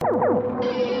Do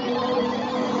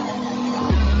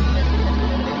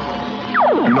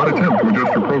not attempt to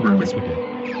adjust your program. Yes, we did.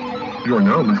 You are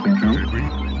now listening to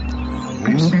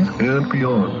B-Movies and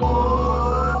Beyond.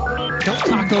 Don't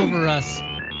talk over us.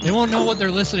 They won't know what they're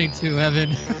listening to,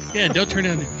 Evan. Yeah, don't turn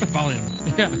down the volume.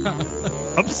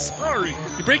 Yeah. I'm sorry.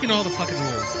 You're breaking all the fucking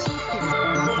rules.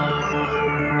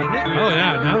 Oh,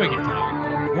 yeah, now we can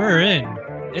talk. We're in.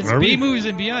 It's Are we? B-Movies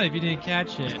and Beyond if you didn't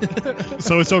catch it.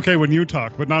 So it's okay when you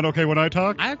talk, but not okay when I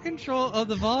talk? I have control of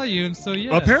the volume, so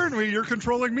yeah. Apparently, you're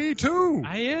controlling me, too.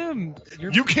 I am.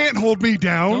 You can't hold me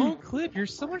down. Don't clip. You're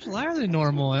so much louder than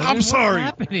normal. Evan. I'm What's sorry.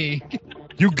 happening?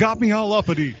 You got me all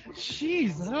uppity.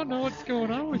 Jeez, I don't know what's going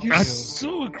on with you. I-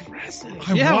 So aggressive.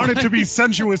 I Yeah, wanted to what? be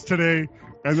sensuous today,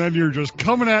 and then you're just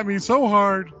coming at me so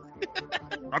hard.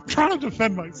 I'm trying to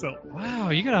defend myself. Wow,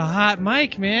 you got a hot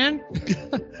mic, man.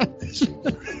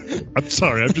 I'm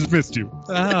sorry, I've just missed you.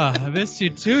 I missed you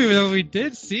too, even though we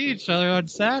did see each other on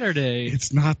Saturday.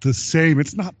 It's not the same.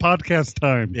 It's not podcast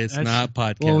time. It's That's- not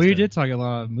podcast. Well, we did talk a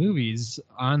lot of movies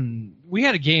on. We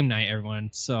had a game night, everyone.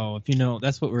 So if you know,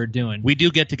 that's what we're doing. We do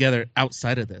get together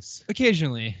outside of this.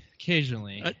 Occasionally.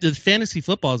 The fantasy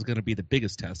football is going to be the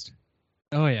biggest test.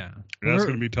 Oh yeah, That's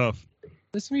going to be tough.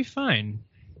 This will be fine.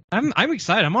 I'm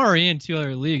excited. I'm already in 2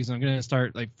 other leagues. And I'm going to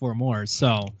start like 4 more.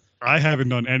 So I haven't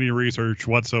done any research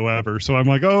whatsoever, so I'm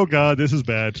like, oh, God, this is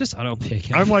bad. just auto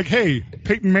pick. I'm like, hey,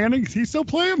 Peyton Manning, is he still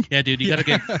playing? Yeah, dude, you got to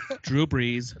get Drew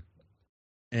Brees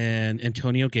and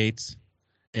Antonio Gates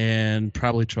and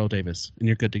probably Terrell Davis, and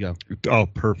you're good to go. Oh,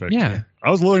 perfect. Yeah.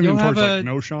 I was leaning You'll towards have like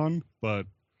Noshawn, but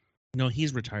No,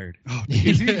 he's retired. oh,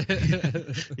 is he?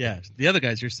 Yeah, the other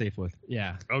guys you're safe with.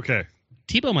 Yeah. Okay.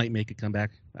 Tebow might make a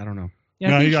comeback. I don't know. Yeah,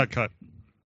 I No, think he got cut.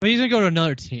 But he's gonna go to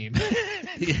another team.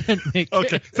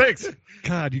 Okay, thanks.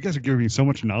 God, you guys are giving me so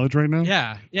much knowledge right now.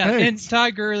 Yeah, yeah, Thanks. and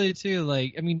Todd Gurley too.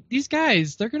 Like, I mean, these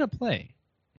guys, they're gonna play.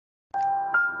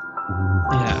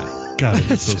 Yeah, God, I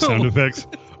miss those So- sound effects.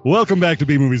 Welcome back to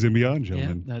B Movies and Beyond, yeah,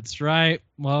 gentlemen. that's right.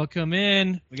 Welcome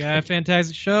in. We got a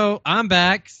fantastic show. I'm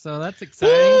back, so that's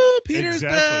exciting. Woo, Peter's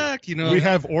Exactly. back. You know, We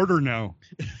have order now.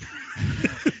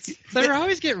 So I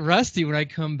always get rusty when I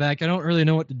come back. I don't really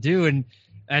know what to do, and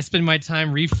I spend my time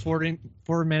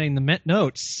formatting the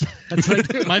notes. That's what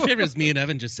I do. my favorite is me and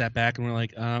Evan just sat back and we're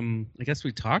like, I guess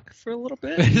we talk for a little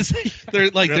bit.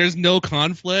 It's like, There's no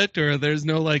conflict or there's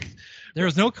no like, there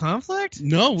was no conflict.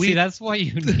 no, See, that's why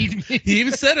you need me. He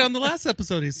even said it on the last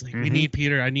episode. He's like, we Mhm. need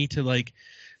Peter. I need to like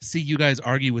see you guys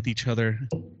argue with each other.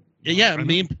 Yeah, I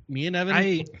me and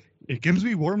Evan. It gives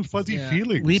me warm, fuzzy Yeah.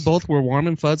 feelings. We both were warm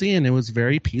and fuzzy, and it was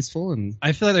very peaceful. And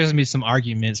I feel like there's gonna be some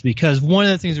arguments because one of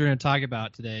the things we're gonna talk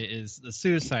about today is the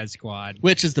Suicide Squad.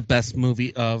 which is the best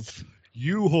movie of?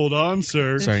 You hold on,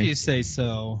 sir. If Sorry. you say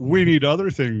so. We need other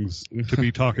things to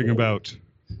be talking about.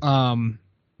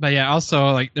 But yeah,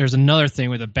 also like there's another thing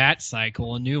with a Bat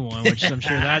Cycle, a new one, which I'm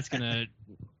sure that's gonna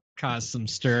cause some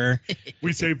stir.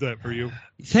 We saved that for you.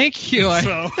 Thank you.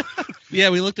 So, Yeah,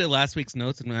 we looked at last week's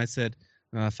notes, and I said,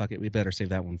 "Fuck it, we better save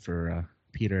that one for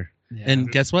Peter." Yeah.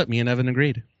 And guess what? Me and Evan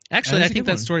agreed. Actually, That I was a think good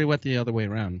that one. story went the other way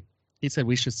around. He said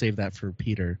we should save that for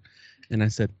Peter, and I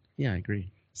said, "Yeah, I agree."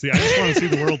 see, I just want to see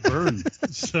the world burn.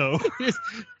 So,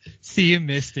 See, you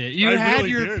missed it. You I had really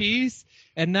your did. piece,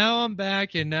 and now I'm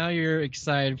back, and now you're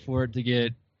excited for it to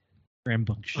get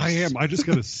rambunctious. I am. I just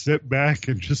got to sit back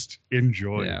and just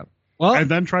enjoy. Yeah. Well, And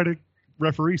then try to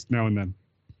referee now and then.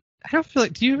 I don't feel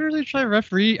like. Do you really try to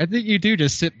referee? I think you do.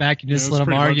 Just sit back and just Yeah, let that's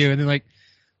them pretty argue, much- and then like,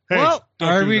 Hey, well, don't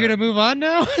are do we that. gonna move on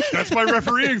now? That's my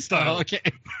refereeing style. Oh, okay.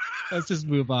 Let's just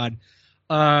move on.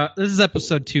 This is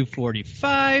episode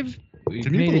 245. We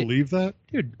Can you made it- believe that?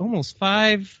 dude? Almost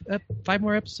five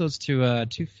more episodes to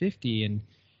 250, and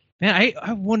man,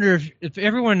 I wonder if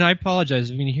everyone. I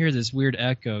apologize if you can hear this weird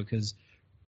echo because,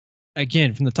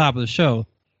 again, from the top of the show,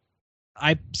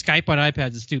 Skype on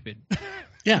iPads is stupid.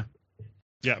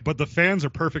 Yeah, but the fans are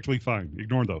perfectly fine.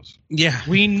 Ignore those. Yeah,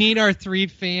 We need our 3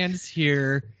 fans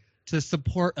here to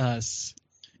support us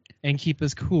and keep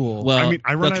us cool. well, I mean,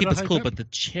 I run they'll out keep of us high cool, temp. but the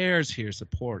chairs here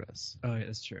support us. Oh, yeah,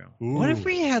 that's true. Ooh. What if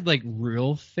we had like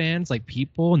real fans, like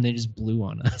people, and they just blew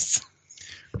on us?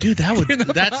 Dude, that would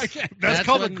that's Okay. That's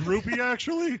called when, a groupie,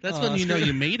 actually? That's when you know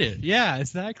you made it. Yeah,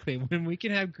 exactly. When we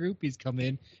can have groupies come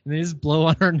in and they just blow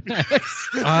on our necks.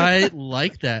 I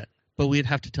like that, but we'd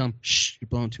have to tell them, "Shh, you're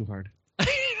blowing too hard.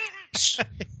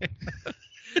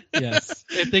 Yes,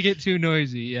 if they get too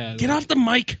noisy, yeah. Get off the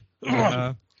mic,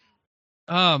 Uh,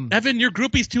 Evan. Your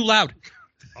groupie's too loud."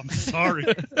 I'm sorry.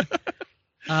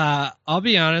 I'll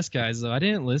be honest, guys. Though I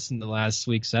didn't listen to last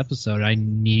week's episode, I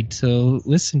need to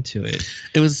listen to it.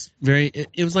 It was it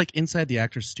was like Inside the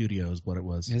Actors Studio is what it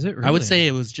was. Is it really? I would say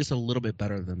it was just a little bit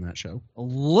better than that show. A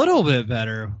little bit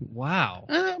better. Wow.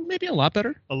 Maybe a lot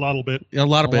better. A lot bit. A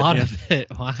lot of A it. of it.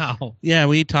 Wow. Yeah,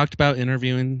 we talked about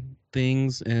interviewing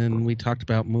things and we talked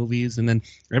about movies, and then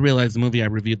I realized the movie I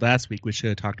reviewed last week we should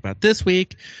have talked about this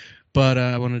week, but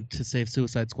I wanted to save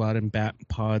Suicide Squad and Bat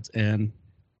Pods, and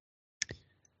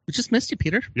we just missed you,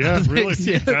 Peter. Yeah, really.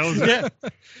 Yeah. That was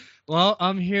it. Well,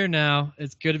 I'm here now.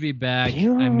 It's good to be back.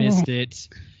 I missed it.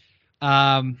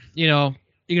 You know,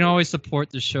 you can always support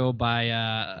the show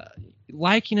by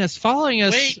liking us, following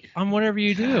us on whatever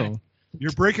you do.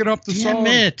 You're breaking up the Damn song.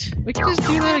 it. We can just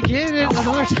do that again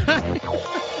another time.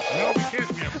 No, we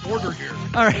can't. We have order here.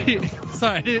 All right.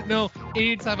 Sorry, I didn't know.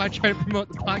 Anytime I try to promote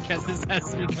the podcast, this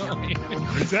has to be going.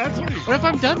 Exactly. What if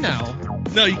I'm done now?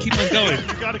 No, you keep on going.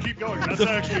 You got to keep going. That's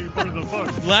actually part of the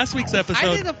fun. Last week's I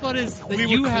episode, think the fun is that we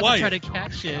you were have quiet. to try to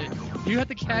catch it. You have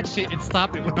to catch it and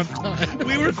stop it when I'm done.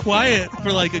 we were quiet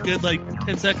for like a good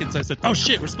 10 seconds. I said, oh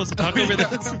shit, we're supposed to talk over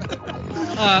this.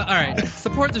 All right,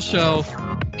 support the show.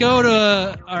 Go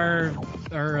to our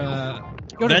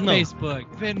go to Venmo. Facebook,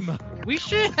 Venmo. We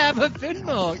should have a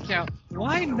Venmo account.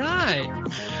 Why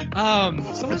not?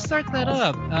 So let's start that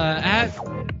up.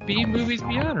 At B Movies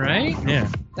Beyond, right? Yeah.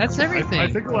 That's everything. I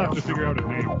think we'll have to figure out a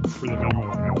name for the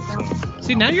Venmo account. So.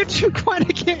 See, now you're too quiet.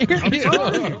 I can't hear I'm you.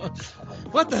 sorry.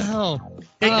 What the hell?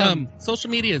 Hey, social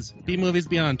medias, B Movies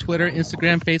Beyond, Twitter,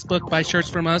 Instagram, Facebook. Buy shirts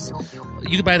from us.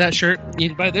 You can buy that shirt. You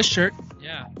can buy this shirt.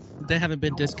 Yeah. They haven't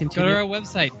been Go to discontinued. our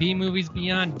website,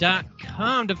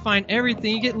 bmoviesbeyond.com, to find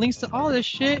everything. You get links to all this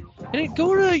shit. And then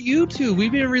go to YouTube.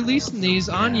 We've been releasing these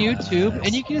on YouTube,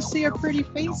 and you can see our pretty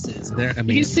faces. They're You can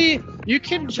amazing. see, you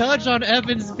can judge on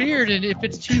Evan's beard and if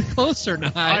it's too close or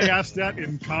not. I asked that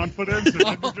in confidence, and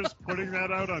then you're just putting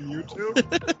that out on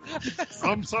YouTube.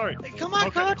 I'm sorry. Come on,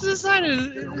 Okay. come on to the side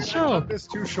of the Cut show. this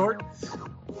too short.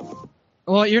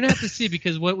 Well, you're gonna have to see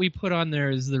because what we put on there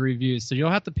is the reviews, so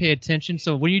you'll have to pay attention.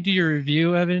 So when you do your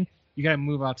review, Evan, you gotta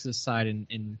move off to the side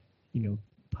and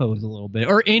pose a little bit,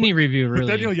 or any review But then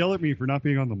really. you'll yell at me for not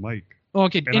being on the mic.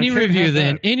 Okay, and I any can't review have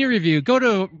then. that. Any review. Go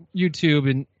to YouTube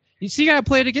and you see. You gotta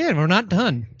play it again. We're not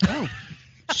done. Oh,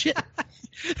 shit.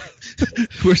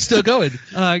 We're still going.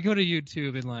 Go to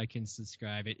YouTube and like and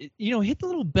subscribe it. Hit the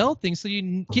little bell thing so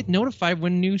you get notified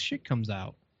when new shit comes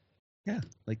out. Yeah,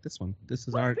 like this one. This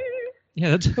is our...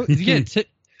 Yeah, that's you get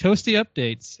toasty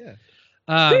updates. Yeah.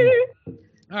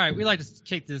 All right, we like to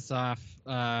kick this off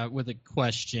with a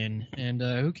question. And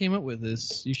who came up with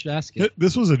this? You should ask it.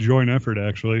 This was a joint effort,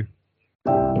 actually.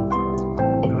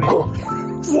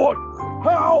 What?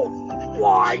 How?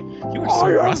 Why? You were so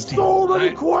rusty. so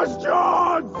many questions!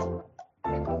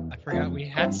 I forgot we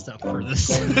had stuff for this.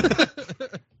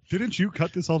 Didn't you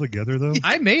cut this all together, though?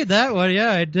 I made that one.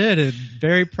 Yeah, I did. And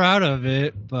very proud of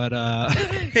it. But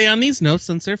Hey, on these notes,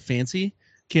 since they're fancy,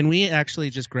 can we actually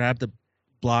just grab the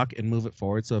block and move it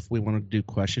forward? So if we want to do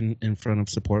question in front of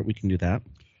support, we can do that.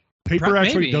 Paper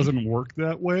actually maybe. doesn't work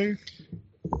that way.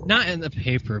 not in the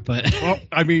paper, but Well,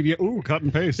 I mean, yeah, ooh, cut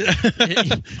and paste.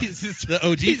 The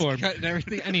OG he's form. cutting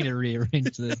everything. I need to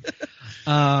rearrange this.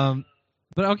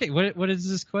 But okay, what is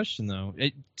this question though?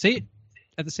 Say it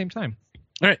at the same time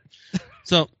All right.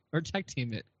 So or tag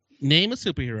team it. name a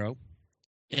superhero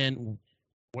and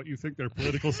What you think their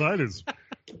political side is.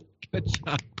 Good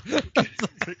job.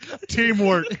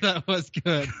 Teamwork. That was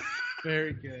good.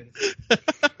 Very good.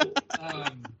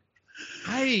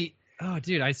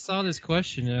 Dude, I saw this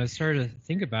question and I started to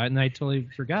think about it and I totally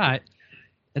forgot.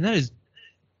 And that is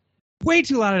way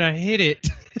too loud and I hate it.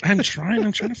 I'm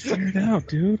trying to figure it out,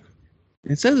 dude.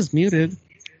 It says it's muted.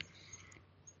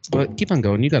 But keep on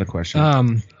going. You got a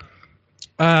question.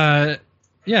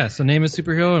 Yeah, so name a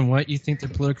superhero and what you think their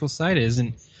political side is.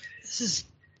 And this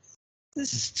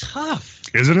is tough.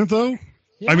 Isn't it, though?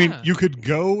 I mean, Yeah. you could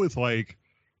go with, like,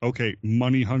 okay,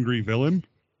 money-hungry villain.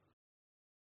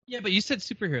 Yeah, but you said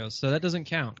superheroes, so that doesn't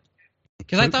count.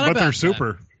 Because I thought but about they're that.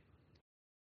 super.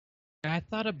 I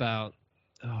thought about,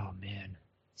 oh man.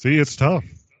 See, it's tough.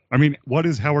 I mean, what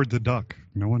is Howard the Duck?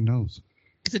 No one knows.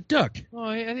 It's a duck.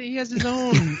 Oh, he has his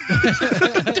own.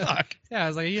 Duck. Yeah, I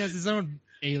was like, he has his own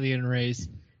alien race.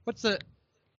 What's the?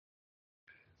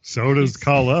 So does He's-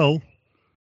 Kal-El.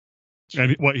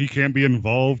 And what, he can't be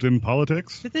involved in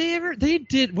politics? Did they ever? They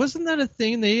did. Wasn't that a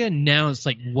thing? They announced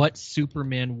like what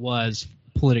Superman was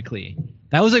politically.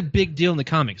 That was a big deal in the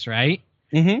comics, right?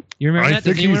 Mm-hmm. You remember I that?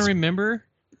 Does think anyone he's- remember?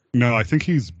 No, I think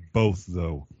he's both,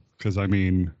 though. Because, I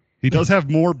mean, he does have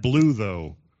more blue,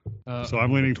 though. So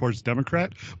I'm leaning towards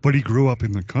Democrat. But he grew up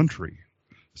in the country.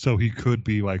 So he could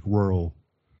be like rural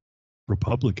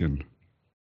Republican.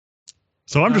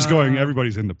 So I'm just going,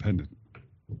 everybody's independent.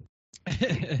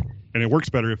 And it works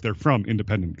better if they're from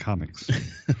independent comics.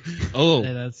 Oh,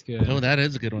 Yeah, that's good. oh, that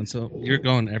is a good one. So you're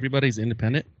going, everybody's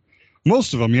independent?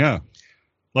 Most of them, yeah.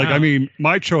 Like, Wow. I mean,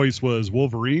 my choice was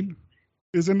Wolverine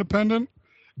is independent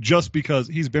just because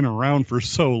he's been around for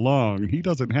so long. He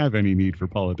doesn't have any need for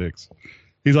politics.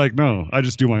 He's like, no, I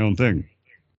just do my own thing.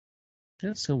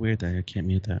 That's so weird that I can't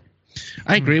mute that.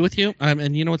 I agree with you.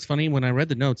 And you know what's funny? When I read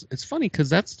the notes, it's funny because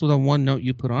that's the one note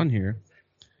you put on here.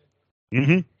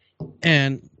 Mm-hmm.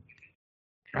 And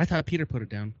I thought Peter put it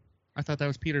down. I thought that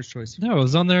was Peter's choice. No, it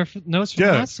was on their notes from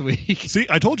Yeah. last week. See,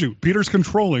 I told you, Peter's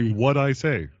controlling what I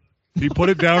say. He put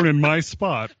it down in my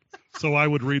spot so I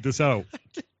would read this out.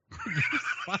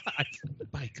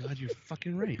 By God, you're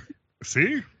fucking right.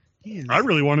 See? He is- I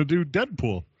really want to do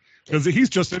Deadpool because he's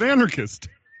just an anarchist.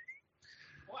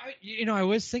 Well, I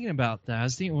was thinking about that. I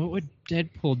was thinking, what would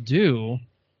Deadpool do?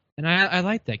 And I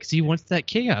like that because he wants that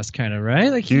chaos kind of, right?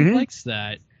 Like, he Mhm. likes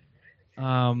that.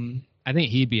 I think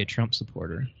he'd be a Trump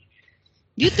supporter.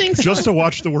 You think so? Just to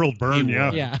watch the world burn, He yeah.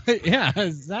 would. Yeah, yeah,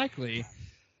 exactly.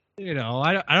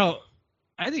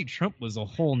 I think Trump was a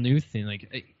whole new thing.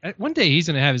 Like, one day he's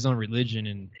going to have his own religion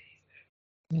and,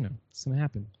 it's going to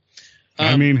happen.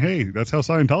 I mean, hey, that's how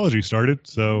Scientology started,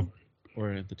 so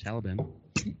or the Taliban.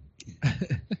 I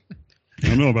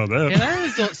don't know about that. Yeah,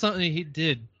 that was something he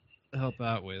did help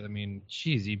out with. I mean,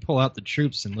 geez, you pull out the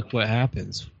troops and look what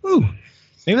happens. Whew.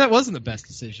 Maybe that wasn't the best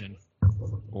decision.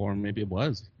 Or maybe it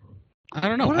was. I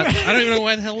don't know. I don't even know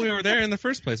why the hell we were there in the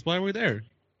first place. Why were we there?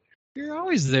 You're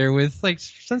always there with, like,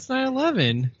 since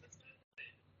 9/11.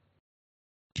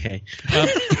 Okay.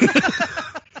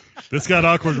 This got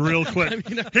awkward real quick. I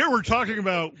mean, Here we're talking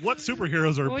about what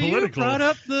superheroes are Well, political. you brought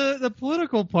up the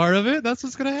political part of it. That's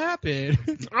what's going to happen.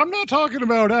 I'm not talking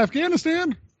about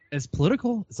Afghanistan. It's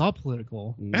political. It's all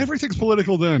political. Everything's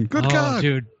political then. Good Oh, God.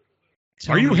 dude.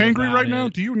 Are you Tell me hangry about right now?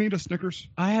 it. Do you need a Snickers?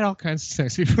 I had all kinds of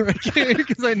sex before I came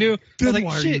because I knew. I Then was like,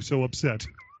 why are shit, you so upset?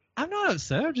 I'm not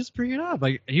upset. I'm just bringing it up.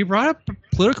 Like, you brought up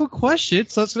political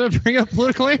questions, so it's going to bring up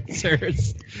political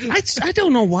answers. I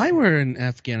don't know why we're in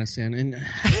Afghanistan. And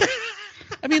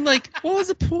I mean, like, what was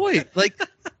the point? Like,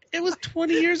 it was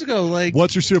 20 years ago. Like,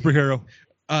 What's your superhero?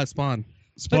 Spawn.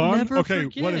 Spawn? never Okay,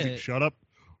 what is he? forget. Shut up.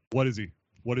 What is he?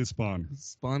 What is Spawn?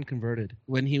 Spawn converted.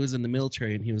 When he was in the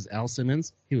military and he was Al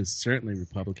Simmons, he was certainly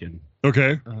Republican.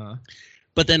 Okay. Uh-huh.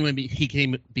 But then when he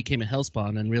became a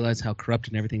Hellspawn and realized how corrupt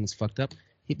and everything was fucked up,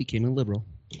 he became a liberal.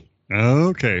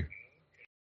 Okay.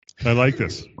 I like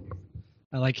this.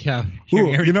 I like how. Ooh,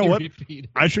 hearing you know everything what? repeated.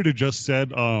 I should have just said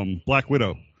Black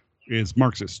Widow is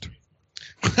Marxist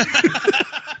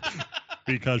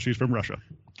because she's from Russia.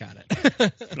 Got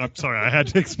it. I'm sorry, I had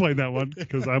to explain that one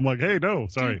because I'm like, hey, no,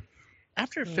 sorry.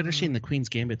 After finishing the Queen's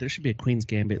Gambit, there should be a Queen's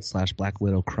Gambit / Black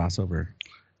Widow crossover.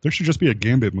 There should just be a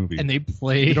Gambit movie. And they You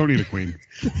play. don't need a queen.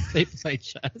 They play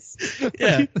chess.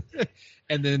 Yeah.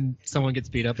 And then someone gets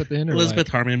beat up at the end. Or Elizabeth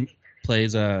what? Harmon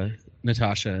plays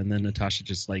Natasha, and then Natasha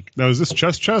just like Now, is this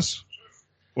chess?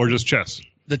 Or just chess?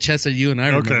 the chess that you and I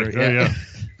remember. Okay, yeah.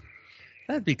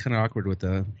 That'd be kind of awkward with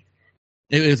the.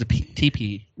 It was a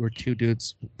TP where two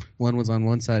dudes, one was on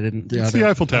one side and the It's other. the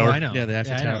Eiffel Oh, Tower. I know. Yeah, the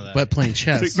Eiffel I know Tower, that. but playing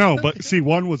chess. See, no, but see,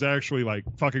 one was actually like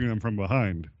fucking them from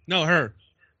behind. No, her.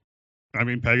 I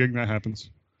mean, pegging, that happens.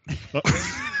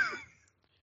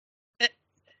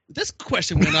 This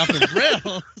question went off the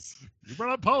rails. You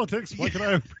brought up politics. Why can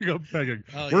I bring up pegging?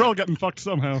 Oh, We're yeah. all getting fucked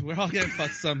somehow. We're all getting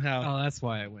fucked somehow. Oh, that's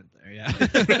why I went there. Yeah.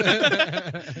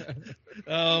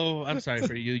 Oh, I'm sorry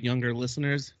for you younger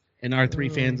listeners and our three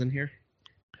fans in here.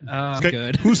 I'm Okay,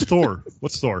 good. who's Thor?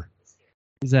 What's Thor?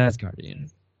 He's Asgardian.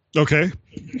 Okay,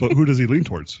 but who does he lean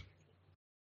towards?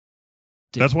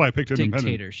 That's why I picked independent.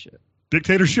 Dictatorship.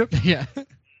 Dictatorship? Yeah.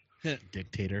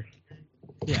 Dictator.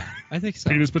 Yeah, I think so.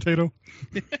 Penis potato?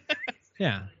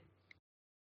 Yeah.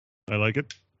 I like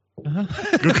it.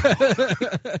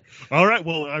 Uh-huh. All right,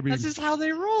 well, I mean, That's just how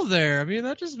they roll there. I mean,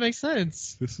 that just makes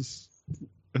sense. this is,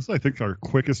 I think, our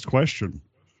quickest question.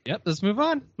 Yep, let's move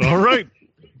on. All right,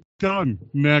 done.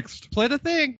 Next. Play the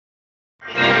thing.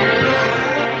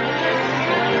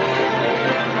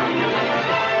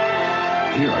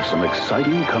 Here are some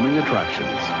exciting coming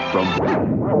attractions from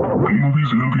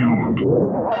Movies and beyond.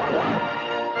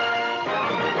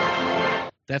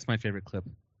 That's my favorite clip.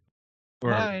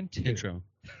 Or Mine too. intro.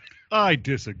 I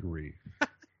disagree.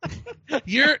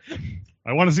 You're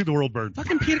I want to see the world burn.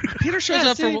 fucking Peter. Peter shows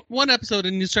Yeah, up see? for one episode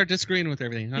and you start disagreeing with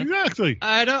everything, huh? Exactly.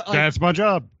 I don't. Like, That's my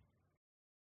job.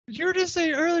 you were just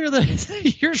saying earlier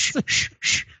that you're.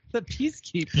 The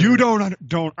Peacekeeper. You don't.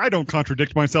 I don't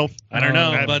contradict myself. I don't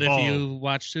know, at but all. if you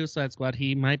watch Suicide Squad,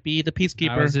 he might be the I was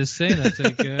peacekeeper. just saying that's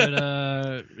a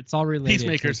good. It's all related.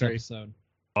 Peacemaker, to this sorry. episode.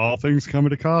 All things come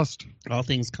at a cost. All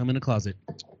things come in a closet.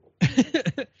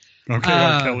 Okay, R.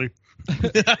 Kelly.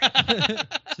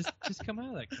 just come out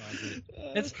of that closet.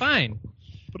 It's fine.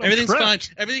 But I'm Everything's trapped.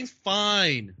 fine. Everything's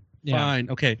fine. Yeah. Fine.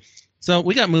 Okay. So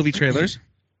we got movie trailers.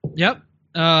 Yep.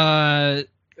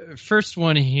 First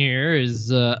one here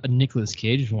is a Nicolas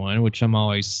Cage one, which I'm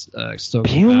always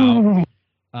stoked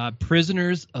about.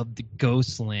 Prisoners of the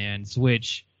Ghostlands,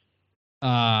 which,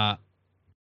 fucking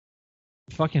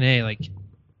A, like,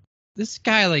 this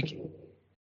guy, like,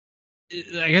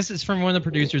 I guess it's from one of the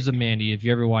producers of Mandy, if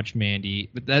you ever watch Mandy,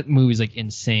 but that movie's, like,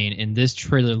 insane, and this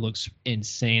trailer looks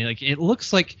insane. Like, it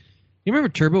looks like, you remember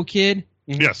Turbo Kid?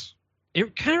 Yes.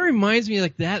 It kind of reminds me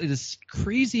like that, this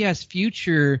crazy ass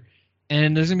future,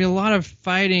 and there's gonna be a lot of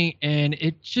fighting, and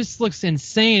it just looks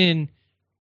insane. And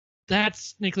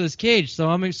that's Nicolas Cage, so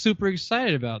I'm super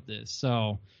excited about this.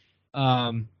 So,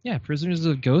 yeah, Prisoners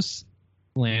of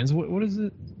Ghostlands. What is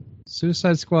it?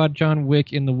 Suicide Squad, John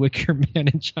Wick, in the Wicker Man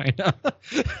in China.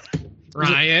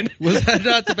 Ryan, Was that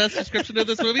not the best description of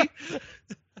this movie?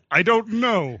 I don't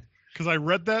know because I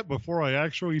read that before I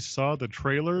actually saw the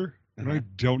trailer, and I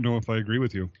don't know if I agree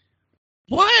with you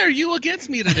Why are you against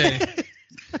me today?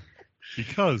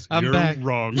 because I'm you're back.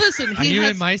 wrong. Listen, are he you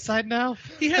has, in my side now?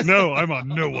 he has No, I'm on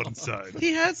no one's side.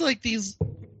 he has like these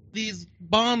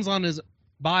bombs on his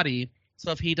body,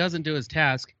 so if he doesn't do his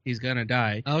task, he's gonna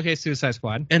die. Okay, Suicide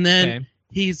Squad. And then Okay.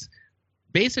 he's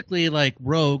basically like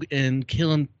rogue and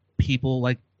killing people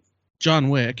like John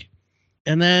Wick.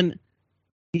 And then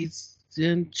he's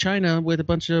in China with a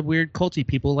bunch of weird culty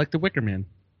people like the Wicker Man.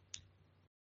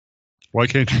 Why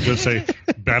can't you just say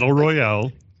Battle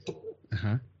Royale?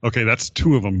 Uh-huh. Okay, that's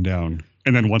 2 of them down,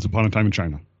 and then Once Upon a Time in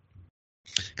China.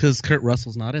 Because Kurt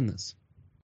Russell's not in this.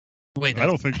 Wait, I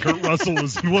don't think Kurt Russell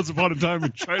was in Once Upon a Time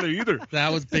in China either.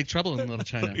 that was Big Trouble in Little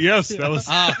China. Yes, that was.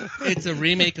 It's a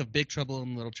remake of Big Trouble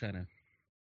in Little China.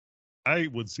 I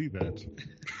would see that.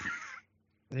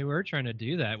 They were trying to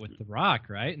do that with The Rock,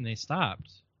 right? And they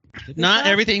stopped. Did they Not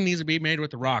stop? everything needs to be made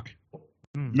with The Rock.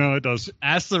 No, it does.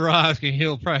 Ask The Rock, and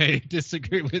he'll probably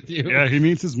disagree with you. Yeah, he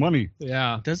needs his money.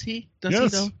 Yeah. Does he? Does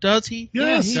Yes. he though? Does he?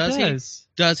 Yes. he does does.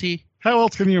 he? Does he? How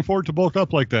else can he afford to bulk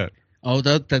up like that? Oh,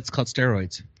 that's called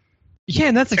steroids. Yeah,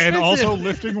 and that's expensive. And also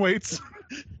lifting weights.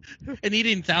 And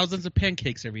eating thousands of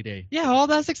pancakes every day. Yeah, all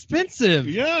that's expensive.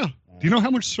 Yeah. Do you know how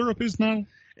much syrup is now?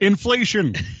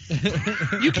 Inflation.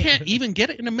 You can't even get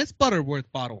it in a Miss Butterworth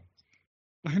bottle.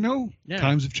 I know. Yeah.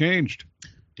 Times have changed.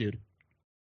 Dude.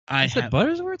 Is it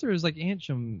Buttersworth or is like Aunt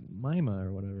Jemima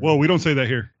or whatever? Whoa, we don't say that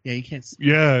here. Yeah, you can't.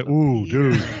 Yeah. Ooh,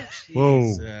 dude. Whoa.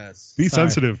 Jesus. Be Sorry.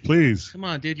 sensitive, please. Come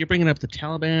on, dude. You're bringing up the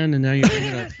Taliban, and now you're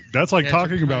bringing up That's like Yeah,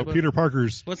 talking it's about a- Peter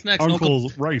Parker's what's next?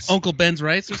 Uncle Rice. Uncle Ben's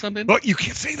rice or something? But you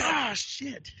can't say that. Oh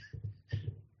shit!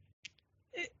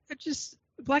 It just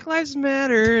Black Lives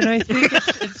Matter, and I think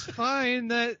it's fine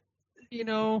that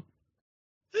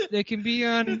they can be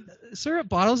on syrup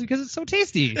bottles because it's so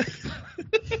tasty.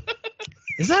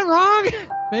 Is that wrong?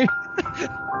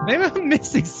 Maybe I'm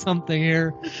missing something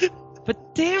here.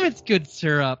 But damn, it's good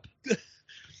syrup.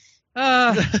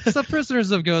 So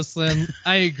Prisoners of Ghostland,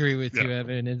 I agree with you,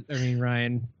 Evan. I mean,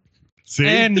 Ryan. See,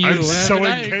 And you, I'm Evan, so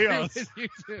I in agree chaos. with you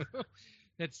too.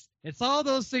 It's all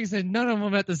those things and none of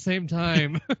them at the same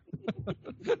time.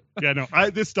 Yeah, no,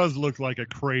 this does look like a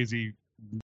crazy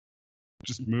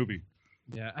just movie.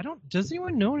 Yeah, does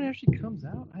anyone know when it actually comes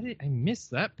out? I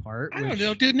missed that part. I don't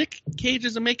know, dude. Nick Cage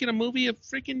is making a movie a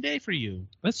freaking day for you.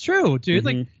 That's true, dude. Mhm.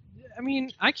 Like, I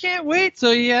mean, I can't wait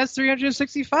till he has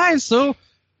 365. So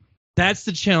that's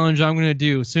the challenge I'm going to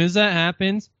do. As soon as that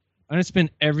happens, I'm going to spend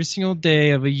every single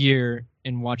day of a year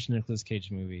and watch a Nicolas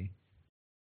Cage movie.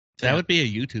 That would be a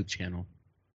YouTube channel.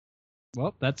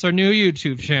 Well, that's our new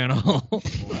YouTube channel.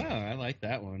 Wow, I like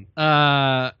that one.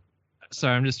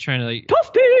 Sorry, I'm just trying to like.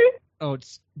 Oh,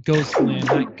 it's Ghostland,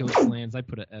 not Ghostlands. I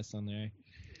put an S on there.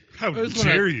 How I just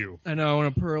wanna- dare you? I know. I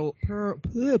want to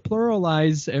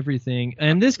pluralize everything.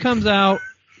 And this comes out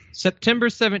September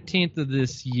 17th of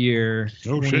this year.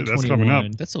 Oh, shit, that's coming up.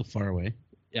 2021. That's so far away.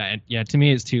 Yeah. To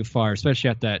me, it's too far,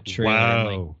 especially at that trailer.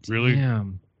 Wow, really?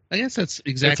 Damn. I guess that's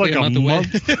exactly like a a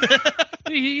month away.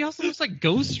 Dude, he also looks like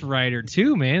Ghost Rider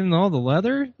too, man, and all the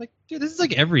leather. Like, dude, this is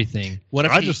like everything. What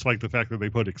if I he- just like the fact that they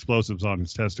put explosives on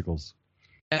his testicles.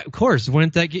 Of course,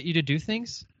 wouldn't that get you to do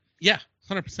things? Yeah,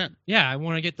 100%. Yeah, I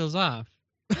want to get those off.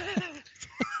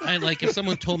 I like if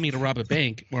someone told me to rob a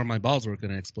bank or my balls were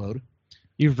going to explode.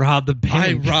 You robbed the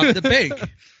I bank. robbed the bank.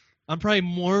 I'm probably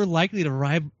more likely to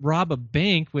rob a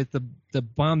bank with the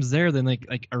bombs there than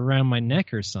like around my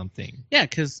neck or something. Yeah,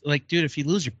 because like, dude, if you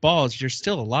lose your balls, you're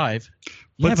still alive.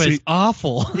 But see- it's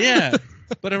awful. Yeah,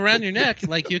 but around your neck,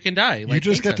 like you can die. Like you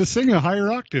just get to insects. sing a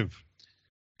higher octave.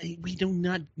 We do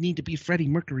not need to be Freddie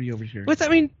Mercury over here. But I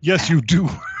mean, Yes, you do.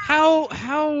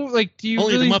 how like do you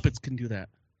Only really the Muppets can do that.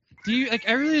 do you like?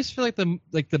 I really just feel like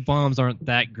the bombs aren't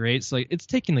that great. So like it's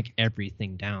taking like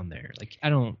everything down there. Like I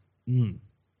don't.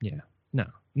 Yeah, no,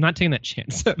 I'm not taking that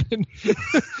chance.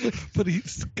 But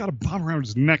he's got a bomb around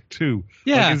his neck too.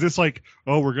 Yeah. Like, is this like,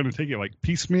 oh, we're gonna take it like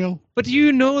piecemeal? But do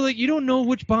you know, like, you don't know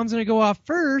which bomb's gonna go off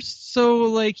first, so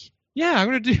like, yeah, I'm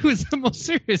gonna do the most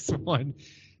serious one.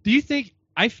 Do you think?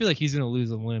 I feel like he's gonna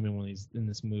lose a limb when he's in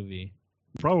this movie.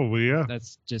 Probably, yeah.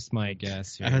 That's just my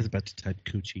guess. Here. I was about to type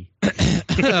coochie.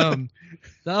 The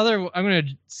other, I'm gonna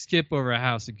skip over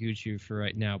House of Gucci for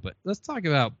right now, but let's talk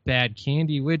about Bad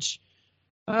Candy, which,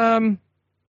 I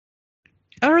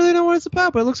don't really know what it's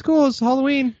about, but it looks cool. It's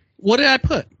Halloween. What did I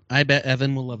put? I bet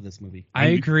Evan will love this movie. I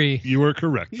agree. You are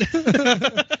correct.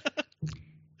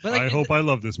 But, like, I hope I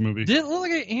love this movie. Did it look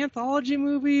like an anthology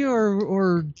movie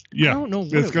or Yeah, I don't know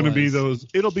what it's it going to be was. those.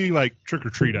 It'll be like Trick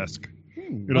or Treat-esque.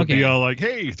 It'll Okay. be all like,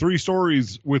 hey, 3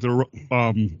 stories with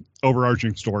a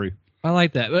overarching story. I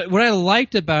like that. But what I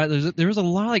liked about it, there was a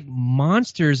lot of like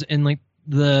monsters, and like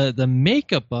the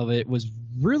makeup of it was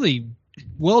really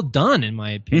well done, in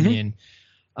my opinion.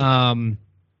 Then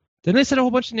they said a whole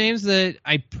bunch of names that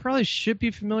I probably should be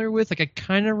familiar with. Like I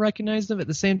kind of recognize them at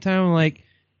the same time. I'm like,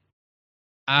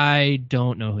 I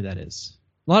don't know who that is.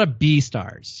 A lot of B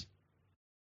stars,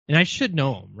 and I should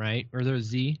know them, right? Or there's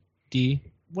Z, D.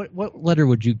 What letter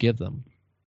would you give them?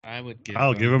 I would give.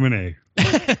 I'll give him an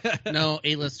A. No,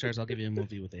 A-list stars. I'll give you a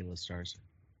movie with A-list stars.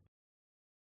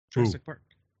 Ooh. Jurassic Park.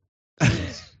 I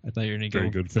thought you were going to go Very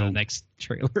good to the film. next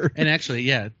trailer. And actually,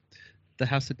 yeah, The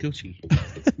House of Gucci.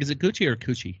 Is it Gucci or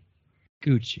Coochie?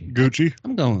 Gucci. Gucci.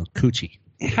 I'm going with Coochie.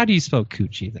 How do you spell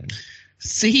coochie then?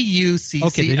 C-U-C-C.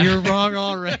 Okay, then you're wrong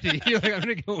already. You're like, I'm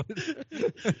going to go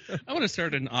with... I want to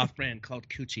start an off-brand called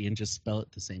Coochie and just spell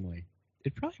it the same way.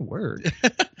 It'd probably work.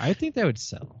 I think that would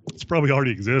sell. It's probably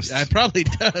already exists. It probably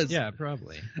does. Yeah,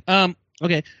 probably.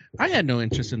 Okay, I had no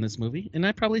interest in this movie, and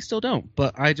I probably still don't.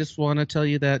 But I just want to tell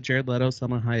you that Jared Leto,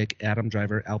 Selma Hayek, Adam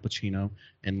Driver, Al Pacino,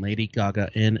 and Lady Gaga,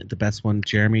 and the best one,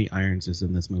 Jeremy Irons, is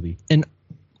in this movie. And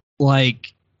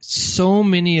like so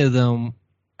many of them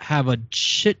have a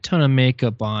shit ton of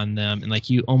makeup on them, and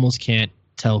like you almost can't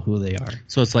tell who they are.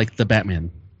 So it's like the Batman.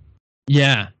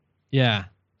 Yeah, yeah.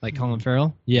 Like Colin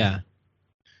Farrell. Yeah,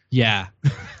 yeah,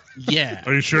 Yeah.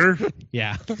 Are you sure?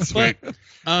 yeah. But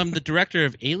the director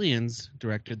of Aliens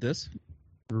directed this.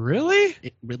 Really?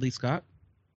 Ridley Scott?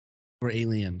 Or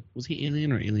Alien? Was he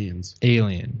Alien or Aliens?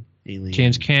 Alien. Alien.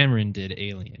 James Cameron did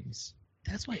Aliens.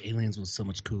 That's why Aliens was so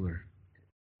much cooler.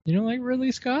 You don't like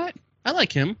Ridley Scott? I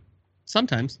like him.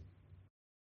 Sometimes.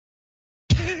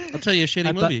 I'll tell you a shitty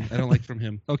I thought- movie I don't like from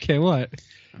him. Okay, what?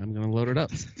 I'm going to load it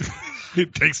up.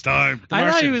 It takes time. I thought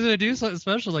he Martian. was gonna do something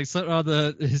special, like something on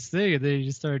his thing, and then he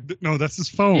just started. No, that's his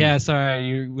phone. Yeah, sorry,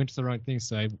 you went to the wrong thing.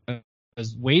 So I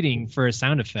was waiting for a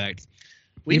sound effect.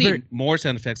 We You need more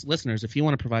sound effects. Listeners, if you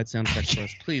want to provide sound effects for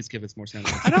us, please give us more sound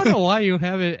effects. I don't know why you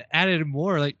haven't added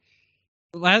more. Like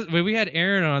when we had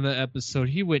Aaron on the episode,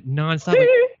 he went nonstop. Like,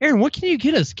 Aaron, what can you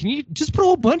get us? Can you just put a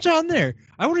whole bunch on there?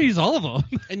 I want to use all of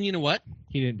them. And you know what?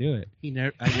 He didn't do it.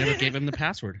 I never gave him the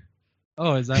password.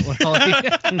 Oh, is that what? All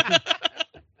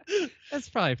That's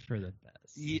probably for the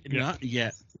best. Not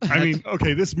yet. I mean,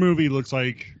 okay, this movie looks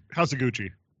like House of Gucci.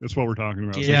 That's what we're talking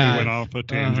about. So Yeah. we went off a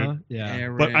tangent. Uh-huh, yeah.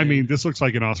 But I mean, this looks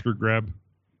like an Oscar grab.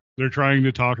 They're trying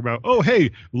to talk about, oh,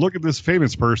 hey, look at this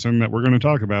famous person that we're going to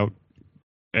talk about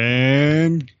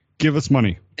and give us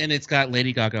money. And it's got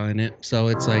Lady Gaga in it, so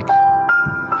it's like,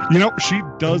 You know, she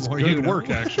does The more good you know. work,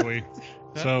 actually.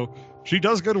 So she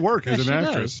does good work Yeah, as she an does.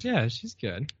 actress. Yeah, she's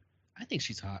good. I think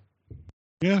she's hot.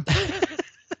 Yeah.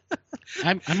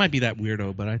 I might be that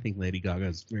weirdo, but I think Lady Gaga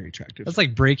is very attractive. That's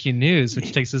like breaking news,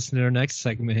 which takes us into our next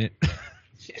segment.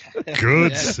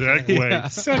 Good Yeah. segue. Yeah.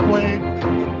 Segue.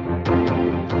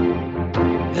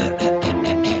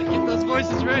 Get those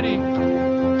voices ready.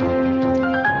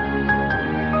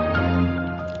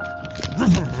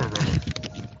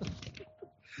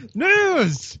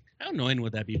 News! How annoying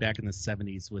would that be back in the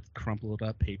 70s with crumpled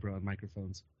up paper on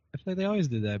microphones? I feel like they always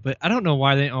did that, but I don't know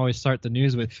why they always start the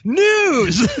news with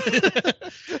news.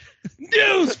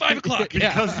 News! 5 o'clock!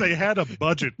 Yeah. Because they had a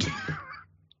budget.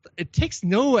 It takes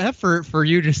no effort for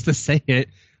you just to say it.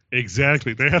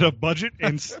 Exactly. They had a budget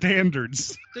and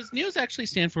standards. Does news actually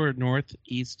stand for North,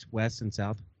 East, West, and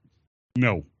South?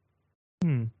 No.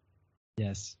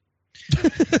 Yes.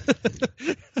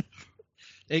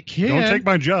 It can. Don't take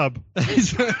my job.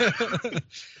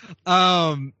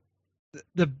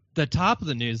 The top of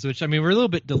the news, which I mean, we're a little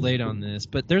bit delayed on this,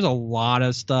 but there's a lot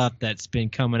of stuff that's been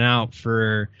coming out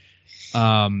for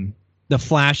the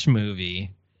Flash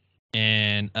movie,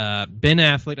 and Ben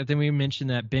Affleck. I think we mentioned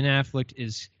that Ben Affleck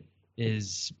is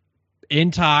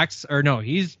in talks, or no,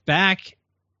 he's back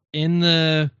in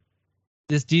this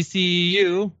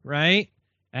DCEU, right,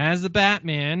 as the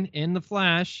Batman in the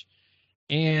Flash,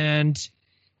 and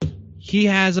he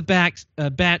has a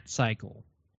bat cycle.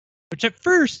 Which at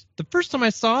first, the first time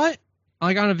I saw it,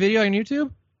 like on a video on YouTube,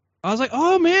 I was like,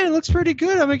 "Oh man, it looks pretty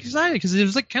good." I'm excited because it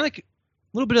was like kind of like a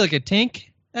little bit of like a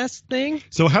tank-esque thing.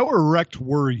 So how erect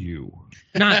were you?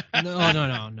 No.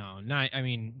 Not. I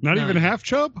mean, Not even half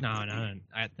chub? No, not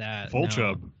at that. Full no.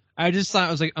 chub. I just thought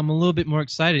I was like, I'm a little bit more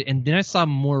excited, and then I saw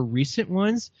more recent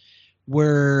ones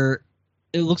where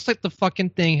it looks like the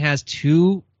fucking thing has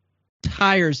 2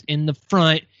 tires in the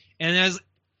front, and as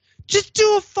just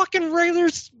do a fucking regular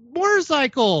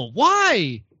motorcycle.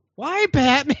 Why,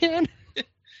 Batman?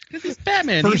 Because he's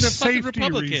Batman. For He's a fucking safety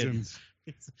Republican. reasons.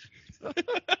 For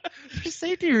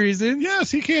safety reasons.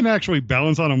 Yes, he can't actually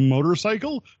balance on a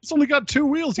motorcycle. It's only got 2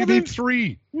 wheels. You Well, need then-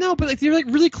 3. No, but like they're like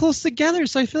really close together,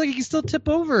 so I feel like he can still tip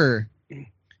over.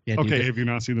 Yeah, Okay, dude, have you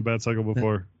not seen the Bat Cycle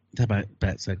before? that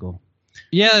bat cycle.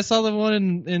 Yeah, I saw the one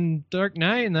in Dark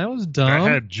Knight, and that was dumb. That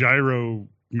had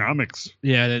gyronomics.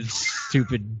 Yeah, that's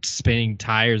stupid spinning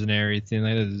tires and everything.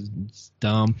 That is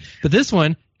dumb. But this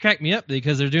one cracked me up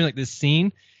because they're doing like this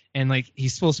scene, and like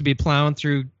he's supposed to be plowing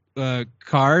through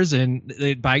cars, and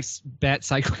the bat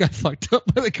cycle got fucked up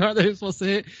by the car that he was supposed to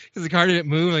hit because the car didn't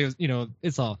move. Like,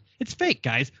 it was, it's fake,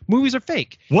 guys. Movies are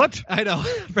fake. What? I know.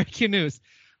 Breaking news.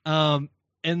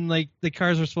 And like the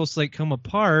cars were supposed to like come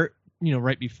apart,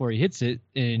 right before he hits it,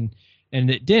 and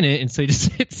it didn't, and so he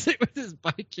just hits it with his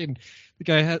bike, and the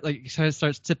guy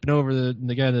starts tipping over,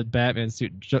 the guy in the Batman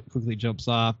suit quickly jumps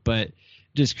off, but it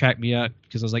just cracked me up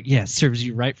because I was like, yeah, it serves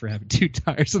you right for having 2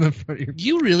 tires on the front of your.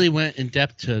 You really went in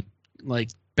depth to like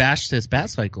bash this bat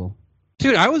cycle.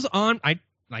 Dude, I was on.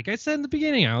 Like I said in the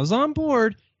beginning, I was on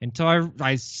board until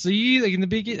I see like in the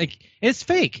beginning, like it's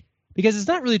fake because it's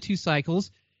not really 2 cycles.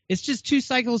 It's just 2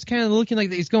 cycles kind of looking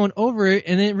like he's going over it,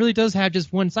 and it really does have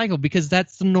just 1 cycle because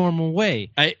that's the normal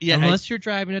way. Unless you're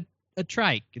driving a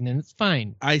trike, and then it's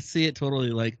fine. I see it totally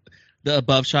like the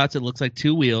above shots. It looks like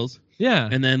 2 wheels, Yeah.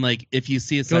 and then like if you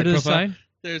see a Go side to the profile, side.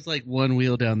 there's like 1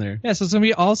 wheel down there. Yeah, so it's going to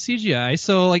be all CGI.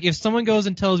 So, like, if someone goes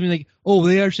and tells me, like, oh,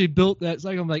 they actually built that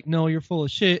cycle, I'm like, no, you're full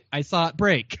of shit. I saw it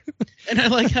break. And I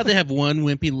like how they have one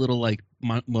wimpy little like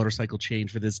motorcycle chain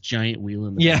for this giant wheel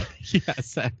in the Yeah, back. yeah,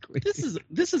 exactly.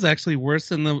 This is actually worse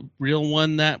than the real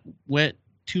one that went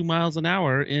 2 miles an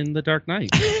hour in The Dark Knight.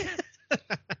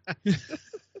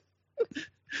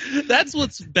 That's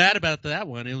what's bad about that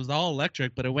one. It was all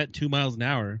electric, but it went 2 miles an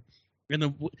hour. And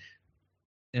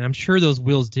And I'm sure those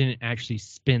wheels didn't actually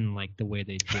spin like the way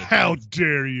they did. How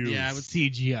dare you? Yeah, I was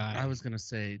CGI. I was gonna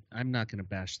say I'm not gonna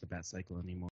bash the bat cycle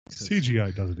anymore.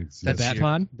 CGI doesn't exist. The Bat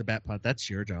Pod? The bat pod. That's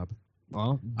your job.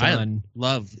 Well, I done.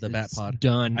 love the bat It's pod.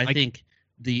 Done. I think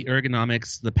the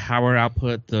ergonomics, the power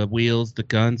output, the wheels, the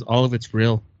guns, all of it's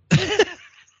real.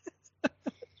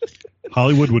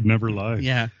 Hollywood would never lie.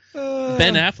 Yeah.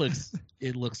 Ben Affleck's,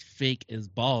 it looks fake as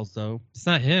balls, though. It's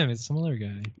not him. It's some other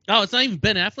guy. Oh, it's not even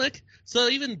Ben Affleck? So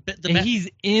even And he's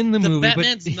in the movie.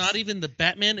 Batman's but not even the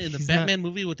Batman in the he's Batman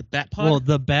movie with the bat pod? Well,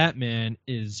 the Batman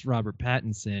is Robert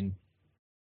Pattinson.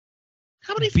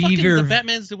 How many Beaver- fucking the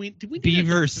Batmans do we need?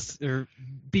 Beavers or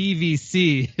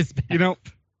BVC is You know,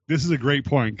 this is a great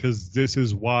point because this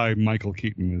is why Michael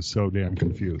Keaton is so damn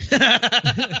confused.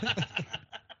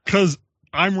 Because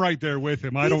I'm right there with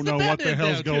him. I don't know what the Batman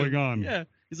hell's now, too. going on. Yeah.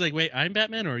 He's like, wait, I'm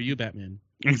Batman or are you Batman?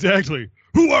 Exactly.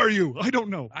 Who are you? I don't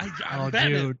know. I'm Oh,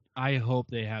 Batman. dude, I hope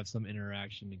they have some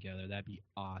interaction together. That'd be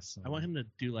awesome. I want him to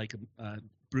do like a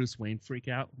Bruce Wayne freak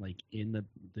out, like in the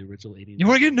original 80s. You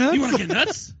want to get nuts? You want to get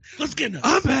nuts? Let's get nuts.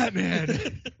 I'm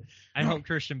Batman. I hope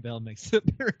Christian Bale makes an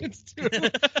appearance too.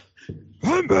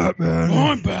 I'm Batman.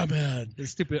 I'm Batman. The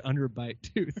stupid underbite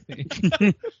tooth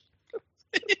thing.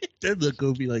 Did look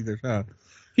goofy like this, huh?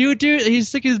 He would do. He'd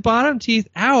stick his bottom teeth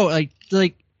out, like.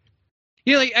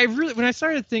 I really when I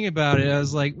started thinking about it, I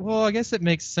was like, well, I guess it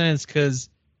makes sense because,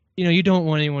 you don't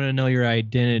want anyone to know your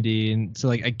identity, and so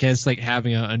I guess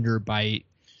having an underbite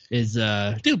is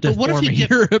Dude, but what if you deforming get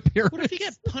your appearance. what if you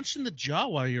get punched in the jaw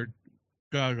while you're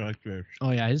going like this?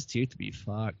 Oh yeah, his teeth would be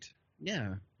fucked.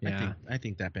 Yeah, Yeah. I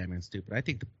think that Batman's stupid. I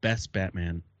think the best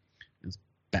Batman is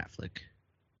Batflick.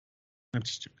 I'm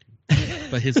just joking,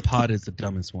 but his pod is the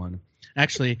dumbest one.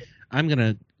 Actually, I'm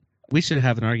gonna We should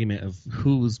have an argument of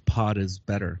whose pod is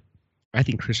better. I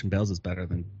think Christian Bale's is better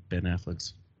than Ben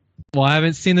Affleck's. Well, I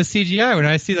haven't seen the CGI. When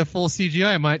I see the full CGI,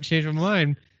 I might change my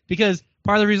mind. Because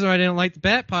part of the reason why I didn't like the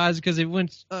Bat Pod is because it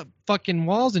went up fucking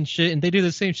walls and shit, and they do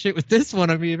the same shit with this one.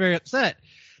 I'd be very upset.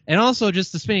 And also,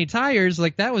 just the spinny tires,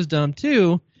 like that was dumb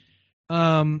too.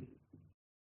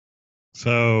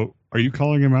 So, are you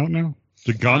calling him out now?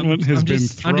 The gauntlet has been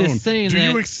thrown. I'm just saying Do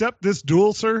that you accept this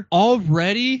duel, sir?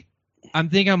 already. I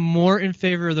think I'm more in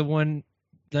favor of the one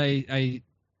that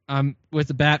I'm with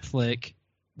the Bat Flick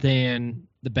than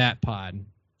the Bat Pod.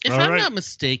 If All I'm right. not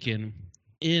mistaken,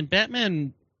 in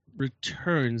Batman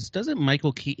Returns, doesn't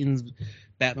Michael Keaton's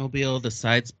Batmobile, the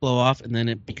sides blow off and then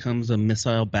it becomes a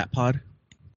missile bat pod?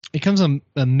 It becomes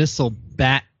a missile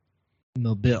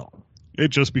Batmobile. It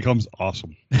just becomes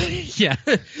awesome. Yeah.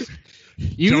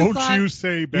 Don't you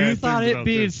say bad You things thought it about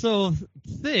being this. so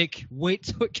thick. Wait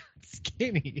till it got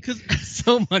skinny. Because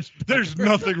so much better. There's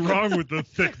nothing wrong with the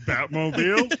thick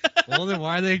Batmobile Well, then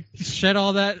why they shed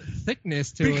all that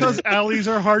thickness to because it? alleys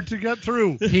are hard to get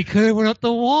through. He could have went up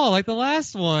the wall like the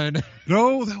last one.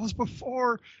 No, that was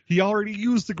before. He already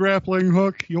used the grappling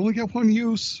hook. You only get one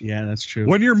use. Yeah, that's true.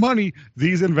 When you have money,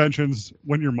 when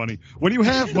you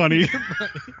have money,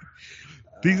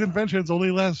 these inventions only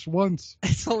last once.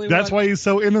 It's only That's why he's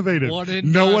so innovative. one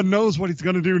and No done. one knows what he's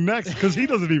going to do next because he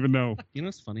doesn't even know. You know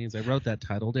what's funny is I wrote that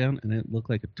title down and it looked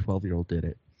like a 12-year-old did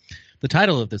it. The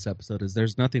title of this episode is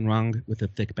There's Nothing Wrong with a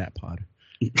Thick Bat Pod.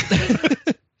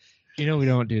 You know we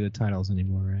don't do the titles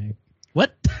anymore, right?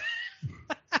 What?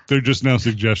 They're just now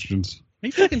suggestions. Are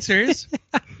you fucking serious?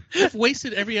 I've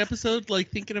wasted every episode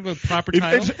like thinking of a proper It-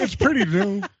 title. it's pretty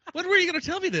new. When were you going to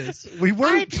tell me this? We I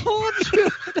weren't. told you.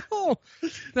 No.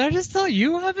 Did I just tell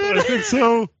you of I it? think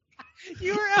so.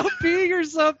 You were out peeing or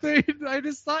something. I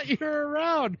just thought you were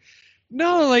around.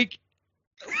 No, like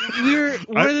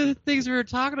one of the things we were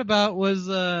talking about was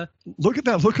Look at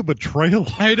that look of betrayal.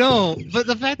 I know, but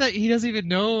the fact that he doesn't even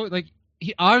know, like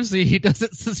he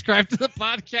doesn't subscribe to the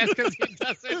podcast because he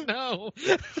doesn't know.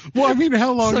 Well, I mean,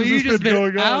 how long So has you this just been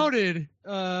been going on? outed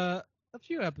a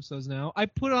few episodes now. I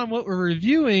put on what we're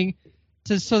reviewing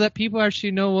so that people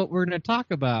actually know what we're going to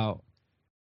talk about.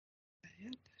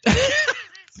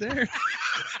 There.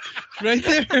 Right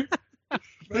there.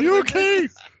 Are you okay?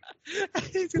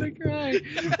 He's gonna cry.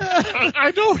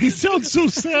 I know, he sounds so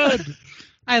sad.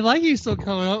 I like you still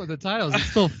coming up with the titles. It's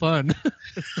still fun.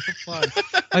 It's still fun.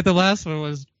 Like the last one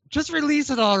was just release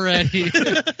it already.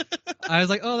 I was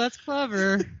like, oh, that's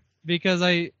clever because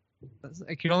I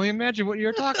can only imagine what you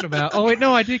were talking about. Oh wait,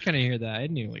 no, I did kind of hear that. I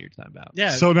knew what you were talking about.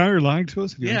 Yeah. So now you're lying to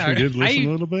us? You Yeah, actually did listen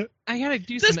a little bit? I gotta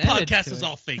do this some edits podcast to is it.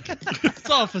 all fake. It's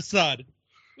all facade.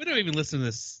 We don't even listen to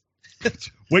this.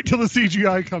 Wait till the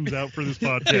CGI comes out for this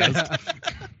podcast.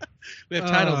 We have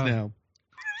titles now.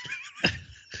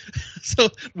 So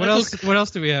What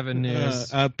else do we have in news?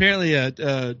 apparently,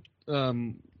 the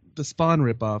Spawn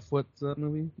ripoff. What's that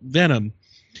movie? Venom.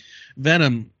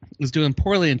 Venom is doing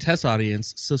poorly in test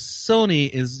audience, so Sony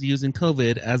is using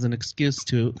COVID as an excuse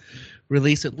to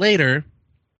release it later.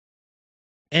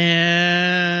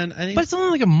 And I think But it's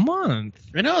only like a month.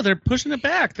 I know they're pushing it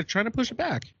back. They're trying to push it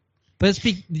back. But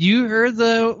you heard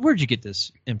where'd you get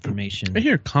this information? Right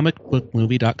here,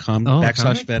 comicbookmovie.com Oh, /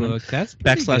 comic Venom book. That's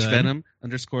pretty / good. Venom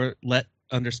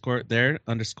 _ there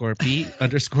 _ P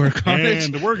 _ comics.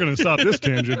 And we're going to stop this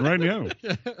tangent right now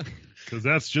because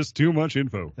that's just too much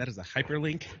info. That is a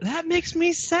hyperlink. That makes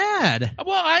me sad.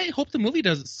 Well, I hope the movie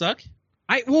doesn't suck.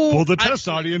 Well, the test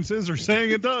actually- audiences are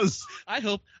saying it does. I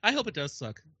hope it does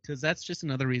suck because that's just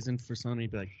another reason for Sony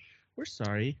to be like, we're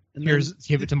sorry. And then- Here's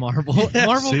give it to Marvel. Yeah,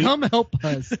 Marvel, see? come help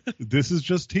us. This is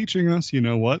just teaching us, you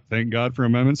know what? Thank God for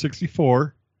Amendment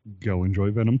 64. Go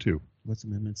enjoy Venom 2. What's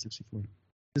Amendment 64?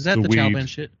 Is that The the weed. Chowban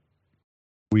shit?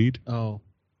 Weed. Oh,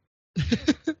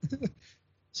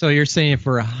 So you're saying if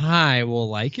we're high, we'll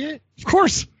like it? Of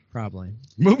course. Probably.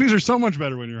 Movies are so much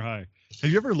better when you're high. Have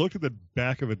you ever looked at the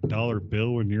back of a dollar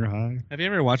bill when you're high? have you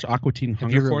ever watched Aqua Teen you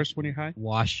Hunger ever- Force when you're high?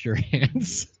 Wash your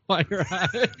hands while you're high.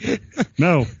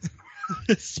 No.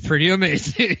 It's pretty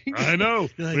amazing. I know.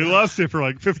 You're like, We lost it for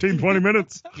like 15, 20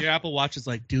 minutes. Your Apple Watch is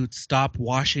like, dude, stop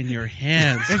washing your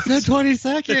hands. It's been 20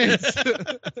 seconds.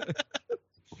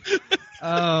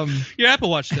 Your Apple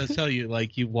Watch does tell you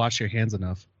like you wash your hands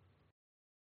enough.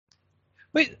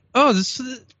 Wait. Oh, this.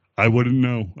 I wouldn't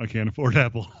know. I can't afford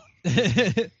Apple.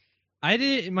 I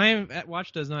did. My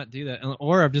watch does not do that,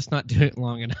 or I'm just not doing it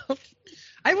long enough.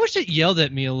 I wish it yelled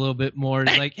at me a little bit more,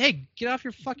 like, "Hey, get off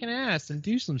your fucking ass and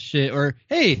do some shit," or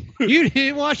 "Hey, you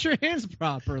didn't wash your hands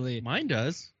properly." Mine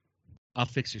does. I'll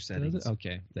fix your settings.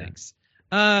 Okay, thanks.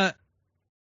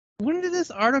 when did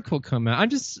this article come out? I'm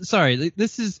just sorry.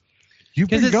 This is You've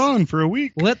 'Cause been it's- gone for a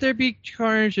week. Let There Be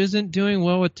Carnage isn't doing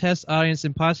well with test audience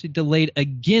and possibly delayed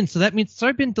again. So that means it's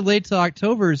already been delayed till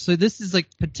October. So this is like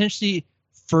potentially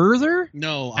further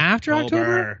No, after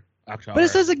October. October. But it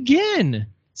says again.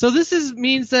 So this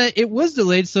means that it was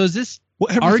delayed. So is this Well,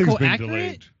 everything's article been accurate?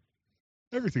 delayed.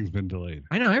 Everything's been delayed.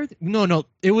 I know everything. No.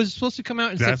 It was supposed to come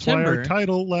out in That's September. why our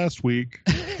title last week,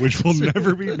 which will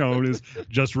never be known, is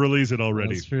Just Release It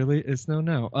Already. It's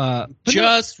no. But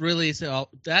Just release it all.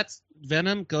 That's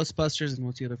Venom, Ghostbusters, and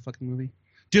what's the other fucking movie?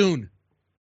 Dune.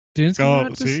 Dune's coming Oh,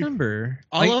 out see? December.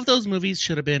 All of those movies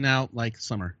should have been out like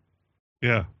summer.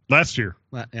 Yeah, last year.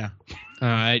 Yeah.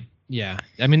 Yeah.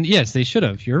 I mean, yes, they should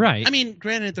have. You're right. I mean,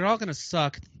 granted, they're all gonna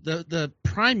suck. The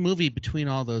prime movie between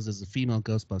all those is the female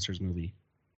Ghostbusters movie.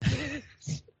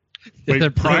 Wait, They're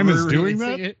Prime is releasing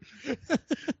doing it.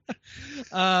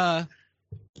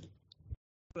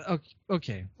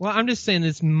 Okay. Well, I'm just saying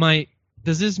this might.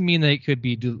 Does this mean that it could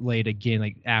be delayed again,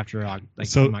 like after? Like,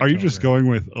 So from are you just October? going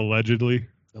with allegedly?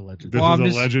 Allegedly. This Well, is I'm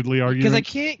just- allegedly Because argument? I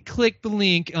can't click the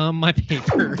link on my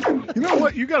paper. You know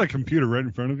what? You got a computer right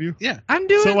in front of you. Yeah. I'm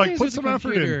doing So, like, things put with the some effort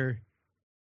in. computer.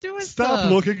 Doing Stop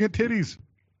stuff. looking at titties.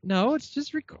 No, it's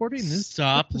just recording this.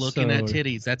 Stop looking at episode.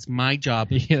 titties. That's my job.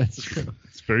 Yeah, that's true.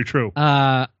 It's very true.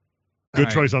 Good Good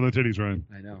choice on the titties, Ryan.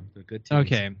 I know. They're good titties.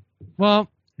 Okay. Well,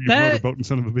 You That- motorboating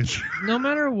son of a bitch. no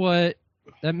matter what,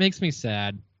 that makes me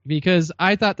sad because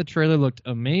I thought the trailer looked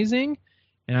amazing,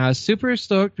 and I was super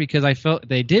stoked because I felt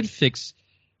they did fix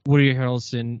Woody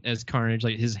Harrelson as Carnage,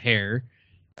 like his hair.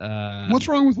 What's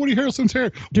wrong with Woody Harrelson's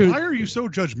hair? Dude. Why are you so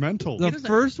judgmental? the doesn't-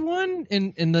 first one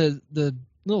and the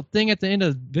little thing at the end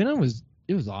of Venom was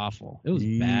awful. It was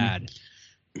bad.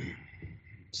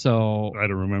 So I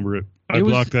don't remember it. I it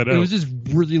was, blocked that out. It was just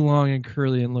really long and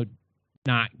curly and looked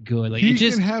not good. Like he it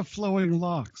just, can have flowing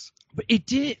locks. but it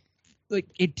did. Like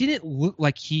it didn't look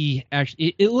like he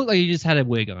actually. It looked like he just had a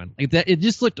wig on. Like that. It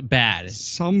just looked bad.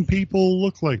 Some people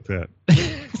look like that.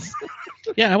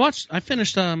 Yeah, I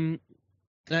finished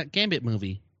that Gambit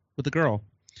movie with the girl.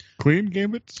 Queen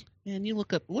Gambits? And you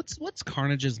look up what's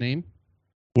Carnage's name?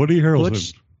 Woody Harrelson.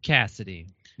 Butch Cassidy.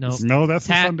 No. No, that's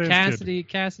the Sundance Cassidy.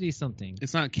 Cassidy something.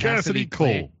 It's not kid. Cassidy, Cassidy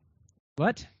Clay. Cole.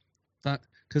 What? It's not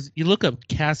because you look up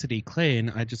Cassidy Clay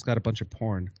and I just got a bunch of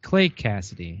porn. Clay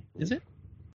Cassidy. Is it?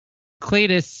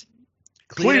 Cletus.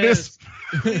 Cletus.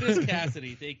 Cletus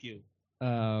Cassidy. Thank you.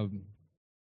 I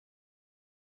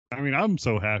mean, I'm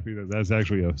so happy that that's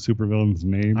actually a supervillain's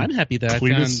name. I'm happy that I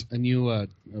Cletus. found a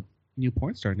new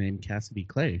porn star named Cassidy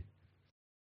Clay.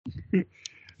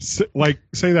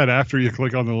 Say that after you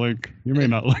click on the link. You may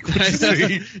not like what you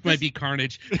see. Might be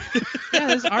Carnage. Yeah,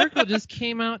 this article just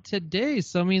came out today.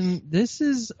 So I mean, this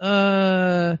is this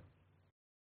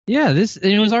and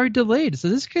it was already delayed. So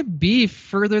this could be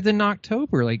further than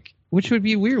October, like which would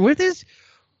be weird. What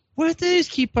if they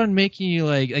just keep on making you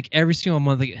like every single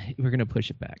month? Like we're gonna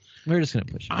push it back. We're just gonna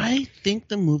push it back. I think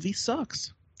the movie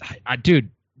sucks.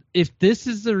 Dude, if this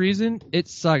is the reason, it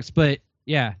sucks. But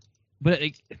yeah, but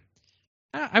like,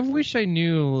 I wish I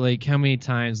knew like how many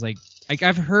times like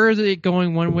I've heard it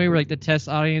going one way where like the test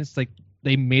audience like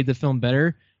they made the film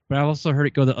better, but I've also heard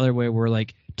it go the other way where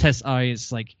like test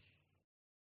audience like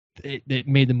it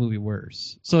made the movie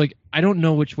worse. So like I don't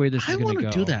know which way this I is going want to to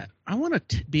go. do that. I want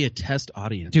to be a test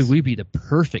audience. Dude. We'd be the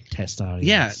perfect test audience.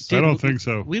 Yeah, dude, I don't think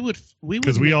so. We would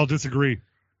Because we all disagree.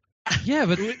 Yeah,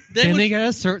 but They then would- they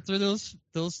gotta sort through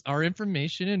those our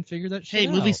information and figure that shit Hey,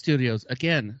 out. movie studios,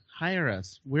 again, hire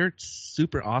us. We're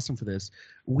super awesome for this.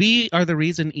 We are the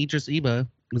reason Idris Elba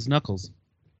was Knuckles.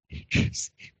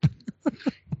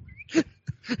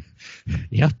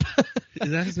 Yep. Is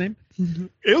that his name?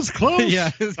 It was close. Yeah,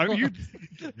 I mean, you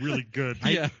really good.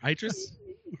 Yeah. Idris?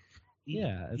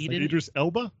 Yeah, it's Eden- Idris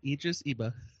Elba? Idris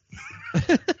Elba.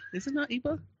 Is it not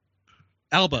Elba?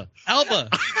 Alba. Alba.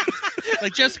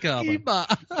 Like Jessica Alba.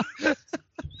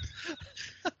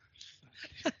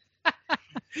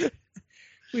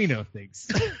 We know things.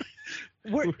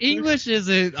 English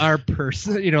isn't our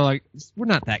person. You know, like we're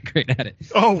not that great at it.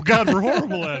 Oh, God, we're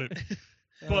horrible at it.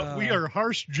 But we are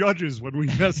harsh judges when we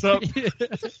mess up.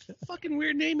 Fucking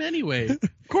weird name anyway. Of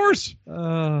course.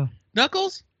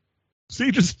 Knuckles?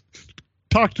 See, just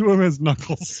talk to him as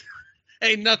Knuckles.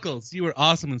 Hey, Knuckles, you were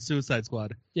awesome in Suicide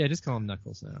Squad. Yeah, just call him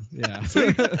Knuckles now. Yeah.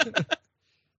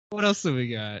 What else do we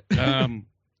got?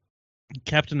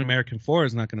 Captain American 4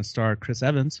 is not going to star Chris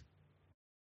Evans.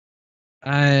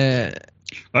 I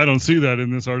don't see that in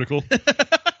this article.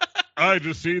 I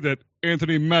just see that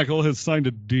Anthony Mackie has signed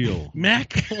a deal.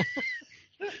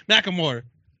 Macklemore.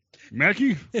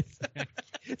 Mackie?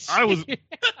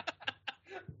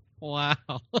 Wow.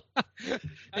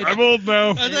 I'm old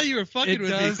now. I thought you were fucking It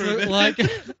with me does for a look minute. like.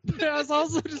 But I was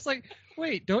also just like,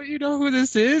 wait, don't you know who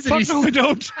this is? And Fuck he's no, I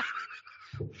don't.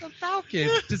 the Falcon.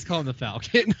 Just call him the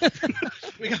Falcon.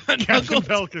 we got Captain Knuckles.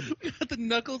 Falcon. We got the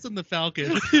Knuckles and the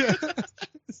Falcon.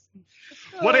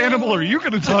 What animal are you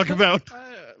going to talk about?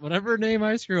 Whatever name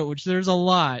I screw up, which there's a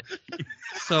lot.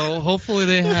 So hopefully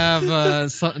they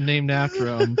have something named after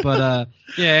him. But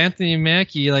yeah, Anthony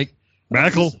Mackie, like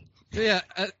Mackle. yeah,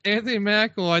 Anthony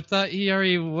Mackie. I thought he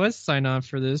already was signed on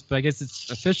for this, but I guess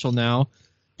it's official now.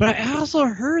 But I also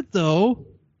heard though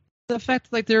the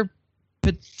fact that like they're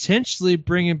potentially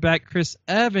bringing back Chris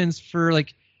Evans for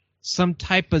like some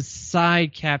type of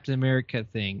side Captain America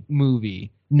thing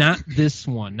movie. Not this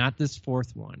one, not this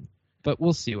fourth one, but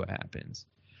we'll see what happens.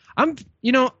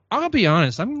 I'll be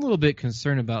honest. I'm a little bit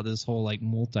concerned about this whole like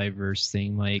multiverse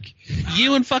thing. Like,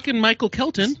 You and fucking Michael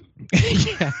Kelton.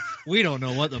 yeah, we don't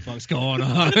know what the fuck's going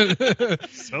on.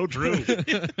 So true.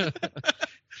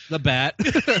 The Bat.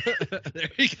 There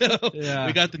you go. Yeah.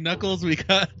 We got the Knuckles. We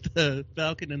got the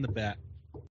Falcon and the Bat.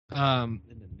 Um.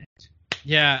 In the net.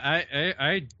 Yeah.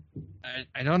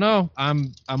 I don't know.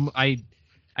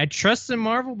 I trust in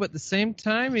Marvel, but at the same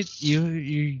time,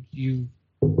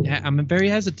 I'm very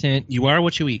hesitant. You are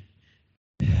what you eat.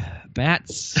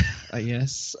 Bats, I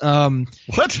guess.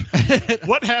 What?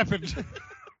 What happened?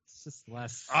 It's just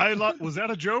less. Was that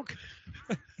a joke?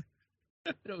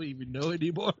 I don't even know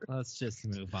anymore. Let's just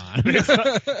move on.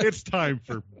 It's time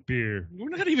for beer. We're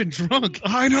not even drunk.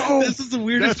 I know. This is the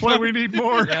weirdest. That's why we need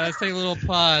more. Yeah, let's take a little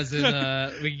pause and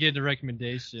we can get into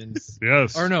recommendations.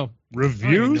 Yes. Or no, I don't even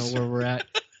Reviews? know where we're at.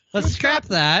 Let's scrap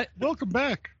that. Welcome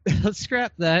back. Let's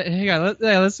scrap that. Hang on.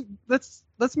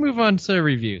 Let's move on to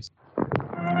reviews.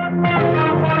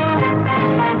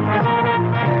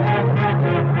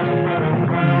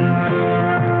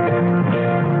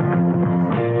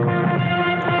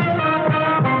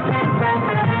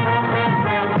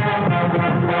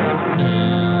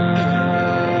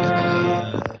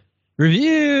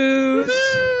 Reviews.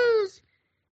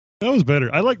 That was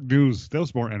better. I like news. That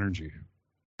was more energy.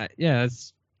 Yeah,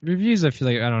 it's reviews. I feel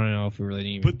like I don't know if we really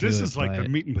need. But to this do is it, like but the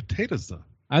meat and potatoes, though.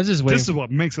 I was just waiting. This is what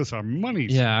makes us our money.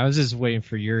 Yeah, I was just waiting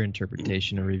for your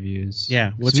interpretation of reviews.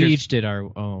 Yeah, what's we your- each did our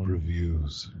own.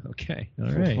 Reviews. Okay,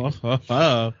 all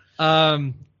right.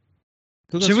 Oh.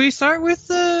 Should we start with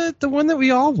the one that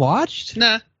we all watched?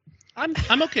 Nah,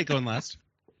 I'm okay going last.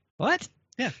 What?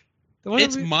 Yeah. The one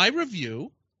It's that we... my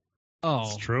review. Oh,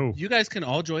 It's true. You guys can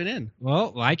all join in.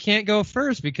 well, I can't go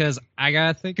first because I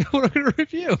gotta think of what I'm gonna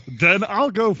review. Then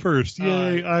I'll go first.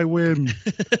 Yay, I win.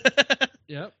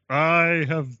 Yep. I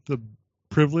have the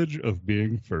privilege of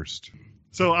being first.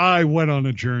 So I went on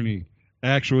a journey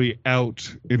actually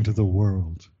out into the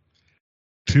world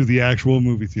to the actual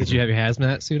movie theater. Did you have your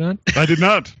hazmat suit on? I did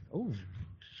not. Oh.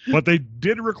 But they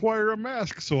did require a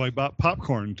mask, so I bought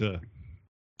popcorn to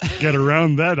get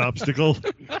around that obstacle.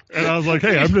 And I was like,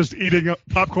 hey, I'm just eating up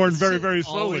popcorn very, very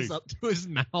slowly. Always up to his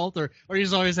mouth, or you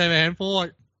just always have a handful.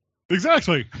 Like,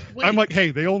 Exactly. Wait. I'm like,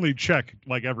 hey, they only check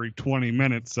like every 20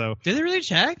 minutes, so did they really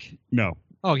check? no.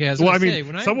 Oh, okay. I was Well, gonna I mean,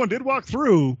 say, when someone did walk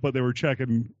through, but they were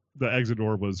checking the exit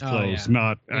door was Oh, closed, yeah.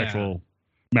 not Yeah. actual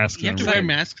masks. You have to and wear everything.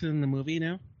 masks in the movie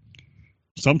now.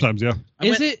 Sometimes, yeah.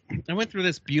 I went through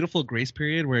this beautiful grace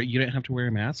period where you didn't have to wear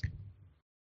a mask.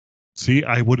 See,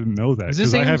 I wouldn't know that Is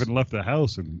this because I AMC? haven't left the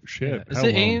house and shit. Is how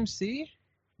it long? AMC?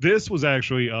 This was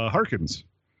actually Harkins.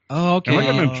 Oh, okay. Am I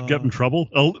going to get in trouble?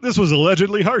 Oh, this was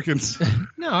allegedly Harkins.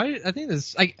 No, I think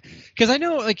this because I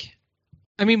know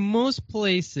most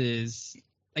places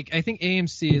I think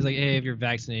AMC is like, hey, if you're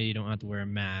vaccinated, you don't have to wear a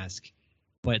mask,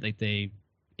 but like they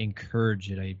encourage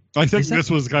it. I think Is that- this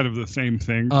was kind of the same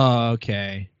thing. Oh,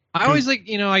 okay. I always I'm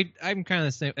kind of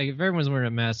the same. Like if everyone's wearing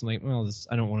a mask, I'm like, well,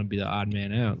 I don't want to be the odd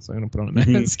man out, so I'm gonna put on a Mhm.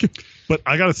 mask. But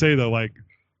I got to say, though, like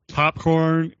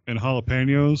popcorn and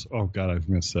jalapenos, oh, God, I've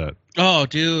missed that. Oh,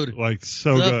 dude. Like,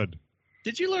 so The- good.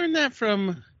 Did you learn that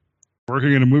from...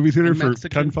 Working in a movie theater for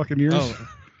Mexican? 10 fucking years? Oh,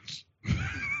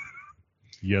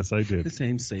 Yes, I the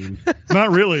did. same.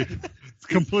 Not really. It's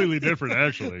completely different,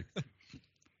 actually.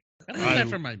 I learned that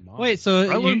from my mom. Wait, so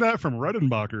I learned that from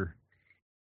Redenbacher.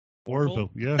 Orville,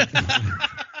 yeah.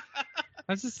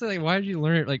 I was just like, why did you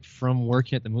learn it like from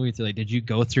working at the movie theater? Like, did you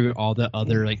go through all the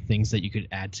other like things that you could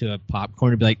add to a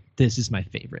popcorn and be like, this is my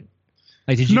favorite?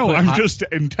 Like, did you? No, put I'm hot- just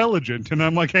intelligent, and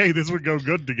I'm like, hey, this would go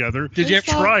good together. Did you I have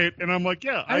thought- Try it, and I'm like,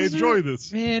 yeah, I was enjoy really-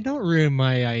 this. Man, don't ruin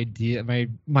my idea,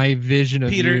 my vision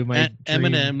of Peter, you, my dream.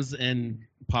 M&M's and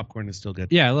popcorn is still good.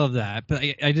 Yeah, I love that, but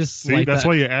I just See, like that's that.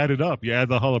 why you add it up. You add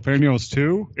the jalapenos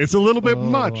too. It's a little bit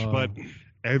much, Oh. but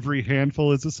Every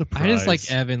handful is a surprise. I just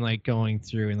like Evan like going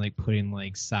through and like putting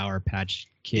like Sour Patch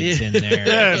Kids in there.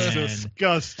 That's and,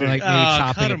 disgusting. or like maybe Oh, cut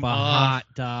chopping up 'em a off. hot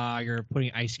dog or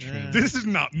putting ice cream. Yeah. This is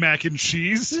not mac and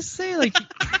cheese. Just say like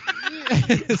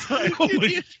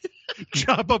Holy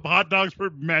chop up hot dogs for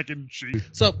mac and cheese.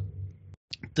 So,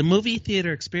 the movie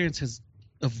theater experience has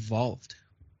evolved.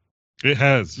 It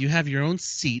has. You have your own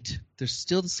seat. They're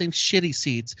still the same shitty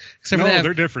seats, except No, for they they're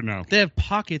have, different now. they have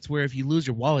pockets where if you lose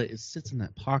your wallet, it sits in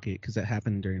that pocket because that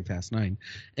happened during Fast 9.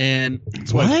 And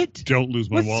That's why I what? don't lose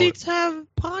my What wallet. seats have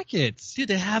pockets? dude,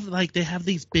 they have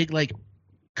these big like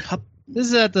cup. This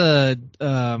is at the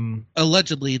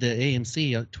Allegedly, the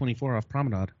AMC 24 off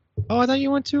Promenade. Oh, I thought you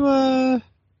went to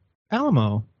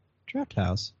Alamo Draft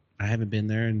House. I haven't been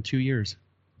there in 2 years.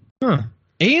 Huh.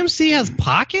 AMC has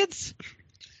pockets?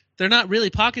 They're not really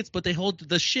pockets, but they hold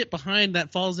the shit behind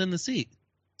that falls in the seat,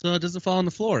 so it doesn't fall on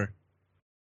the floor.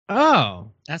 Oh.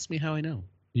 Ask me how I know.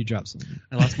 You dropped something.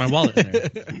 I lost my wallet in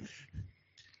there.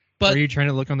 But Were you trying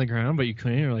to look on the ground, but you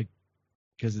couldn't? Or like,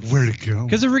 because it's Where'd it go?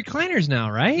 because of recliners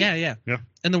now, right? yeah. Yeah.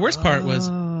 And the worst part was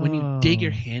when you dig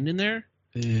your hand in there.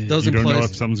 Those You don't know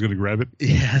employees, if someone's going to grab it?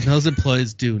 yeah, those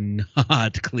employees do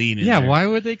not clean in Yeah. there. Why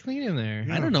would they clean in there?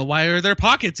 I don't know. Why are there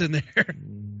pockets in there?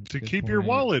 To Good keep your point.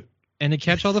 wallet. And to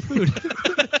catch all the food.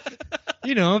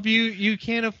 You know, if you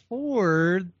can't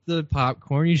afford the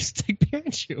popcorn, you just take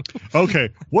Banjo. Okay,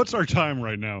 what's our time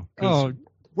right now? 'Cause Oh,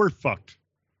 we're fucked.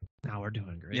 now we're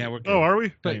doing great. Yeah, we're good. Oh, are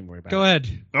we? Don't even worry about Go it.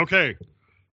 ahead. Okay.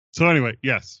 So anyway,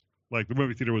 yes. Like, the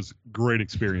movie theater was a great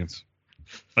experience.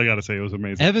 I got to say, it was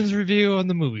amazing. Evan's review on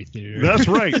the movie theater. That's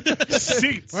right.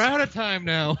 Seats. We're out of time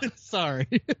now. Sorry.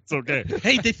 It's okay.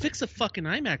 Hey, they fix a fucking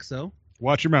IMAX though.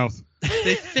 Watch your mouth.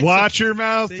 They fix Watch your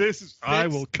mouth. they This is. I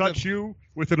fix will cut the- you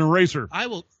with an eraser. I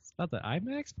will. About the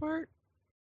IMAX part?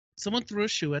 Someone threw a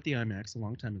shoe at the IMAX a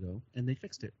long time ago, and they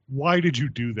fixed it. Why did you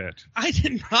do that? I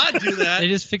did not do They that.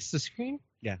 just fixed the screen?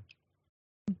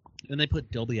 And they put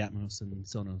Dolby Atmos and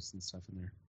Sonos and stuff in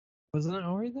there. Wasn't it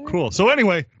already there? Cool. So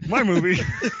anyway, my movie.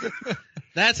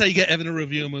 That's how you get Evan to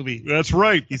review a movie. That's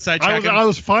right. You sidetrack I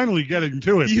was finally getting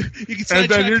to it. You can And sidetrack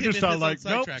then you're him just into all his like,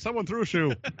 own nope, sidetrack. someone threw a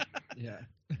shoe. Yeah.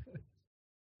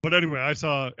 But anyway, I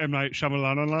saw M. Night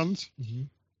Shyamalan's.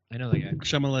 I know that guy.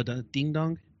 Shyamala Ding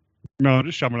Dong. No,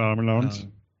 just Shyamalan's.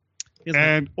 Is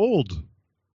And Old,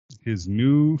 his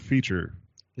new feature.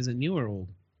 is it new or old?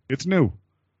 It's new.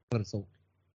 But it's old.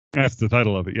 That's the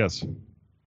title of it, yes.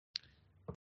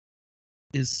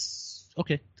 Is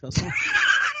okay. Tell us more.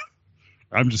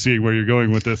 I'm just seeing where you're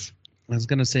going with this. I was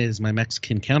gonna say is my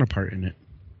Mexican counterpart in it,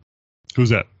 Who's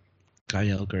that?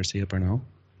 Gael Garcia Bernal.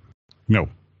 No,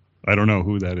 I don't know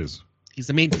who that is. He's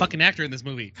the main fucking actor in this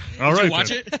movie. All Did right, you watch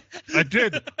then. it? I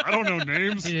did. I don't know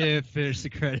names. He didn't finish the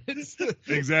credits.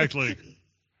 Exactly.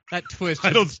 That twist.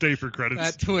 I don't stay for credits.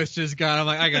 That twist just got. I'm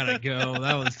like, I gotta go.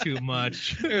 That was too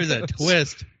much. There was a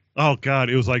twist. Oh God,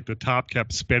 it was like the top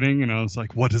kept spinning, and I was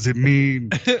like, "What does it mean?"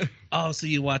 Oh, so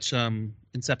you watch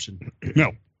Inception?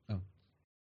 No. Oh.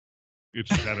 It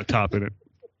just had a top in it.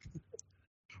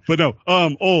 But no,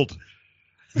 Old.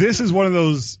 This is one of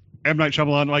those M. Night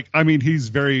Shyamalan. Like, I mean, he's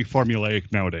very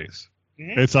formulaic nowadays.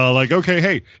 It's all like, okay,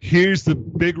 hey, here's the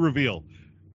big reveal.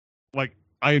 Like,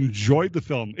 I enjoyed the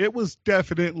film. It was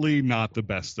definitely not the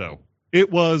best, though.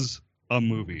 It was a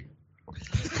movie.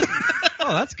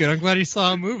 Oh, that's good. I'm glad you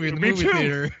saw a movie in the Me movie too.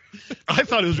 theater. I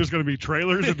thought it was just going to be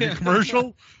trailers and a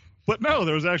commercial, but no,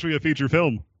 there was actually a feature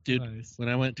film. Dude, Nice. when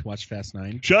I went to watch Fast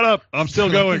 9, Shut up! I'm still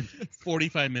going.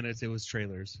 45 minutes it was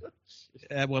trailers.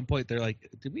 At one point they're like,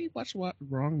 "Did we watch the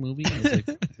wrong movie?" I was like,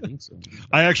 "I think so."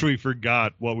 I actually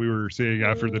forgot what we were seeing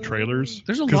after the trailers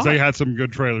There's a because lot. they had some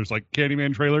good trailers, like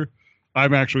Candyman trailer.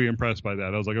 I'm actually impressed by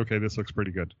that. I was like, okay, this looks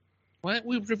pretty good Why don't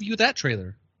we review that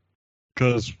trailer?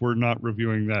 because we're not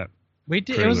reviewing that. Wait,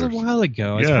 it was a Trailers. while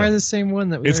ago. It's Yeah. probably the same one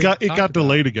that we It already got talked about.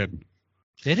 delayed again.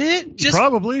 Did it? Just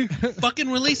Probably. fucking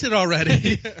release it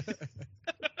already.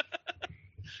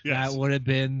 Yes. That would have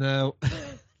been the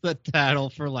the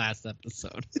title for last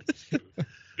episode.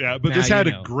 Yeah, but Now this you had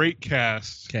know. a great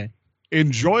cast. Okay.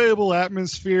 Enjoyable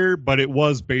atmosphere, but it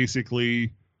was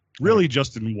basically really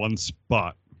just in one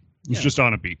spot. It was Yeah. just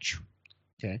on a beach.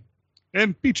 Okay.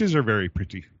 And beaches are very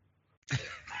pretty.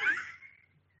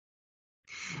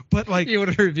 But like You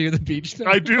want to review the beach?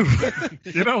 Now? I do.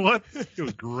 You know what? It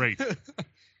was great. When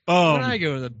I Um,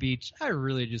 go to the beach, I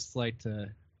really just like to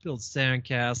build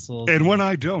sandcastles. and when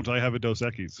I don't, I have a Dos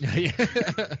Equis.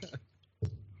 Yeah.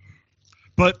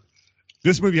 But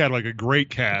this movie had like a great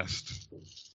cast,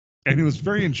 and it was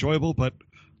very enjoyable. But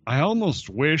I almost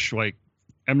wish like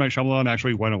M. Night Shyamalan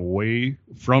actually went away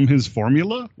from his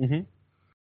formula Mhm.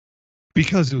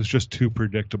 because it was just too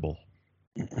predictable.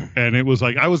 And it was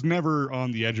like, I was never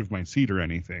on the edge of my seat or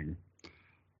anything.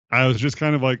 I was just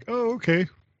kind of like, oh, okay,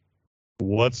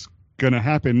 what's going to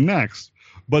happen next?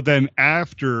 But then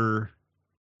after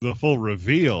the full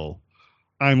reveal,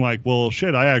 I'm like, well,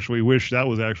 shit, I actually wish that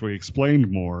was actually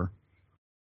explained more.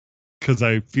 Because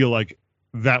I feel like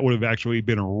that would have actually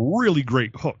been a really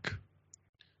great hook.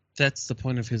 That's the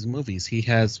point of his movies. He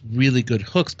has really good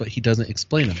hooks, but he doesn't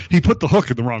explain them. He put the hook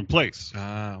in the wrong place.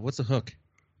 What's a hook?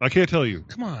 I can't tell you.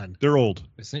 Come on. They're old.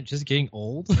 Isn't it just getting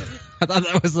old? I thought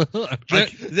that was the hook.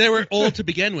 They were old to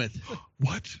begin with,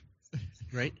 What?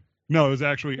 right? No, it was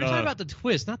actually, We're talking about the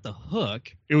twist, not the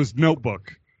hook. it was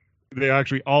Notebook. They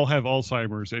actually all have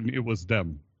Alzheimer's, and it was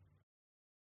them.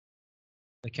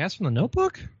 The cast from the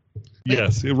Notebook?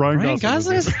 Yes, Ryan Ryan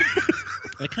Gosling. was Gosling? there.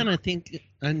 I kind of think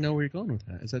I know where you're going with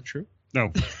that. Is that true?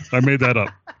 No, I made that up.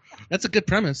 That's a good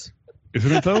premise.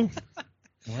 Isn't it, though?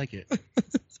 I like it.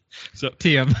 So,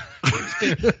 TM.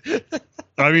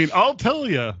 I mean, I'll tell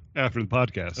you after the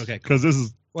podcast. Okay, cool. Because this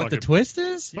is What fucking, the twist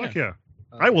is? fuck yeah.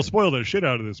 I will spoil the shit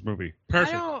out of this movie.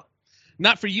 Perfect. I don't.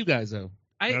 Not for you guys though.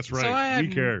 That's So right. We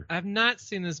care. I've not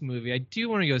seen this movie. I do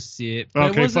want to go see it.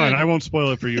 But Okay, it fine. I won't spoil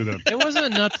it for you then. It wasn't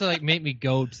enough to like make me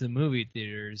go to the movie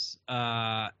theaters.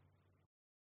 I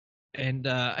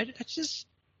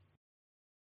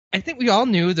think we all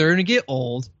knew they're gonna get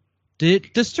old. Did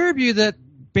it disturb you that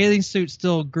bathing suits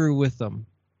still grew with them?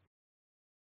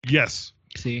 Yes.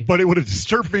 See, But it would have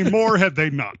disturbed me more had they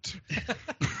not.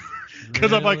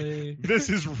 Because I'm like, Really? this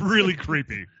is really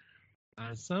creepy.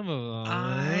 Some of them,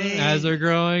 I- as they're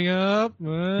growing up.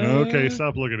 Okay,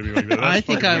 stop looking at me like that. That's I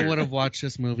think fucking I weird. would have watched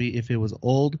this movie if it was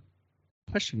old.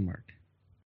 Question mark.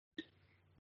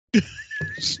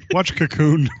 Watch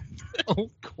Cocoon. Oh,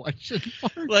 question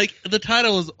mark. Like the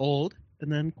title is old,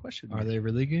 and then question mark. Are they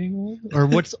really getting old? Or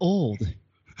what's old?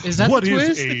 Is that What the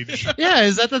is twist? age? Yeah,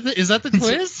 is that the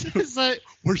twist? Is that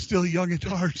We're still young at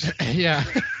heart. yeah?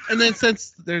 And then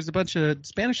since there's a bunch of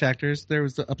Spanish actors, there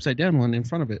was the upside down one in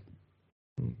front of it.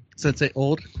 So it's a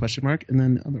old question mark, and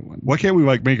then the other one. Why can't we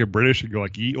like make it British and go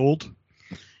like ye old?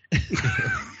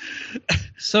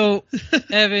 So,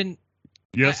 Evan,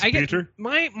 Yes, I get Peter.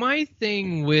 my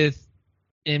thing with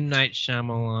M. Night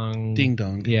Shyamalan, Ding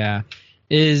dong. yeah,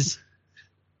 is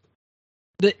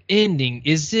the ending.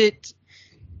 Is it?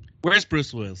 Where's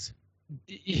Bruce Willis?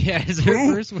 Yeah, is it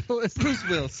Who? Bruce Willis? Bruce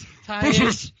Willis.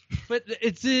 But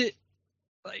it's it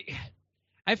like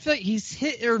I feel like he's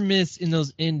hit or miss in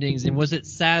those endings, and was it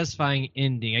satisfying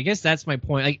ending? I guess that's my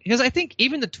point. Like, because I think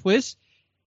even the twist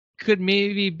could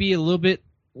maybe be a little bit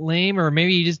lame, or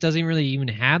maybe he just doesn't really even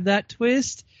have that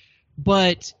twist.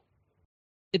 But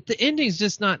if the ending's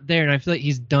just not there, and I feel like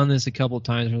he's done this a couple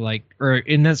times,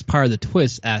 and that's part of the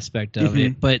twist aspect of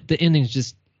it. But the ending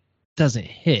just doesn't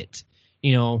hit,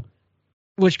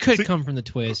 which could See- come from the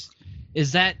twist.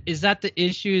 Is that the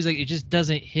issue? Is like it just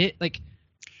doesn't hit? Like,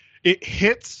 It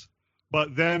hits,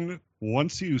 but then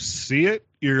once you see it,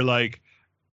 you're like,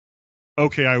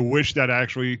 okay, I wish that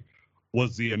actually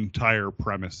was the entire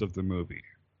premise of the movie.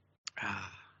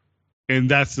 And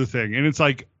that's the thing. And it's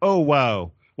like, oh,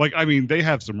 wow. Like, I mean, they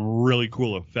have some really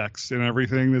cool effects and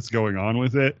everything that's going on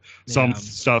with it. Some Yeah.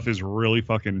 stuff is really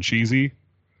fucking cheesy.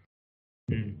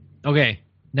 okay,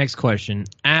 next question.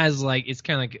 As like, it's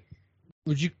kind of like,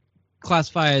 would you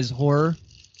classify as horror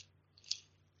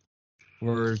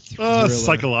or thriller?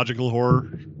 Psychological horror,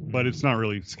 but it's not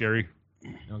really scary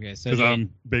Okay, so because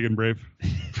I'm big and brave.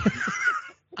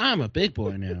 I'm a big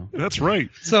boy now. That's right.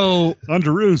 so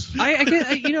Underoos. I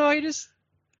get, I just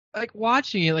like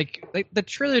watching it, like the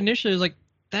trailer initially was like,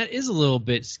 that is a little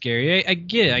bit scary. I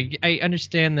get it. I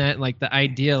understand that, like the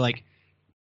idea, like,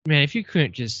 man, if you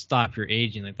couldn't just stop your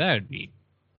aging, like that would be,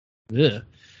 ugh.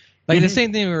 Like the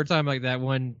same thing we were talking about, like that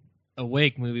one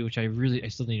Awake movie, which I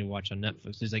still need to watch on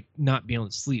Netflix. Is like not being able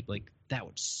to sleep, like that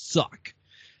would suck.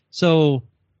 So,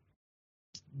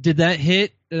 did that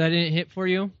hit? That didn't hit for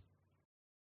you?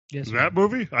 Yes. That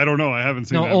movie? I don't know. I haven't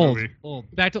seen No, that old, movie.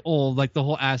 old. Back to old. Like the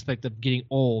whole aspect of getting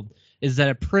old. Is that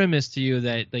a premise to you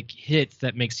that like hits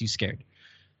that makes you scared?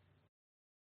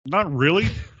 Not really.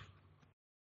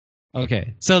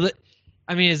 Okay, so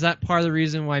is that part of the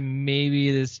reason why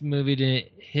maybe this movie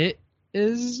didn't hit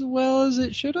as well as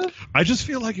it should have? I just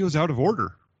feel like it was out of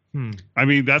order. Hmm. I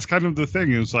mean, that's kind of the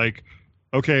thing. It was like,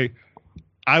 okay,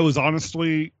 I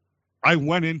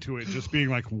went into it just being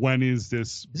like, when is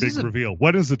this This big is a- reveal?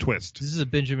 What is the twist? This is a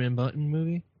Benjamin Button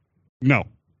movie. No.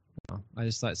 Oh, I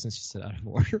just thought since you said out of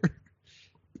order.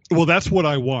 Well, that's what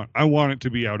I want. I want it to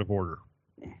be out of order.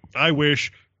 I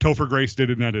wish Topher Grace did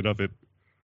an edit of it.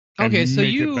 And Okay, so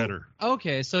make it better.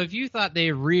 Okay, so if you thought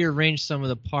they rearranged some of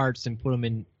the parts and put them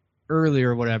in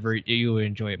earlier or whatever, you would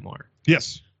enjoy it more.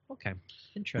 Yes. Okay,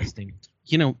 interesting.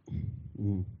 You know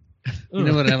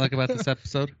what I like about this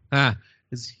episode? Ah,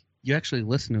 Is you actually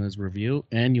listen to his review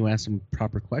and you ask him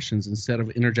proper questions instead of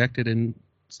interjected and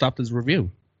stopped his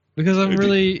review. because I'm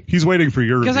really He's waiting for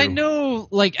your review. because I know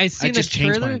like I seen I just the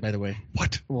changed trailer. mine, by the way.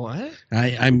 What? What?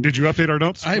 I'm Did you update our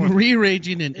notes? I'm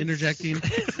rearranging and interjecting.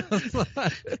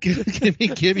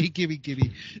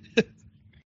 Gimme.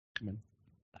 Come on.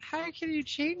 How can you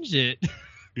change it?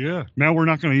 Yeah. Now we're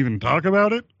not going to even talk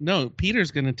about it? No,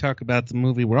 Peter's going to talk about the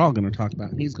movie we're all going to talk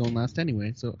about, and he's going last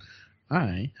anyway. So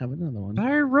I have another one.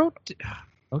 I wrote.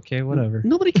 Okay, whatever.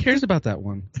 Nobody cares about that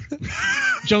one.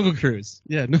 Jungle Cruise.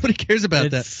 Yeah, nobody cares about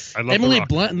It's- I love Emily The Rock,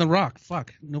 Blunt and The Rock.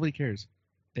 Fuck, nobody cares.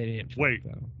 They didn't. Wait.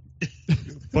 though.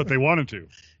 but they wanted to.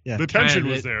 Yeah. The tension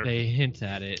Kinda, was there. They hint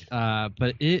at it.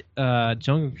 But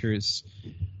Jungle Cruise.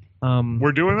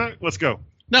 We're doing that? Let's go.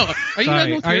 No, are you done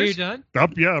sorry, with are yours? you done?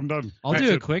 Yeah, I'm done. I'll That's do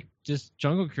it. it quick. Just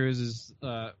Jungle Cruise is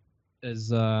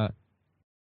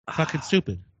Fucking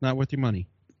stupid. Not worth your money.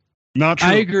 Not true.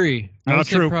 I agree. I Not would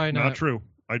say true. probably Not true.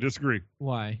 I disagree.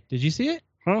 Why? Did you see it?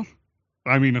 Huh?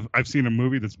 I mean, I've seen a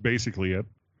movie that's basically it.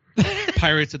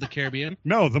 Pirates of the Caribbean.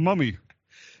 No, The Mummy.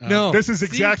 No. This is See?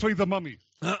 exactly The Mummy.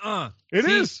 It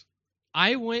See? is.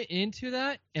 I went into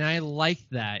that and I liked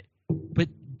that, but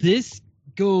this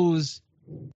goes.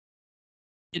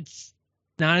 It's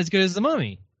not as good as The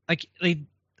Mummy. I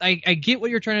get what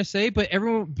you're trying to say, but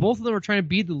both of them were trying to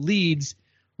be the leads.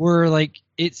 Where like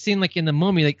it seemed like in The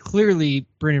Mummy, like clearly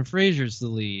Brendan Fraser's the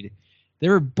lead. They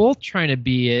were both trying to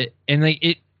be it, and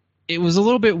like it was a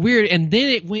little bit weird. And then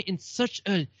it went in such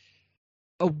a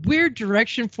weird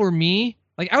direction for me.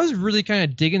 Like I was really kind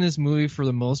of digging this movie for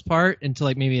the most part until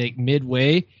like maybe like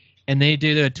midway, and they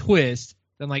did a twist.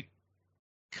 I'm like,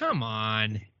 come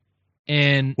on.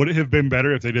 And Would it have been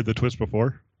better if they did the twist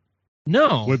before?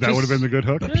 no, Would that would have been the good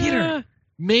hook? Peter.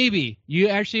 Maybe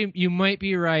you might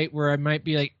be right. Where I might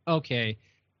be like, okay,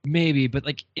 maybe, but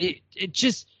like it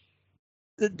just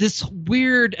this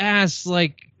weird ass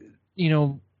like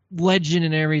legend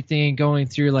and everything going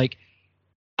through. Like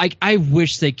I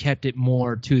wish they kept it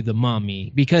more to The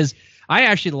Mummy because I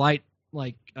actually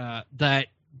like that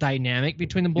dynamic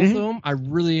between the both of them. I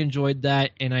really enjoyed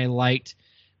that, and I liked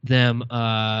them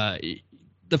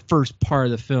the first part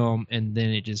of the film, and then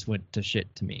it just went to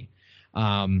shit to me.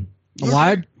 A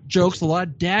lot of jokes, a lot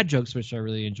of dad jokes, which I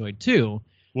really enjoyed too.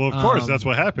 Well, of course, that's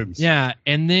what happens. Yeah,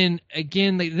 and then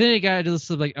again, then it got to this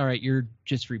like, all right, you're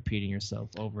just repeating yourself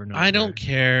over and over. I don't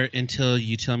care until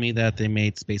you tell me that they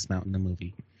made Space Mountain the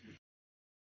movie.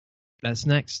 That's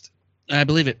next. I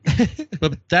believe it.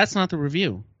 But that's not the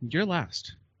review. You're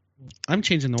last. I'm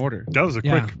changing the order. That was a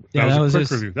Yeah. quick. Yeah, that that was a was quick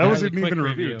just- review. that That was a wasn't quick even a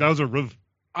review. review. That was a rev.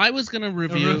 I was going to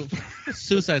review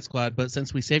Suicide Squad, but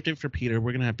since we saved it for Peter,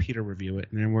 we're going to have Peter review it,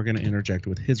 and then we're going to interject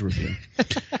with his review.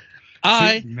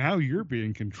 See, now you're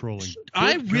being controlling.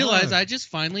 I Good realized God. I just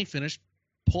finally finished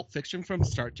Pulp Fiction from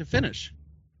start to finish.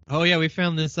 Oh yeah, we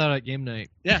found this out at game night.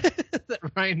 Yeah. That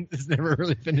Ryan has never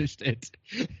really finished it.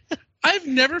 I've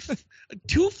never...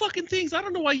 two fucking things. I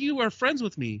don't know why you are friends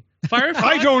with me. Firefly,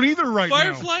 I don't either right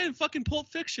Firefly and fucking Pulp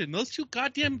Fiction. Those two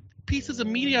goddamn pieces of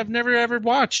media I've never ever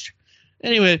watched.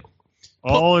 Anyway,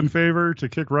 now. All in favor to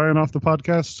kick Ryan off the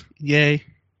podcast? yay.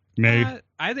 Nay.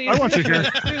 I think I want to hear.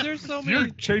 Dude, there's so You're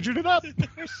many. changing it up.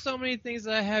 There's so many things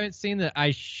that I haven't seen that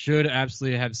I should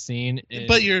absolutely have seen. And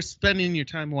But you're spending your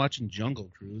time watching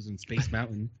Jungle Cruise and Space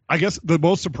Mountain. I guess the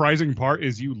most surprising part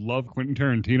is you love Quentin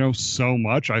Tarantino so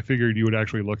much. I figured you would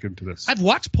actually look into this. I've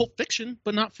watched Pulp Fiction,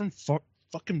 but not from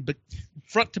fucking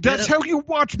front to back. That's how you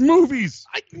watch movies.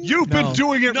 You've No. been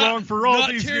doing it Not- wrong for all not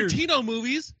these years. Tarantino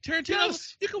movies. Tarantino,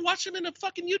 Yes. you can watch them in a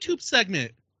fucking YouTube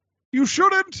segment. You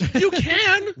shouldn't. You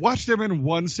can, Watch them in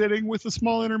one sitting with a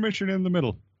small intermission in the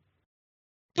middle.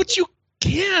 but you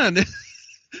can.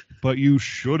 But you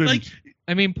shouldn't. Like,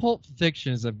 I mean, Pulp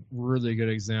Fiction is a really good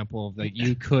example of like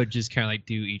you could just kind of like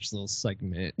do each little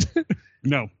segment.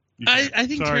 no. you I can't.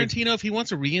 think Sorry. Tarantino, if he wants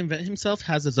to reinvent himself,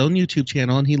 has his own YouTube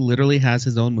channel, and he literally has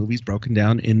his own movies broken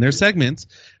down in their segments.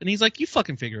 And he's like, you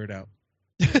fucking figure it out.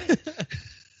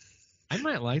 I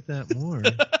might like that more.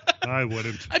 I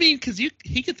wouldn't. I mean, because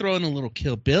he could throw in a little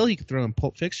Kill Bill, he could throw in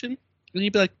Pulp Fiction, and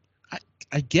you'd be like,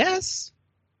 I guess.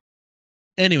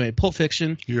 Anyway, Pulp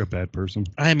Fiction. You're a bad person.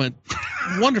 I'm a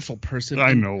wonderful person.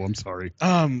 I know. I'm sorry.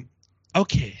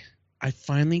 Okay, I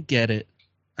finally get it.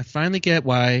 I finally get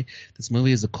why this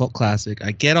movie is a cult classic.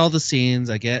 I get all the scenes.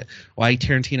 I get why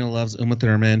Tarantino loves Uma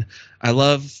Thurman. I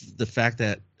love the fact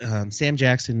that Sam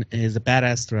Jackson is a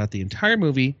badass throughout the entire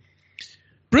movie.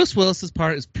 Bruce Willis's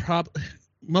part is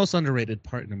most underrated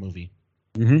part in the movie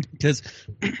Mm-hmm. because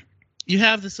you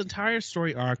have this entire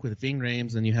story arc with Ving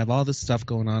Rhames, and you have all this stuff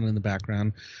going on in the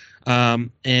background. But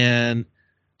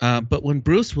when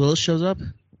Bruce Willis shows up,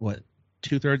 what,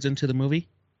 2/3 into the movie?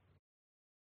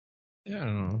 Yeah, I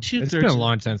don't know. Two It's thirds- been a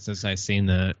long time since I've seen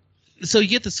that. So you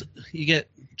get this. You get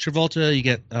Travolta, you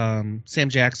get Sam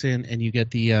Jackson, and you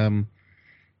get the.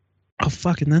 Oh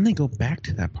fuck! And then they go back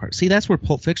to that part. See, that's where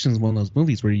Pulp Fiction is one of those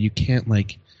movies where you can't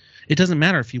like. It doesn't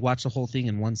matter if you watch the whole thing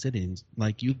in one sitting.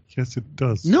 Like you. Yes, it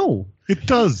does. No. It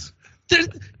does. There,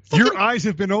 Your eyes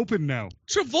have been opened now.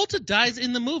 Travolta dies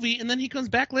in the movie, and then he comes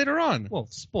back later on. Well,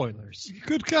 spoilers.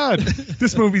 Good God.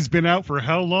 This movie's been out for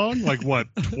how long? Like, what,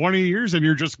 20 years? And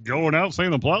you're just going out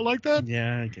saying the plot like that?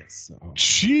 Yeah, I guess so.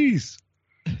 Jeez.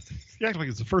 You act like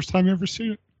it's the first time you ever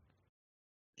seen it.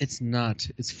 It's not.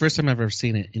 It's the first time I've ever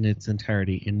seen it in its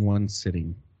entirety in one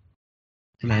sitting.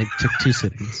 And I took 2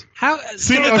 sittings. How?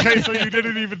 See, okay, so you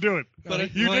didn't even do it.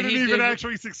 But You didn't even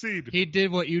actually succeed. He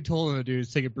did what you told him to do: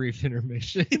 is take a brief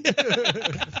intermission.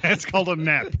 That's called a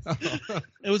nap.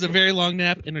 It was a very long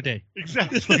nap in a day.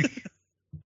 Exactly.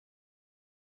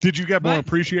 Did you get more But-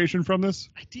 appreciation from this?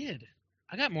 I did.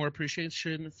 I got more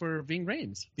appreciation for Ving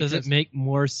Rhames. Does it because- make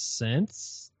more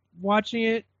sense watching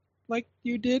it like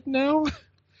you did now,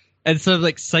 instead of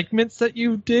like segments that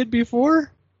you did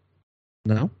before?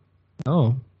 No.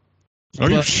 Oh, Are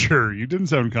you But- sure? You didn't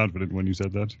sound confident when you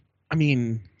said that. I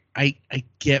mean, I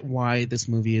get why this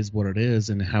movie is what it is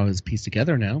and how it's pieced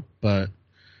together now, but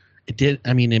it did.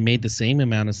 I mean, it made the same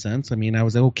amount of sense. I mean, I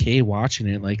was okay watching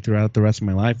it like throughout the rest of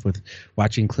my life with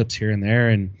watching clips here and there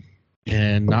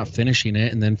and not finishing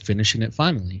it and then finishing it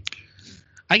finally.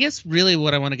 I guess really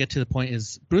what I want to get to the point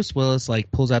is Bruce Willis like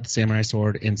pulls out the samurai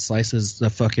sword and slices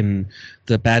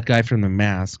the bad guy from The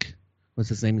Mask. What's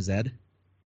his name? Zed.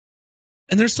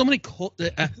 And there's so many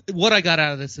what I got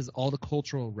out of this is all the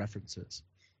cultural references.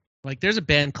 Like there's a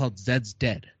band called Zed's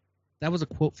Dead. That was a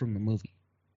quote from the movie.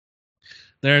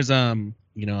 There's I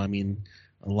mean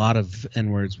a lot of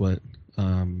N-words what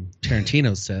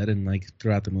Tarantino said and like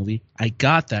throughout the movie. I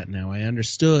got that now. I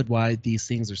understood why these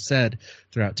things are said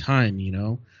throughout time, you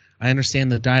know. I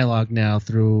understand the dialogue now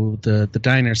through the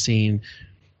diner scene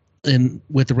and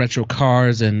with the retro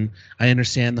cars, and I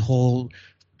understand the whole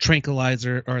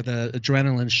tranquilizer or the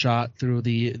adrenaline shot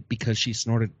because she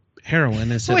snorted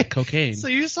heroin instead Wait, of cocaine. so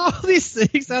you saw all these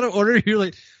things out of order. You're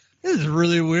like, this is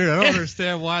really weird. I don't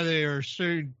understand why they are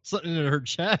shooting something in her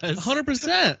chest.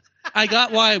 100%. I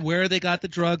got where they got the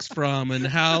drugs from and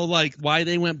how why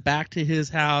they went back to his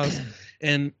house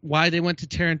and why they went to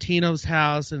Tarantino's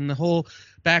house and the whole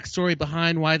backstory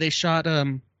behind why they shot not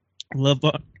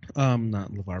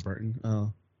LeVar Burton.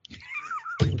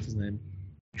 What's his name?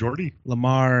 Jordy?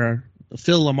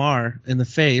 Phil Lamar in the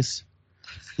face.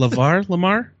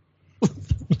 Lamar?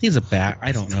 He's a bat.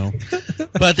 I don't know.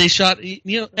 But they shot,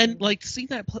 and like seeing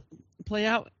that play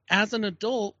out as an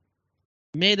adult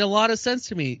made a lot of sense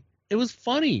to me. It was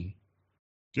funny.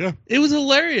 Yeah. It was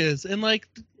hilarious. And like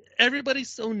everybody's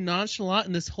so nonchalant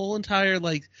in this whole entire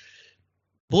like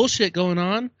bullshit going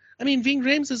on. I mean, Ving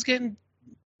Rhames is getting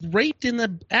raped in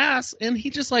the ass and he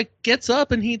just like gets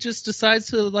up and he just decides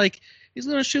to like he's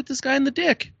going to shoot this guy in the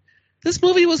dick. This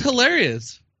movie was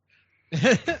hilarious.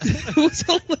 It was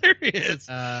hilarious.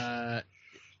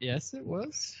 Yes, it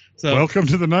was. So Welcome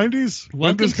to the 90s? When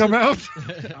Welcome does come to- out?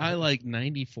 I like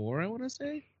 94, I want to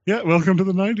say. Yeah, welcome to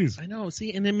the 90s. I know.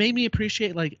 See, and it made me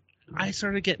appreciate like I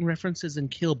started getting references in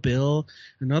Kill Bill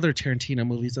and other Tarantino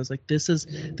movies. I was like, this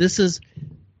is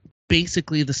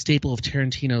basically the staple of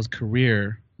Tarantino's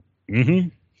career. Mm-hmm.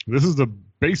 This is the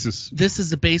basis. This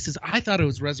is the basis. I thought it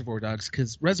was Reservoir Dogs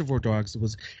because Reservoir Dogs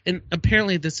was, and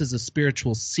apparently this is a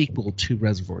spiritual sequel to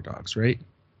Reservoir Dogs, right?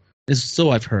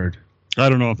 So I've heard. I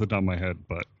don't know off the top of my head,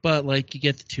 but like you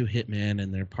get the two hitmen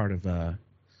and they're part of God,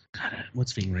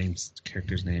 what's Ving Rhames'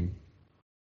 character's name?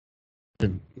 It's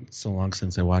been so long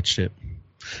since I watched it.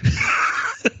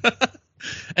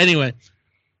 Anyway,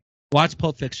 watch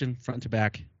Pulp Fiction front to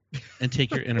back and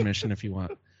take your intermission if you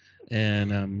want.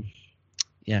 And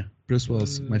yeah, Bruce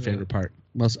Willis, my favorite part,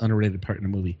 most underrated part in the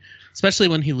movie, especially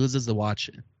when he loses the watch,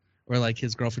 or like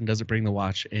his girlfriend doesn't bring the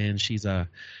watch, and she's and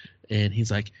he's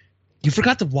like, "You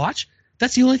forgot the watch?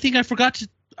 That's the only thing I forgot to.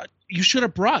 You should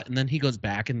have brought." And then he goes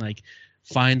back and like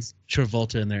finds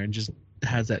Travolta in there and just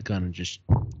has that gun and just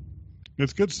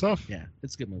it's good stuff. yeah,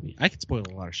 it's a good movie. I could spoil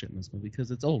a lot of shit in this movie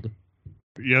because it's old.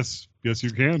 Yes, you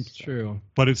can. True.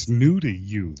 But it's new to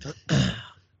you.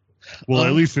 Well,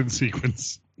 at least in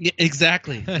sequence. Yeah,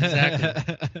 exactly.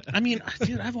 I mean,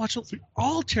 dude, I've watched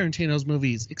all Tarantino's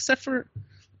movies except for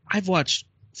I've watched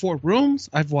Four Rooms,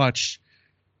 I've watched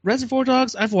Reservoir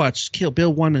Dogs, I've watched Kill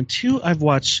Bill 1 and 2, I've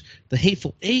watched The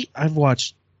Hateful Eight, I've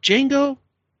watched Django,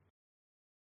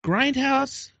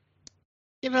 Grindhouse.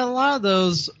 Yeah, but a lot of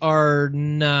those are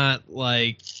not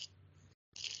like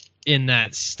in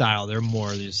that style. They're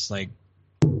more just like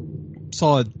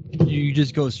solid. You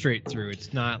just go straight through.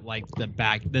 It's not like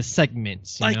the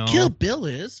segments. You Like know? Kill Bill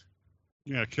is.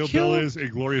 Yeah, Kill Bill is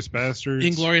Inglourious Bastards.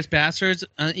 Inglourious Bastards.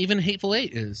 Even Hateful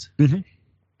Eight is.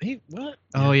 Hey, what?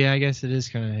 Oh yeah, I guess it is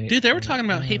kind of. Dude, they were talking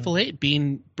about Hateful Eight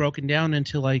being broken down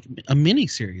into like a mini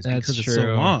series because it's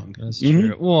so long. That's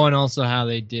true. Well, and also how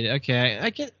they did it. Okay, I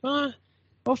get.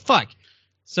 Oh fuck.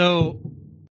 So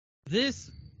this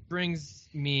brings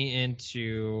me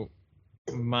into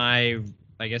my,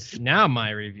 I guess now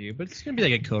my review, but it's gonna be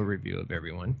like a co-review of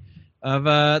everyone of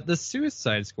the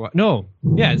Suicide Squad. No,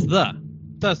 yeah, it's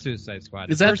the Suicide Squad.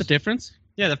 Is that the difference?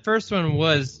 Yeah, the first one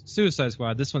was Suicide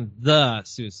Squad. This one, the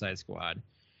Suicide Squad.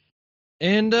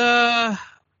 And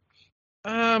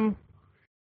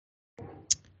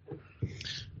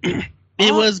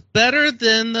It was better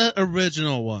than the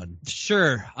original one.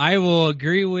 Sure, I will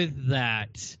agree with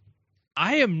that.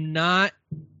 I am not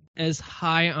as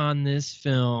high on this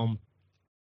film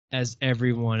as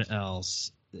everyone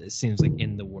else, it seems like,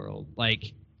 in the world.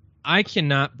 Like, I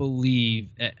cannot believe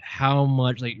at how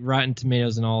much, like, Rotten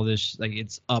Tomatoes and all this, like,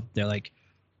 it's up there. Like,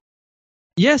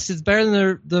 yes, it's better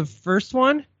than the first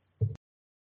one.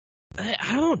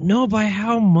 I don't know by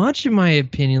how much, in my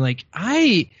opinion. Like,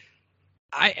 I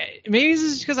maybe this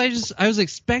is because I was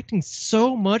expecting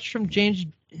so much from James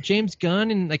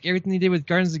Gunn and like everything he did with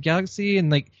Guardians of the Galaxy and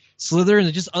like Slither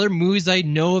and just other movies I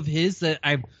know of his that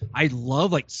I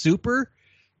love, like Super.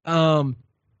 And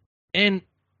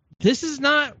this is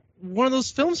not one of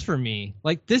those films for me.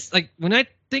 Like this, like when I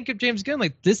think of James Gunn,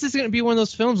 like this is going to be one of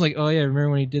those films. Like, oh yeah,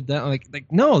 remember when he did that?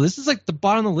 Like no, this is like the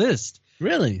bottom of the list.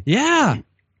 Really? Yeah,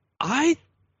 I'm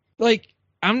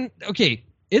okay.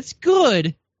 It's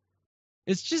good.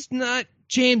 It's just not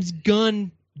James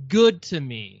Gunn good to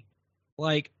me.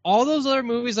 Like all those other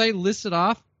movies I listed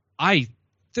off, I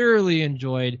thoroughly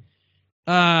enjoyed.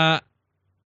 Yeah,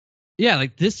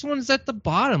 like this one's at the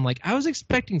bottom. Like I was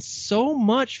expecting so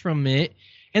much from it.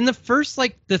 And the first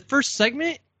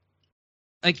segment,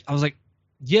 like I was like,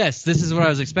 yes, this is what I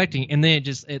was expecting. And then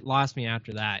it lost me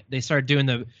after that. They started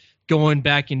doing going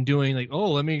back and doing like,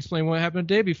 oh, let me explain what happened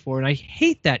the day before. And I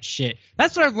hate that shit.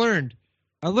 That's what I've learned.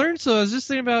 So I was just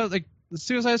thinking about like the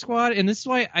Suicide Squad, and this is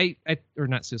why or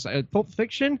not Suicide, Pulp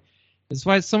Fiction. This is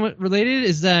why it's somewhat related,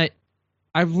 is that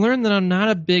I've learned that I'm not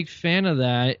a big fan of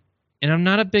that. And I'm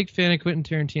not a big fan of Quentin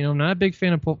Tarantino. I'm not a big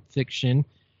fan of Pulp Fiction.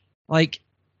 Like,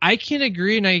 I can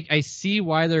agree, and I see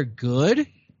why they're good,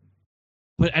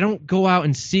 but I don't go out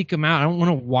and seek them out. I don't want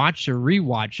to watch or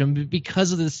rewatch them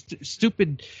because of this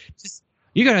stupid.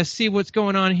 You got to see what's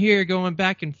going on here, going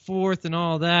back and forth, and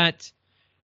all that.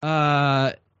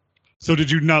 So,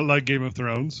 did you not like Game of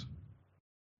Thrones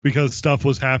because stuff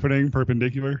was happening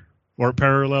perpendicular or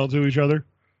parallel to each other?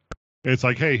 It's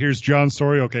like, hey, here's John's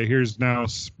story. Okay, here's now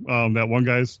that one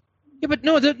guy's. Yeah, but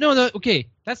okay,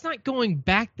 that's not going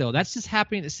back though. That's just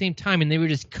happening at the same time, and they were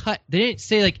just cut. They didn't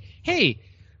say like, hey,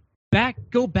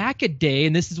 go back a day,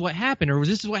 and this is what happened, or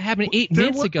this is what happened 8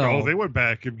 minutes ago. Oh, they went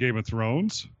back in Game of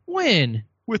Thrones. When?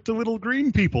 With the little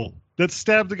green people that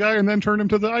stabbed the guy and then turned him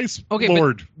to the Ice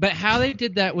Lord. But how they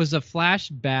did that was a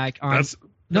flashback on. That's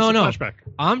no. Flashback.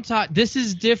 I'm talking. This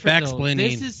is different. Backsplaining.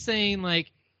 This is saying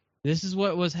like. This is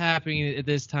what was happening at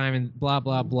this time, and blah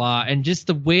blah blah, and just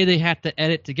the way they have to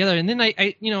edit together. And then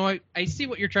I see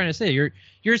what you're trying to say.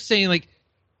 You're saying like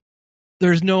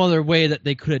there's no other way that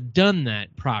they could have done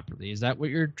that properly. Is that what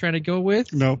you're trying to go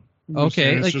with? No.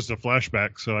 Okay. It's just a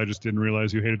flashback, so I just didn't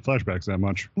realize you hated flashbacks that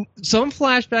much. Some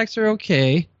flashbacks are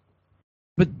okay,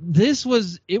 but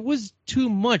it was too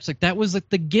much. Like that was like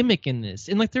the gimmick in this,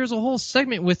 and like there's a whole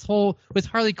segment with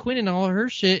Harley Quinn and all her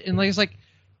shit, and like it's like.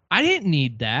 I didn't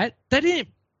need that. That didn't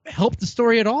help the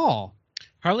story at all.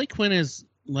 Harley Quinn is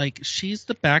like she's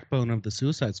the backbone of the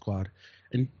Suicide Squad,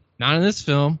 and not in this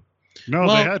film. No,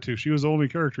 they had to. She was the only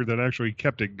character that actually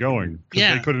kept it going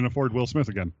because they couldn't afford Will Smith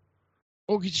again.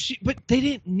 Okay, but they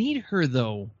didn't need her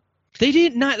though. They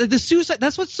did not. The Suicide.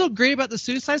 That's what's so great about the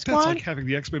Suicide Squad. That's like having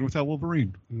the X-Men without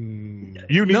Wolverine.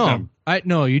 You need them.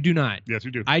 No, you do not. Yes,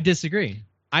 you do. I disagree.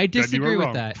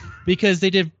 With that because they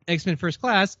did X-Men First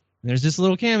Class. There's this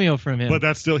little cameo from him. But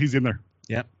that's still, he's in there.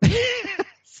 Yep.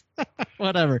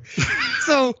 Whatever.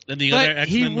 So, and the other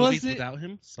X-Men movies without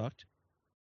him sucked.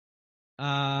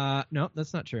 No,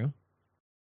 that's not true.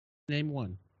 Name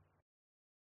one.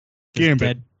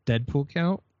 Gambit. Deadpool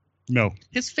count? No.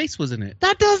 His face was in it.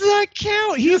 That does not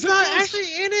count. He's not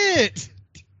actually in it.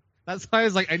 That's why I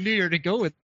was like, I knew you were to go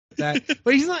with that,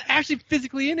 but he's not actually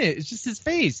physically in it. It's just his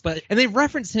face. And they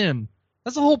reference him.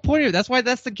 That's the whole point of it. That's why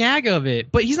that's the gag of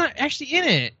it. But he's not actually in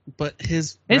it. But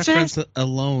his reference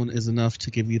alone is enough to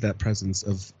give you that presence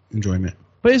of enjoyment.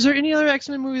 But is there any other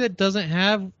X-Men movie that doesn't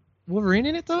have Wolverine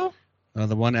in it, though?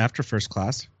 The one after First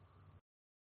Class.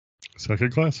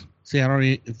 Second Class? See, I don't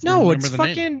even No, remember it's the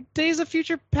fucking name. Days of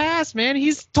Future Past, man.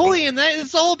 He's totally in that.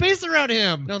 It's all based around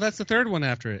him. No, that's the third one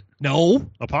after it. No.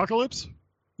 Apocalypse?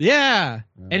 Yeah.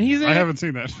 And he's in I it. haven't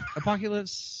seen that.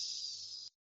 Apocalypse.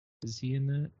 Is he in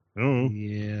that? Oh.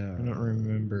 Yeah. I don't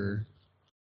remember.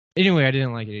 Anyway, I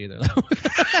didn't like it either.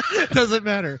 Doesn't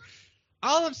matter.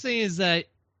 All I'm saying is that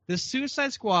the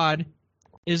Suicide Squad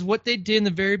is what they did in the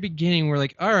very beginning. We're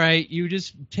like, all right, you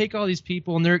just take all these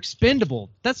people and they're expendable.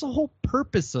 That's the whole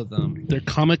purpose of them. They're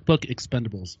comic book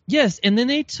expendables. Yes, and then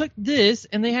they took this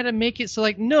and they had to make it so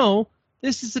like, no,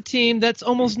 this is a team that's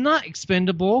almost not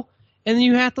expendable, and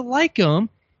you have to like them,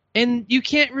 and you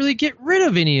can't really get rid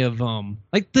of any of them.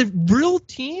 Like the real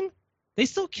team, they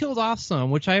still killed off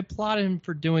some, which I applaud him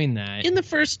for doing that. In the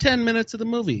first 10 minutes of the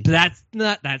movie. That's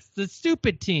the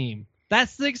stupid team.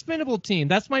 That's the expendable team.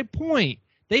 That's my point.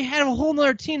 They had a whole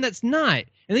nother team that's not.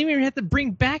 And they even have to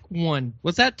bring back one.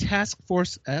 Was that Task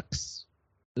Force X?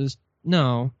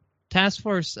 No. Task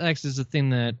Force X is the thing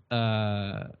that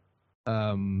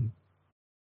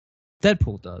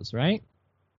Deadpool does, right?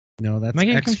 No, that's Am I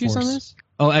getting X-Force. confused on this?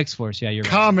 Oh, X-Force. Yeah, you're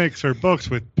right. Comics are books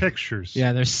with pictures.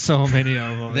 Yeah, there's so many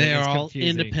of them. They It's are all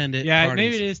confusing. independent Yeah,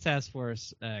 parties. maybe it is Task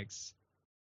Force X.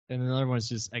 And the other one's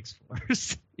just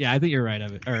X-Force. Yeah, I think you're right,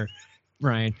 Evan. Or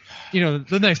Ryan. You know,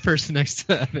 the next person next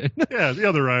to Evan. Yeah, the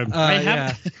other Ryan.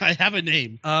 I have a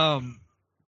name.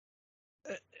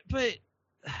 But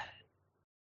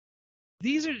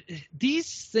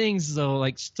these things though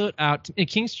like stood out to me.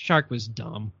 King Shark was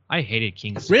dumb. I hated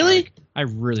King Shark. Really? I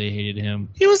really hated him.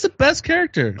 He was the best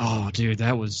character. Oh, dude,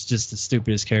 that was just the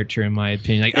stupidest character in my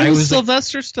opinion. Like It I was was like,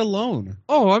 Sylvester Stallone.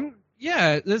 oh,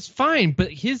 that's fine,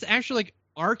 but his actual like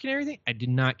arc and everything, I did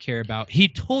not care about. He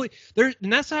totally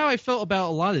and that's how I felt about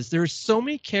a lot of this. There were so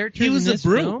many characters. He was in the this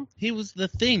brute. film. He was the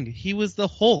Thing. He was the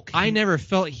Hulk. I never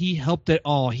felt he helped at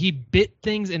all. He bit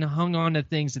things and hung on to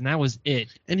things, and that was it.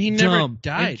 And he never Dumb.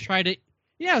 died. And tried to.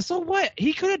 Yeah, so what?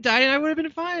 He could have died, and I would have been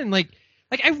fine. Like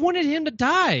I wanted him to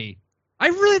die. I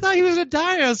really thought he was gonna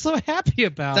die. I was so happy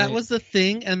about it. That was the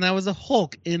Thing, and that was a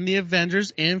Hulk in the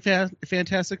Avengers and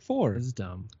Fantastic Four. This is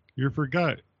dumb. You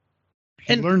forgot.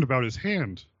 He And- learned about his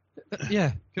hand. Yeah,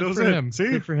 That good was for it. him. See?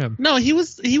 Good for him. No, he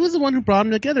was the one who brought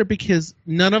them together because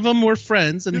none of them were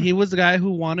friends, and he was the guy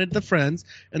who wanted the friends,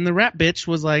 and the rat bitch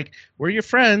was like, "We're your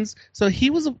friends." So he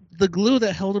was the glue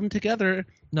that held them together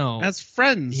No, as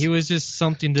friends. he was just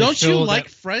something to Don't show you that like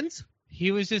Friends? he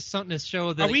was just something to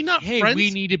show that. Are we not hey, friends? we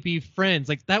need to be friends.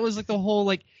 Like that was like the whole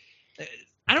like.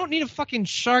 I don't need a fucking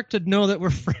shark to know that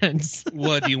we're friends.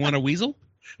 What, do you want a weasel?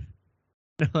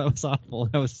 No, that was awful.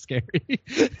 That was scary.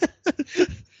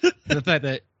 The fact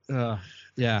that,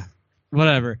 yeah,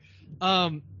 whatever.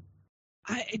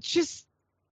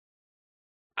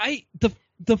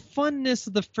 The funness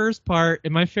of the first part,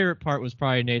 and my favorite part was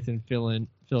probably Nathan Fillion,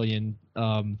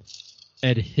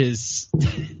 and his.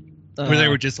 Where they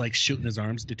were just like shooting his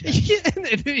arms detached. Yeah, and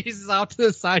then he's off to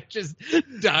the side, just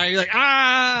dying, like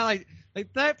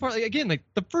like that part. Like, again, like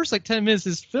the first like 10 minutes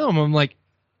of this film, I'm like,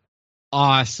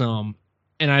 awesome,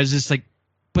 and I was just like,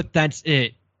 but that's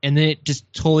it, and then it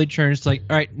just totally turns to like,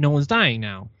 all right, no one's dying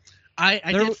now. I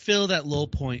did feel that low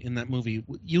point in that movie.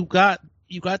 You got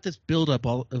this build up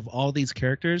of all these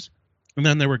characters, and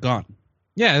then they were gone.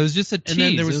 Yeah, it was just a tease. And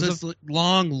then there was It this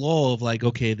long lull of like,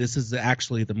 okay, this is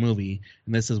actually the movie,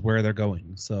 and this is where they're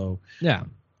going. So yeah,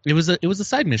 it was a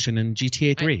side mission in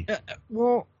GTA 3.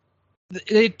 Well,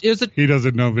 it He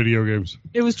doesn't know video games.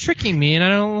 was tricking me, and I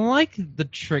don't like the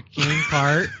tricking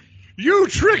part. You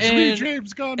tricked me, And-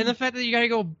 James Gunn. And the fact that you gotta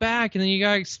go back and then you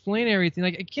gotta explain everything,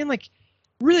 like again, like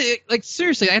really, like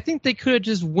seriously, I think they could have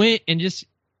just went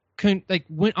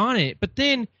on it. But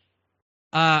then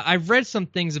I've read some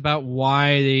things about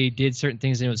why they did certain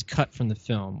things and it was cut from the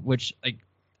film, which like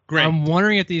Great. I'm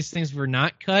wondering if these things were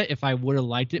not cut, if I would have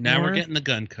liked it Now more. we're getting the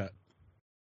gun cut.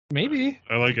 Maybe.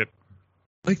 I like it.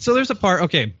 Like, so there's a part,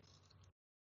 okay.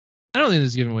 I don't think this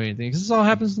is giving away anything because this all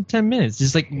happens in 10 minutes.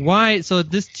 Just like, why? So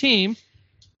this team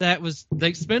that was the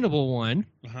expendable one,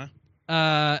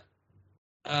 the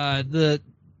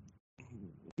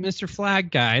Mr.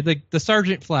 Flag guy, the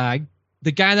Sergeant Flag,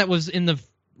 the guy that was in the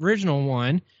original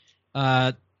one,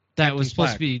 that was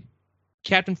supposed to be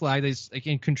Captain Flag, that's like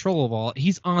in control of all.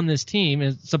 He's on this team,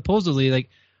 and supposedly, like,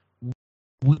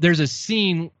 there's a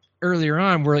scene earlier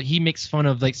on where he makes fun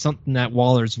of like something that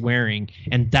Waller's wearing,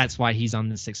 and that's why he's on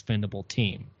this expendable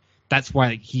team. That's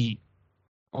why he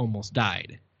almost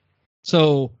died.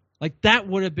 So like that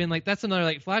would have been like that's another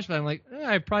like flashback. I'm like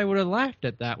I probably would have laughed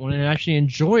at that one and actually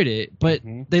enjoyed it, but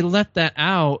they left that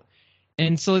out,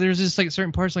 and so there's just like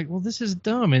certain parts like, well, this is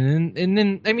dumb, and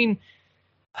then I mean,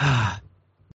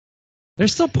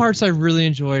 there's still parts I really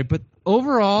enjoyed, but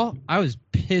overall I was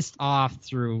pissed off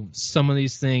through some of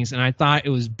these things, and I thought it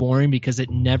was boring because it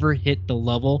never hit the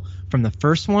level from the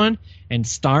first one. And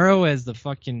Starro as the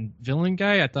fucking villain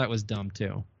guy, I thought was dumb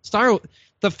too. Starro,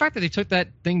 the fact that they took that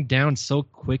thing down so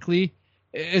quickly,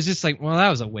 it's just like, well, that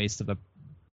was a waste of a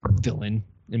villain,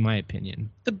 in my opinion.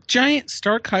 The giant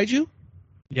star kaiju?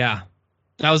 Yeah,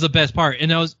 that was the best part.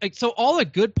 And I was like, so all the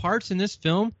good parts in this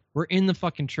film were in the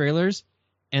fucking trailers,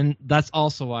 and that's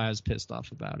also why I was pissed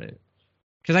off about it.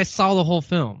 Because I saw the whole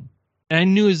film, and I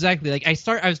knew exactly. Like I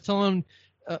was telling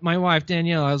my wife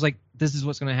Danielle, I was like, "This is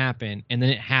what's going to happen," and then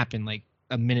it happened. Like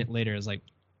a minute later, I was like,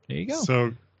 "There you go."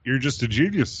 So you're just a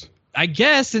genius, I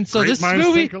guess. And so Great this minds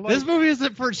movie think alike.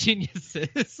 isn't for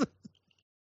geniuses.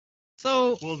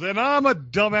 So well, then I'm a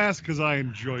dumbass because I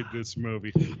enjoyed this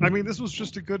movie. I mean, this was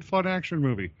just a good, fun action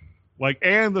movie. Like,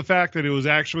 and the fact that it was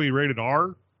actually rated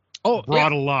R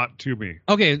brought a lot to me.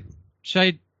 Okay,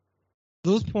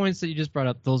 those points that you just brought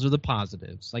up, those are the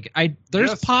positives. Like there's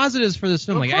Yes. positives for this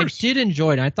film. Of Like course. I did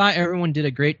enjoy it. I thought everyone did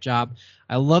a great job.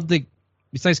 I love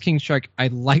besides King Shark, I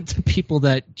liked the people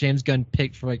that James Gunn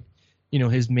picked for like,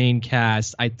 his main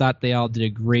cast. I thought they all did a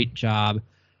great job.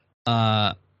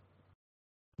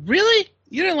 Really?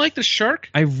 You didn't like the shark?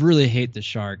 I really hate the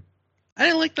shark. I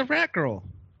didn't like the rat girl.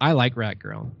 I like Rat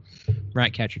Girl.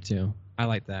 Ratcatcher too. I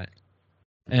like that.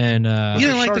 And You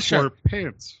didn't like the Shark shark? wore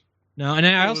pants. no, and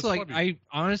I It also was like funny.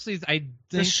 I honestly I think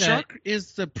The shark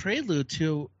is the prelude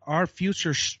to our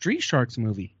future Street Sharks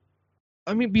movie.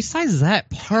 I mean, besides that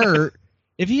part,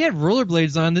 if he had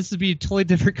rollerblades on, this would be a totally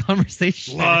different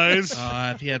conversation. Lies.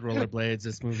 If he had rollerblades,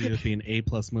 this movie would be an A+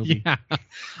 movie. Yeah.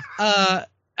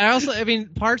 I mean,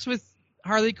 parts with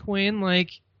Harley Quinn,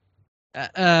 like,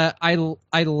 I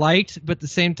liked, but at the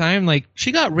same time, like,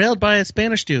 She got railed by a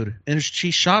Spanish dude, and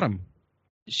she shot him.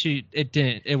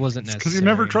 it wasn't necessary. Because you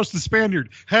never trust the Spaniard.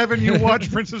 Haven't you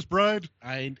watched Princess Bride?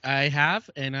 I have,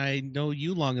 and I know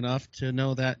you long enough to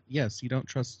know that, yes, you don't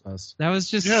trust us. That was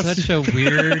just Yes. such a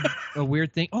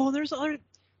weird thing. Oh, there's other,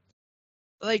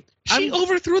 like, She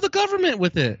overthrew the government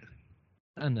with it.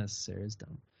 unnecessary. It's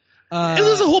dumb. And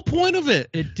there's the whole point of it.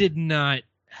 It did not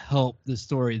help the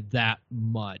story that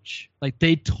much. Like,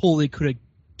 they totally could have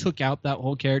took out that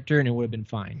whole character and it would have been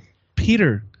fine.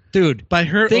 Peter, Dude, by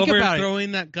her Think about it.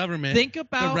 overthrowing that government, think the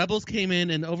about rebels came in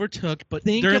and overtook, but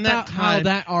think during about that how time,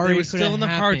 that they already were could still have in the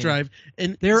hard happened. drive.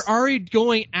 And They're already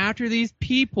going after these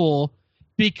people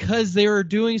because they were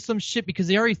doing some shit because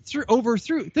they already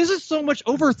overthrew. This is so much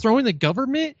overthrowing the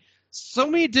government so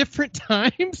many different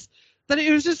times that it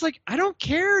was just like, I don't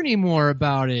care anymore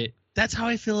about it. that's how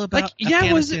I feel about Like,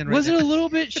 yeah, was Afghanistan it right a now. little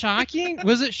bit shocking?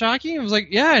 Was it shocking? It was like,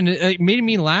 yeah, and it made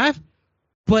me laugh,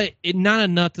 but it not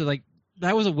enough to like.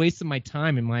 That was a waste of my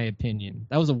time, in my opinion.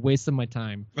 That was a waste of my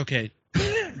time. Okay.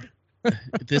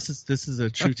 This is a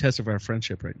true test of our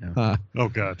friendship right now. Oh,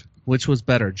 God. Which was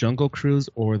better, Jungle Cruise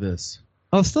or this?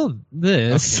 Oh, still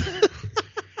this. Okay.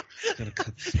 Gotta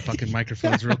cut the fucking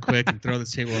microphones real quick and throw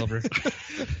this table over.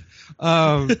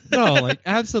 No, like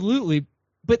absolutely.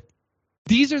 But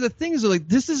these are the things. Like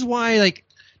this is why, like,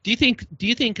 Do you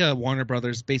think Warner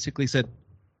Brothers basically said,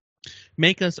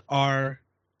 "Make us our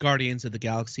Guardians of the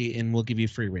Galaxy, and we'll give you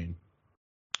free reign"?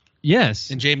 yes,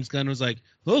 And James Gunn was like,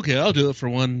 "Okay, I'll do it for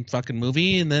one fucking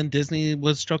movie." And then Disney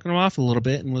was stroking him off a little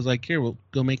bit and was like, "Here, we'll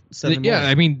go make 7 yeah. more."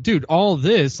 I mean, dude, all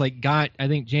this like got I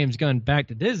think James Gunn back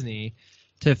to Disney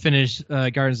to finish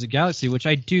Guardians of the Galaxy, which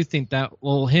I do think that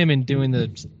him and doing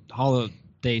the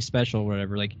holiday special or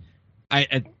whatever, like,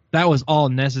 I that was all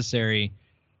necessary.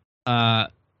 I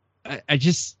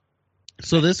just.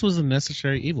 So this was a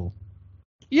necessary evil.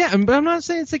 Yeah, but I'm not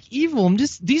saying it's like evil.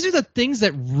 These are the things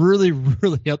that really,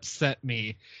 really upset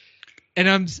me. And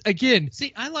I'm again,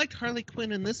 See, I liked Harley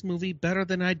Quinn in this movie better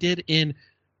than I did in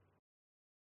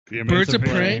The Birds of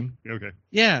Emancipation. Prey. Okay.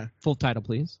 Yeah, full title,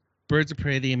 please. Birds of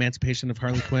Prey: The Emancipation of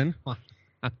Harley Quinn,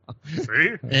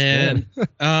 See? and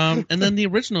then the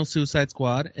original Suicide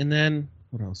Squad, and then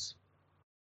what else?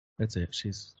 That's it.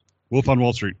 She's Wolf on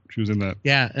Wall Street. She was in that.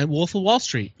 and Wolf of Wall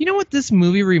Street. You know what this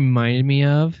movie reminded me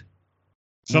of?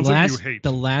 Something you hate.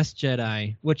 The Last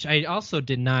Jedi, which I also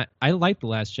did not. I like The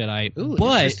Last Jedi, Ooh,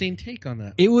 but interesting take on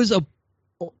that. it was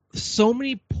so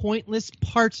many pointless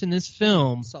parts in this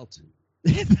film Salt.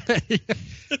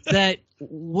 that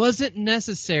wasn't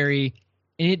necessary,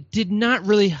 and it did not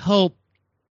really help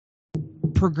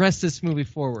progress this movie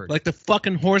forward. Like the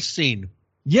fucking horse scene.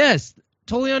 Yes,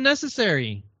 totally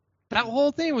unnecessary. That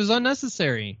whole thing was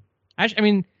unnecessary. Actually, I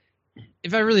mean,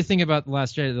 if I really think about The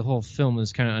Last Jedi, the whole film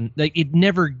was kind of like it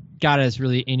never got us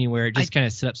really anywhere. It just kind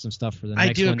of set up some stuff for the next one.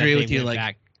 I do agree that with they you. went Like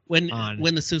back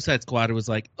when the Suicide Squad was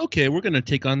like, okay, we're gonna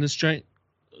take on this giant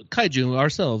kaiju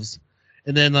ourselves,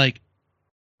 and then like,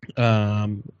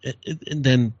 and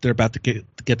then they're about to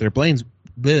get their brains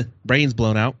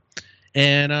blown out,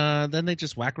 and then they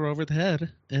just whack her over the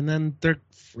head, and then they're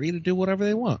free to do whatever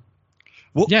they want.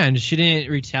 Well, yeah, and she didn't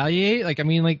retaliate. Like, I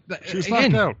mean, like She was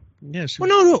knocked out. Yeah. Well,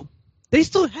 no. They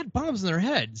still had bombs in their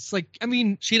heads. Like, I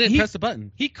mean, She didn't press the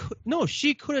button.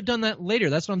 She could have done that later.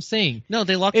 That's what I'm saying. No,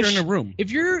 they locked her in a room.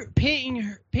 If you're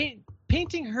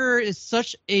painting her as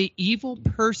such a evil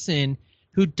person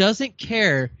who doesn't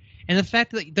care, and the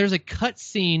fact that there's a cut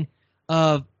scene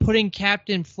of putting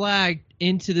Captain Flag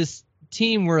into this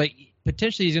team where like,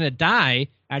 potentially he's going to die.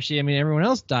 Actually, I mean, everyone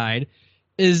else died.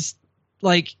 Is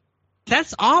like,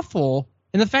 that's awful.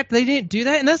 And the fact that they didn't do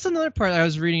that, and that's another part I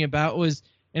was reading about was,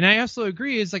 and I also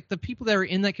agree, is like the people that were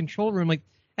in that control room, like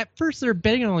at first they're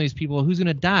betting on all these people who's going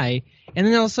to die, and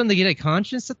then all of a sudden they get a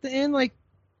conscience at the end. Like,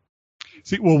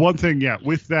 see, well, one thing, yeah,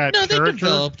 with that No, they character,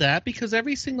 developed that because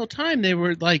every single time they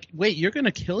were like, "Wait, you're going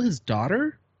to kill his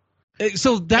daughter?"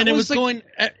 so that And it was was like going.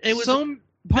 It was some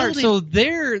part. building- So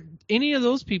they're any of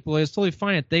those people, it's totally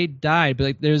fine if they died, but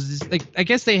like there's this, like I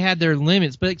guess they had their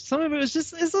limits, but like some of it was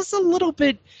just it's just a little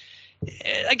bit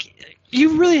like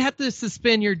you really have to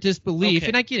suspend your disbelief. Okay.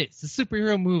 And I get it; it's a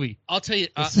superhero movie. I'll tell you.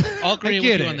 I'll agree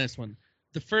with you on this one.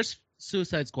 The first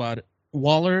Suicide Squad,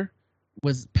 Waller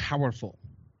was powerful.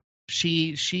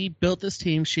 She built this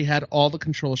team. She had all the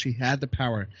control. She had the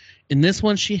power. In this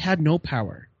one, she had no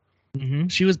power. Mm-hmm.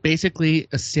 She was basically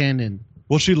a stand-in.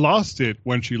 well, she lost it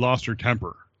when she lost her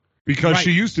temper because Right.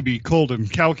 she used to be cold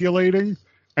and calculating,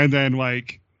 and then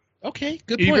like Okay,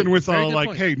 good point. even with Very all good like,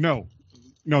 point. hey, no,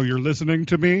 you're listening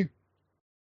to me,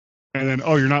 and then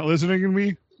oh, you're not listening to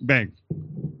me, bang,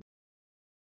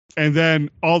 and then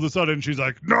all of a sudden she's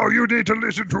like, no, you need to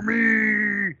listen to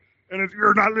me, and if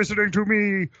you're not listening to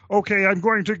me, okay, I'm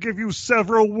going to give you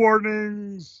several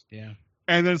warnings, Yeah.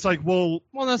 and then it's like, well,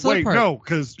 That's the other wait, part. no,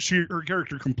 because her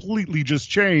character completely just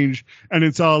changed, and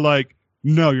it's all like,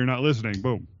 no, you're not listening,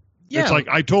 boom. Yeah. It's like,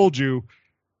 I told you,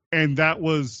 and that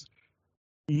was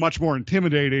much more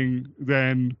intimidating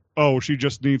than, oh, she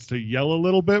just needs to yell a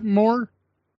little bit more,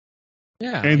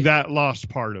 Yeah, and that lost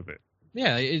part of it.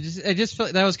 yeah. I just felt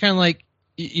like that was kind of like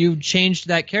you changed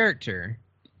that character.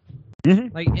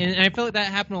 Mhm. Like, and I felt like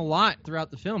that happened a lot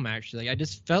throughout the film. Actually, like, I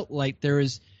just felt like there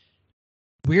was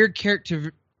weird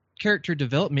character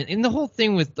development, and the whole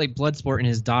thing with like Bloodsport and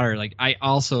his daughter. Like, I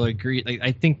also agree. Like,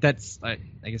 I think that's. I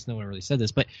guess no one really said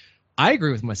this, but I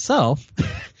agree with myself.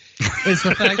 It's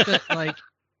the fact that like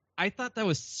I thought that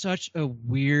was such a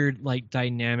weird like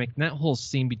dynamic, and that whole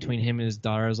scene between him and his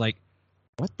daughter. I was like,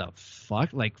 what the fuck?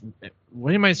 Like,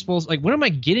 what am I supposed? Like, what am I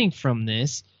getting from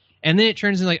this? And then it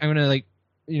turns into like I'm gonna like,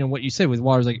 you know, what you said with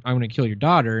Waters, like I'm gonna kill your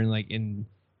daughter, and like, and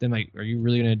then like, are you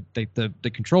really gonna like the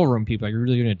control room people? Are you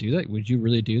really gonna do that? Would you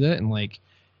really do that? And like,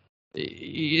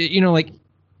 you know, like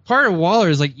part of Waller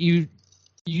is like you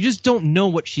just don't know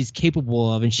what she's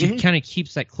capable of, and she kind of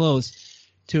keeps that close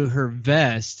to her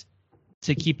vest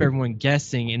to keep everyone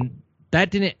guessing. And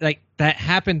that didn't like that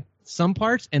happened some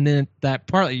parts, and then that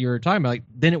part that you were talking about, like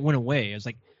then it went away. It was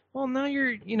like, well, now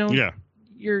you're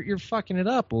you're fucking it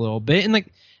up a little bit. And like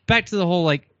back to the whole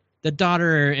like the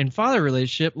daughter and father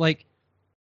relationship, like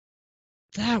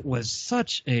that was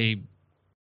such a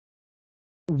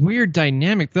weird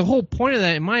dynamic. The whole point of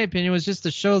that, in my opinion, was just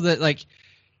to show that like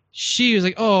she was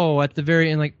like, oh, at the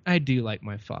very end, like I do like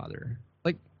my father.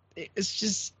 Like it's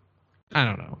just, I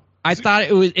don't know. I thought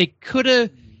it could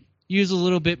have used a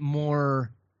little bit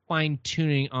more fine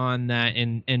tuning on that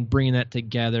and bringing that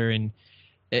together, and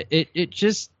it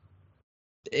just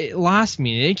lost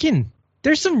me. Again,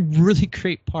 there's some really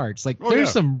great parts. Like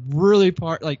some really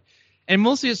and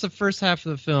mostly it's the first half of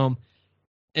the film.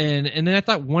 And then I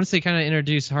thought once they kind of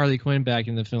introduced Harley Quinn back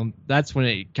in the film, that's when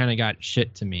it kind of got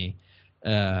shit to me.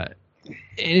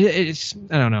 It's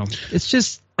I don't know. It's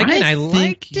just again I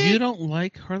liked it. You don't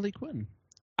like Harley Quinn.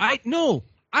 I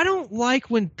don't like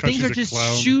when things are just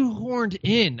shoehorned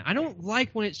in. I don't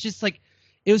like when it's just like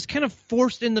it was kind of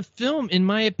forced in the film, in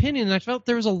my opinion. And I felt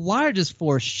there was a lot of just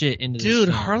forced shit into this Dude,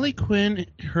 film. Harley Quinn,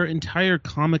 her entire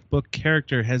comic book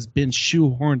character has been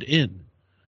shoehorned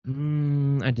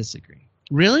in. I disagree.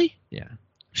 Really? Yeah.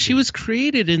 She was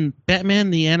created in Batman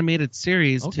the Animated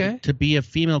Series Okay. to be a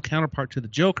female counterpart to the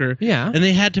Joker, Yeah. and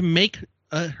they had to make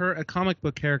her a comic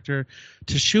book character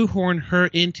to shoehorn her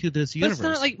into this But universe. it's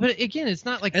not like. But again, it's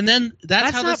not like. and then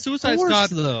that's how the not Suicide forced, Squad.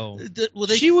 though. Well,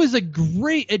 they She was a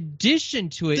great addition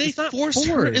to it. they It's not forced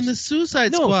her in the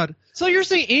Suicide No. Squad. So you're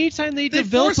saying anytime they They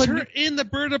develop forced a her in the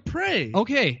Bird of Prey.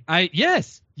 Okay,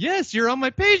 yes, you're on my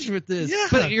page with this. Yeah.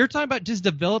 But you're talking about just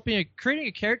creating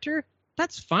a character.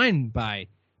 That's fine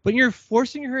but you're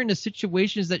forcing her into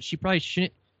situations that she probably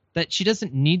shouldn't, that she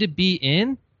doesn't need to be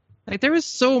in. Like there was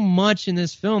so much in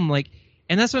this film, like,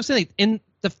 and that's what I'm saying. Like, and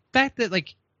the fact that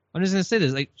like I'm just gonna say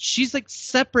this, like she's like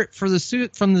separate from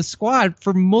the squad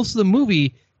for most of the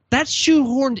movie. That's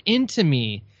shoehorned into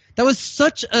me. That was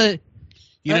such a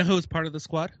You know who was part of the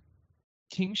squad?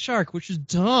 King Shark, which is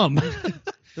dumb.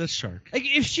 The Shark. Like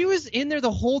if she was in there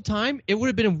the whole time, it would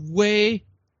have been way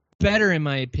better in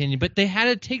my opinion. But they had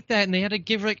to take that and they had to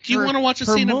give like. Do you want to watch a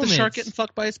her scene moments. of the shark getting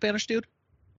fucked by a Spanish dude?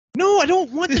 No, I don't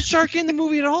want the shark in the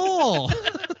movie at all.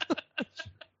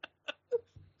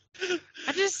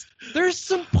 There's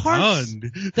some parts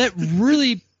that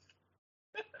really,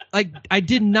 like, I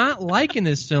did not like in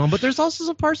this film, but there's also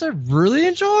some parts I really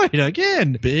enjoyed.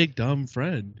 Again, Big dumb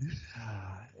friend.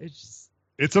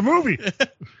 It's a movie.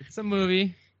 It's a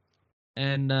movie,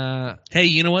 and Hey,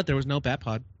 you know what? There was no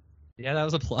Batpod. yeah, that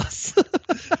was a plus.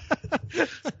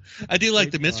 I do like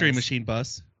the Big Mystery plus. Machine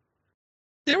bus.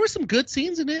 There were some good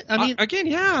scenes in it. I mean, again,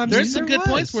 yeah, there's some good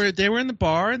points where they were in the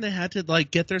bar and they had to like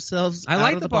get themselves. I out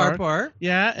like of the bar part.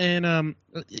 Yeah, and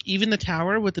even the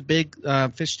tower with the big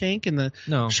fish tank and the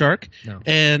No, shark no,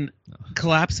 and No.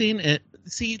 collapsing.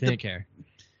 didn't care.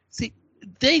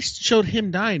 They showed him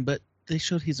dying, but they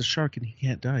showed he's a shark and he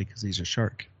can't die because he's a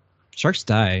shark. Sharks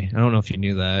die. I don't know if you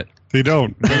knew that. They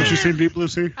don't. Haven't you seen Deep Blue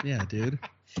Sea? Yeah, dude.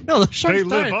 No, the sharks They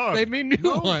live died. on. They made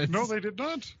new ones. No, they did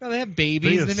not. No, they have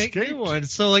babies. They They make escaped. new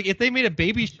ones. So, like, if they made a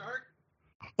baby shark,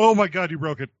 Oh my God, you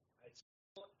broke it.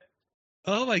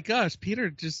 Oh my gosh, Peter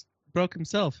just broke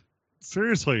himself.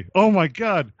 Seriously. Oh my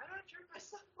God.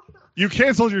 You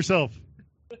canceled yourself.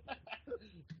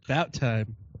 About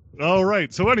time. All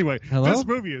right. So anyway, Hello? this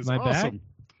movie is Am I back? awesome.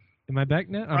 am I back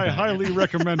now? I'm I back. highly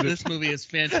recommend it. This movie is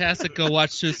fantastic. Go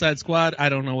watch Suicide Squad. I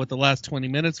don't know what the last 20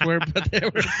 minutes were, but they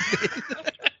were.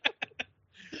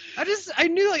 I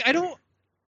knew, like, I don't.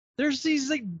 There's these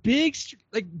like big,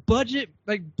 like budget,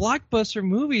 like blockbuster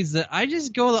movies that I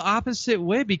just go the opposite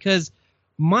way because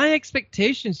my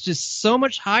expectations just so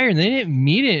much higher and they didn't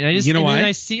meet it. And I just, You know and then why?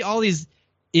 I see all these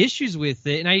issues with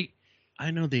it, and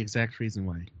I know the exact reason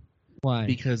why. why?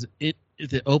 Because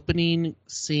the opening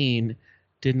scene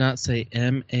did not say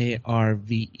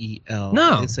Marvel.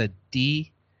 No. It said DC.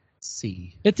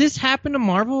 If this happened to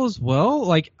Marvel as well,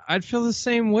 like I'd feel the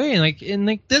same way. And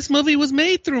like This movie was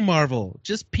made through Marvel,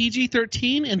 just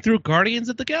PG-13 and through Guardians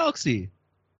of the Galaxy.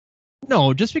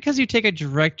 no, just because you take a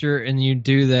director and you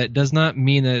do that does not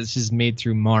mean that it's just made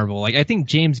through Marvel. Like I think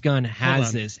James Gunn has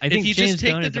on. this. I think if you James just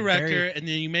take Gunn the is a director very- and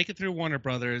then you make it through Warner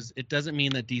Brothers, it doesn't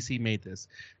mean that DC made this.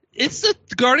 It's the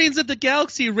Guardians of the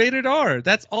Galaxy rated R.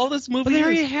 That's all this But movie they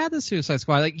already is. had the Suicide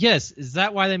Squad. Like, yes, is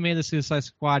that why they made the Suicide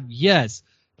Squad? Yes.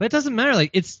 But it doesn't matter.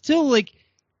 Like, it's still like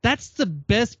that's the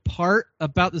best part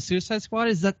about the Suicide Squad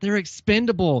is that they're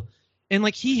expendable. And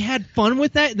like he had fun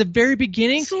with that at the very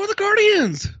beginning. So are the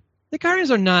Guardians. The Guardians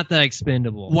are not that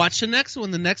expendable. Watch the next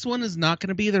one. The next one is not going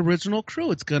to be the original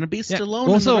crew. It's going to be Stallone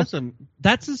Well, and so- the rest of them.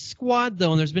 That's a squad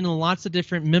though, and there's been lots of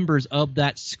different members of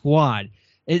that squad.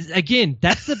 Again,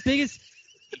 that's the biggest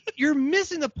you're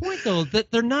missing the point though,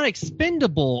 that they're not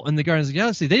expendable in the Guardians of the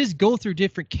Galaxy. They just go through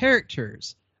different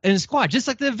characters in a squad, just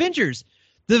like the Avengers.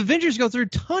 The Avengers go through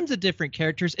tons of different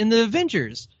characters in the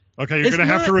Avengers. Okay, you're It's going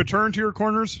to have not- to return to your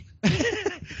corners.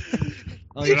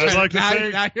 Oh, I'd like to now- say-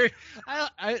 now you're-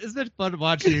 it's been fun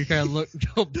watching you kind of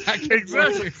go back and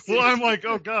Exactly. forth. Well, I'm like,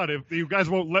 oh God, if you guys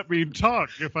won't let me talk,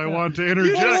 if I want to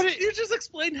interject. You just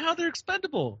explained how they're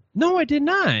expendable. No, I did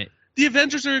not. The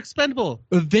Avengers are expendable.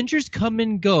 Avengers come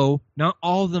and go. Not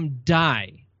all of them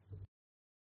die.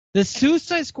 The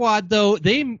Suicide Squad, though,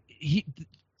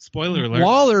 Spoiler alert.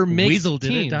 Waller makes Weasel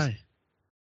teams. didn't die.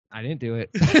 I didn't do it.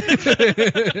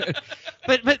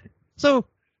 but so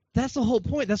that's the whole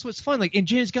point. That's what's fun. Like, and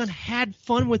James Gunn had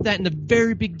fun with that in the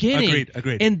very beginning.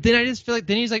 Agreed. And then I just feel like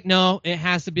then he's like, no, it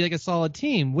has to be like a solid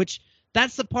team. Which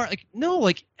that's the part. Like, no,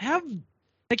 like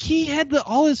he had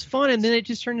all his fun, and then it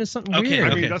just turned into something Okay,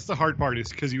 weird. I mean, that's the hard part is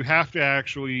because you have to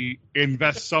actually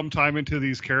invest some time into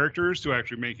these characters to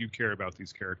actually make you care about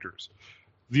these characters.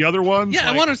 The other ones, Yeah, I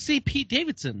like, want to see Pete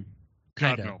Davidson.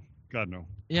 God Kinda. no, God no.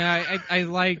 Yeah, I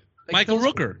like Michael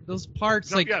those, Rooker. Those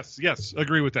parts, No, like yes,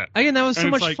 agree with that. again, that was so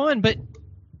And it's much like- fun. But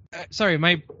sorry,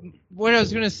 what I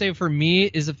was going to say for me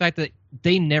is the fact that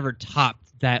they never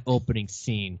topped that opening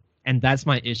scene, and that's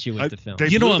my issue with the film. They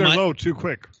You know blew what, their my- load too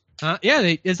quick. Yeah,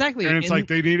 exactly. And it's like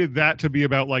they needed that to be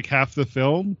about like half the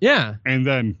film, yeah, and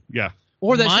then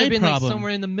or that My should have been like problem-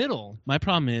 somewhere in the middle. My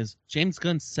problem is James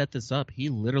Gunn set this up. He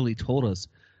literally told us,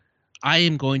 "I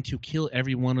am going to kill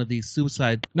every one of these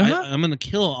suicide. Uh-huh. I'm going to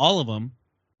kill all of them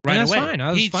right that's away." fine. I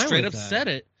was he fine straight with up that. said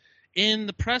it in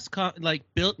the press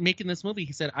making this movie.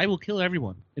 He said, "I will kill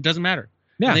everyone. It doesn't matter."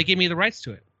 Yeah, And they gave me the rights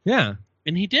to it, yeah,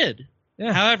 and he did.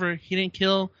 yeah. However, he didn't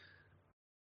kill.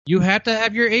 You have to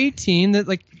have your 18 that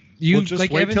like you we'll just like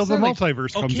wait Evan till the said, like,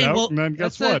 multiverse comes Okay, out, well, and then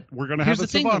guess that's what? it. We're gonna Here's have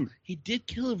the a thing, though. savant. He did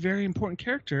kill a very important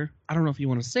character. I don't know if you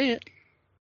want to say it,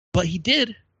 but he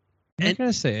did. I'm not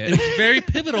gonna say It it. was very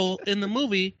pivotal in the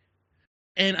movie.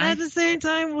 And At the same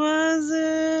time, was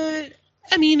it?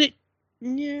 I mean, it.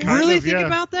 Yeah. Kind Really of, think yeah.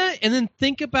 about that, and then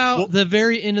think about Well- the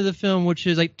very end of the film, which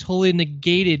is like totally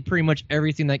negated pretty much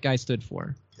everything that guy stood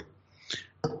for.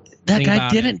 That Think guy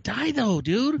about didn't die though,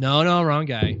 dude. No, wrong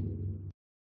guy.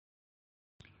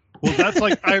 Well, that's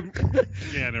like I'm.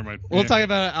 Yeah, never mind. We'll Yeah. talk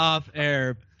about it off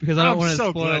air because I don't I'm want to so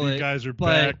spoil glad it. you guys are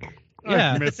but- back.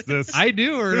 yeah. I missed this. I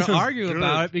do, or This to is argue good.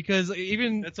 about it because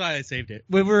even That's why I saved it.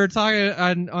 when we were talking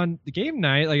on the game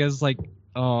night, like I was like,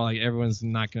 oh, like everyone's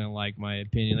not gonna like my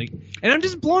opinion, like, and I'm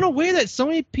just blown away that so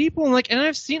many people and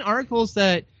I've seen articles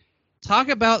that talk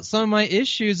about some of my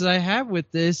issues that I have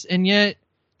with this, and yet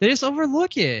they just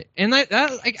overlook it. And I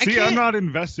See, can't. I'm not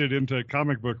invested into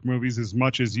comic book movies as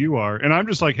much as you are, and I'm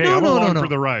just like, hey, No, I'm no, along no. for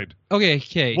the ride.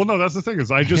 Okay. Well, no, that's the thing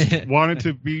is, I just wanted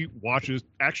to watch an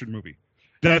action movie.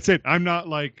 That's it. I'm not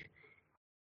like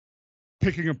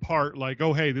picking apart like,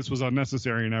 oh, hey, this was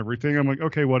unnecessary and everything. I'm like,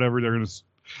 okay, whatever.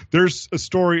 There's a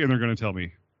story, and they're gonna tell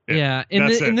me. it. Yeah, and,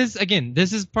 That's and it. this again,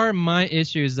 this is part of my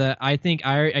issue is that I think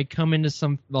I come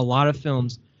into a lot of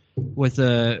films with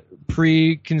a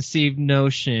preconceived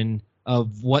notion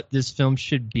of what this film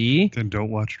should be. Then don't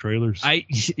watch trailers. I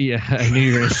knew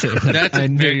you were gonna say that. That's I a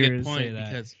knew very you were good gonna say point that.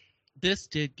 because this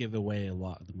did give away a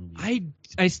lot of the movie.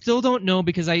 I still don't know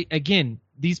because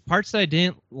these parts that I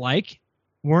didn't like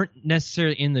weren't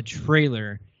necessarily in the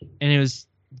trailer, and it was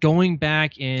going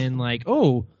back and like,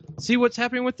 oh, see what's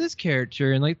happening with this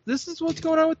character, and like this is what's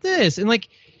going on with this, and like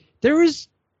there was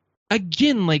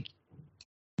again like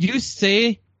you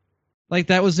say like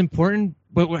that was important,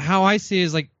 but how I see it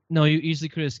is like no, you easily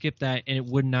could have skipped that and it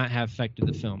would not have affected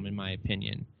the film in my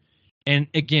opinion. And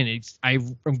again,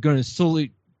 I'm going to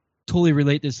totally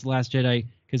relate this to Last Jedi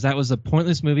because that was a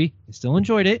pointless movie. I still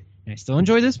enjoyed it, and I still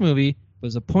enjoy this movie. But it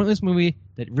was a pointless movie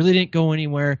that really didn't go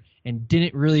anywhere and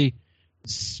didn't really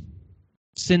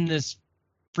send this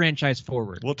franchise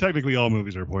forward. Well, technically, all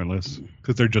movies are pointless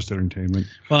because they're just entertainment.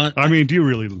 Well, I mean, do you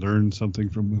really learn something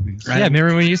from movies? Yeah,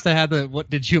 remember when you used to have the "What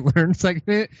did you learn?"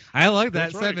 segment? I like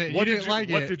that That's right. segment. What You did didn't like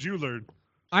What it. did you learn?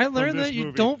 I learned this that you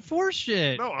movie? don't force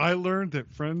shit. No, I learned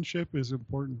that friendship is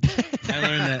important. I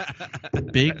learned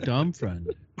that big dumb friend.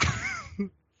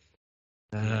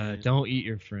 Don't eat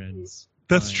your friends.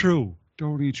 That's Fine. true.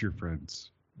 Don't eat your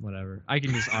friends. Whatever. I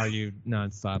can just argue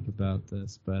nonstop about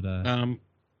this, but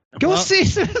go well, see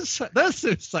the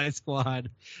Suicide Squad.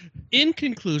 In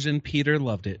conclusion, Peter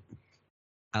loved it.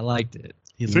 I liked it.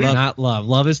 He See? loved. Not love.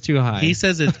 Love is too high. He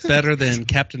says it's better than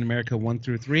Captain America 1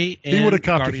 through 3. He and would have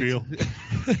copped a Guardians-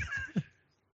 feel.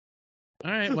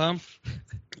 All right. Well,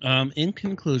 in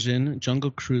conclusion, Jungle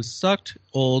Cruise sucked.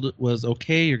 Old was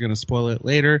okay. You're gonna spoil it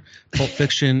later. Pulp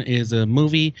Fiction is a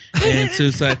movie, and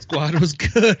Suicide Squad was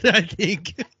good. I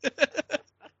think.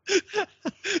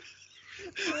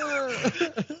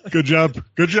 Good job.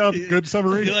 Good job. Good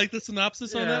summary. You like the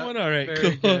synopsis on that Yeah, one? All right.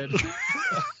 very Cool. good.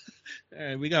 All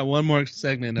right. We got one more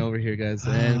segment over here, guys,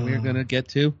 and we're gonna get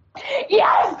to.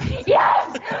 Yes!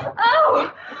 Yes!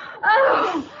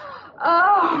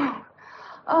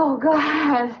 Oh,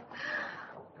 God.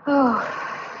 Oh.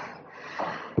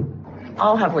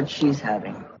 I'll have what she's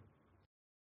having.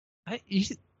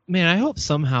 Man, I hope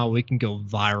somehow we can go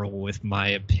viral with my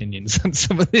opinions on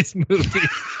some of these movies.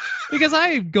 Because I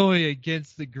am going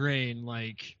against the grain,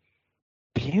 like...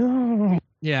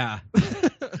 Yeah.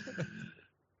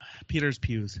 Peter's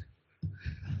Pews.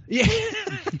 Yeah.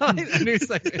 I knew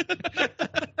something.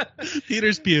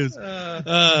 Peter's Pews.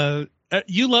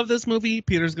 You love this movie.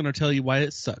 Peter's gonna tell you why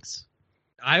it sucks.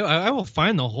 I will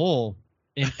find the hole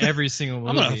in every single movie.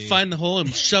 I'm gonna find the hole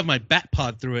and shove my bat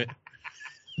pod through it.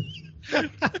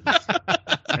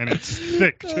 And it's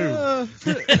thick, too.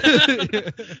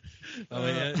 Oh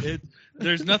yeah,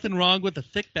 there's nothing wrong with a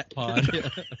thick bat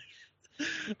pod.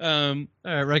 All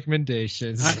right,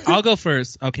 recommendations. I'll go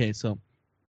first. Okay, so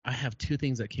I have two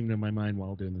things that came to my mind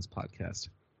while doing this podcast.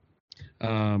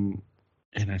 And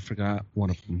I forgot one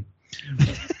of them.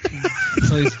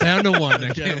 So he's down to one. Yeah.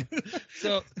 Okay.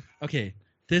 So okay,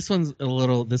 this one's a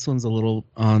little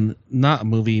on not a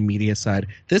movie media side.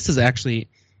 This is actually,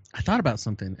 I thought about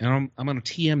something, and I'm going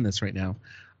to TM this right now.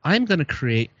 I'm going to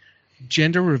create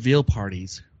gender reveal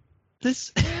parties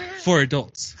This. for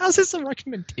adults. How's this a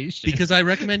recommendation? Because I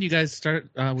recommend you guys start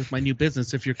with my new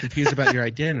business if you're confused about your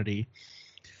identity.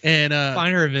 And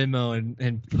find her a Venmo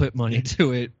and put money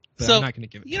to it. But So, I'm not going to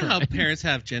give it. you to know her. how parents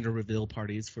have gender reveal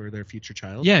parties for their future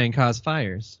child? Yeah, and cause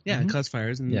fires. Yeah, Mhm. and cause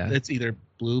fires, and Yeah. it's either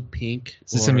blue, pink,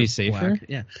 Is this or gonna be safer? black.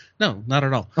 Yeah, no, not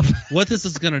at all. What this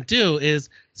is going to do is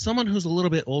someone who's a little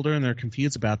bit older and they're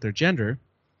confused about their gender,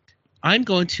 I'm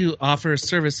going to offer a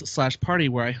service/party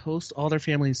where I host all their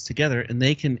families together, and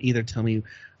they can either tell me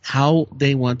how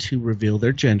they want to reveal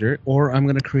their gender, or I'm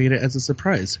going to create it as a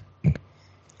surprise.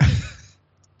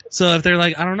 So if they're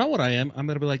like, I don't know what I am, I'm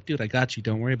going to be like, dude, I got you.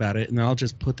 Don't worry about it. And I'll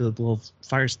just put the little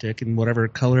fire stick in whatever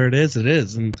color it is. And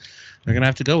they're going to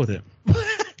have to go with it.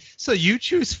 So you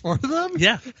choose for them?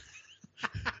 Yeah.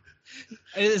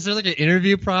 Is there like an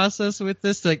interview process with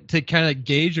this to kind of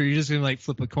gauge, or are you just gonna like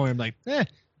flip a coin? Like,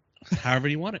 However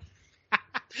you want it.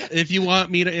 If you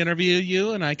want me to interview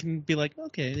you and I can be like,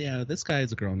 okay, yeah, this guy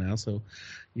is a girl now. So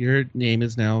your name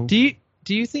is now. do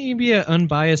you think you'd be an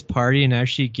unbiased party and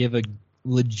actually give a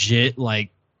legit like?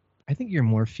 I think you're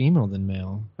more female than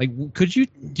male. Like, do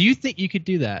you think you could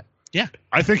do that?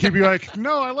 I think he'd be like,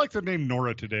 no, I like the name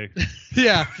Nora today.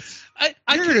 Yeah. I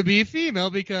You're gonna be female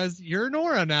because you're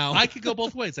Nora now. I could go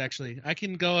both ways, actually. I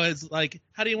can go as like,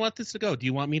 how do you want this to go? Do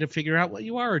you want me to figure out what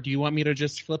you are, or do you want me to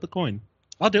just flip a coin?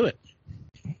 I'll do it.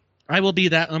 I will be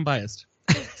that unbiased.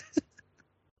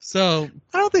 So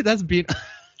I don't think that's being.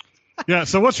 Yeah,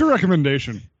 so what's your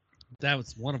recommendation? that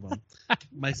was one of them.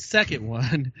 My second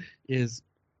one is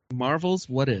Marvel's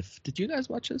What If. Did you guys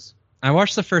watch this? I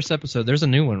watched the first episode. There's a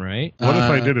new one, right? What if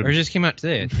I Uh, didn't? Or it just came out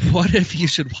today. What if you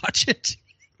should watch it?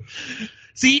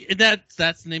 See,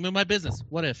 that's the name of my business.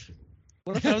 What if?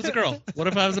 What if I was a girl? What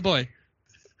if I was a boy?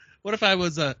 What if I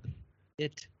was a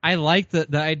it? I like the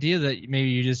idea that maybe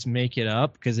you just make it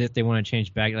up because if they want to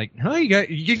change back, like, huh,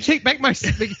 you can take back my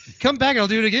come back, I'll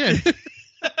do it again.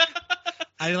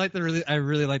 I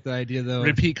really like the idea though.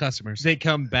 Repeat customers. They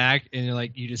come back and you're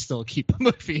like, you just still keep them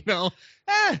a female.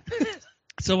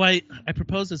 So I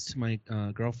proposed this to my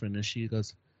girlfriend, and she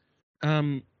goes,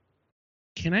 "Can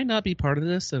I not be part of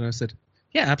this?" And I said,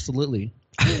 "Yeah, absolutely."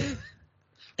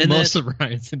 And most of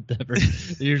Ryan's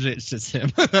endeavors, usually it's just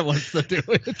him that wants to do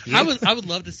it. I would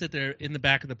love to sit there in the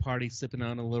back of the party sipping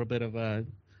on a little bit of a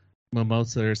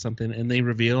mimosa or something, and they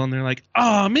reveal, and they're like,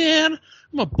 "Oh man,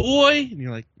 I'm a boy," and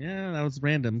you're like, "Yeah, that was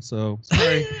random, so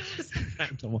sorry."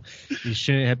 You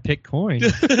shouldn't have picked coin.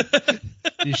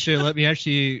 You should have let me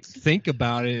actually think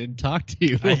about it and talk to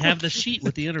you. I have the sheet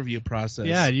with the interview process.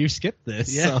 Yeah, you skipped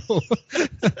this. Yeah. So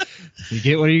you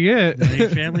get what you get. Now your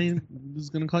family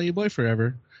is gonna call you boy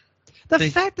forever. The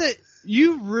fact that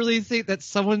you really think that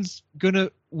someone's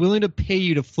willing to pay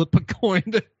you to flip a coin,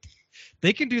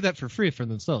 they can do that for free for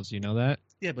themselves. You know that?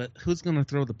 Yeah, but who's gonna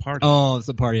throw the party? Oh, it's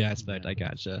the party aspect. I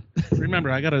gotcha.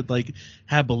 Remember, I gotta like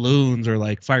have balloons or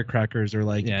like firecrackers or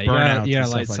like Yeah, burnouts you and gotta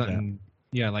stuff light like something.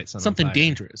 You gotta light that. something. Something on fire.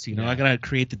 dangerous, you know. Yeah. I gotta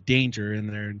create the danger in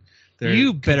there.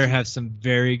 You better have some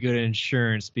very good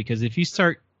insurance because if you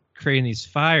start creating these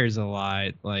fires a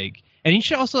lot, like, and you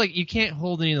should also like, you can't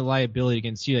hold any of the liability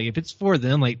against you. Like, if it's for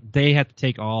them, like, they have to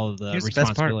take all of the Here's the best part.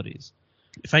 responsibilities.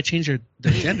 If I change their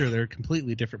gender, they're a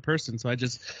completely different person. So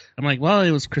I'm like, well,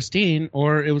 it was Christine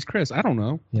or it was Chris. I don't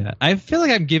know. Yeah, I feel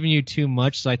like I'm giving you too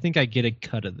much, so I think I get a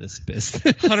cut of this business.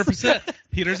 100%.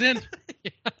 Peter's in.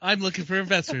 I'm looking for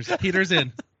investors. Peter's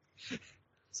in.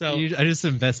 So I just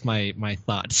invest my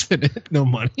thoughts in it, no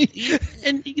money.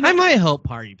 and you know, I might help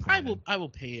party plan. I will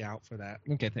pay you out for that.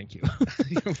 Okay, thank you.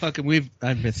 You're welcome.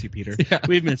 I miss you, Peter. Yeah.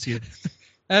 We've missed you.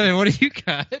 Evan, what do you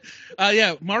got?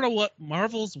 Yeah,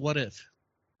 Marvel's What If.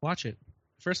 Watch it.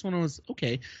 First one was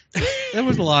okay. There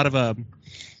was a lot of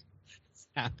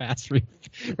Half-ass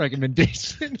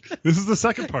recommendation. This is the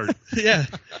second part. yeah.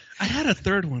 I had a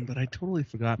third one, but I totally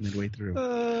forgot midway through.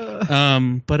 Uh,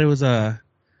 But it was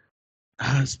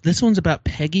this one's about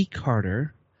Peggy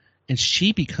Carter, and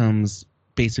she becomes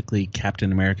basically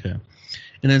Captain America,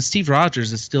 and then Steve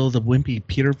Rogers is still the wimpy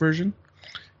Peter version,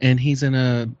 and he's in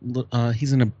a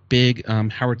big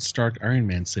Howard Stark Iron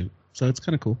Man suit, so it's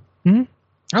kind of cool.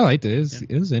 I liked it.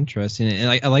 It was interesting, and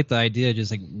I like the idea.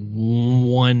 Just like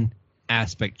one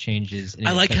aspect changes. And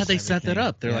I it like how affects they set that everything.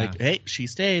 up. They're Yeah. like, hey, she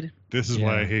stayed. This is Yeah.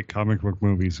 why I hate comic book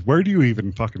movies. Where do you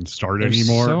even fucking start There's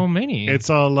anymore? so many. It's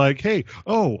all like, hey,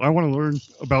 I want to learn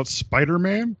about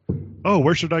Spider-Man. Oh,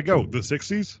 where should I go? The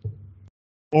 60s?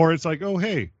 Or it's like, oh,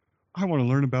 hey, I want to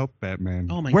learn about Batman.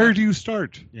 Oh my Where God. do you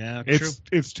start? Yeah, true.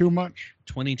 It's too much.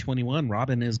 2021.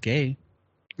 Robin is gay.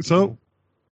 So,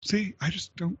 see, I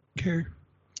just don't care.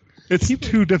 It's too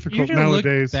You're difficult gonna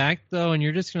nowadays. look back though, and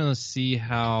you're just gonna see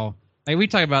how like we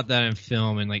talk about that in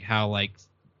film and like how like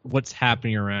what's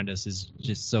happening around us is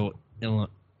just so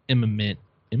imminent.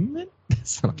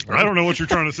 That's not a word. I don't know what you're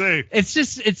trying to say.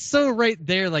 It's so right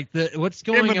there, like the what's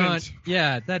going on. Imminent.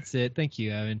 Yeah, that's it. Thank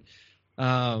you, Evan.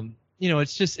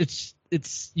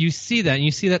 It's you see that, and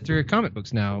you see that through comic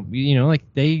books now. Like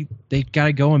they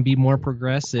gotta go and be more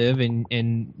progressive,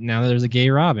 and now there's a gay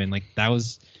Robin. Like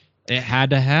it had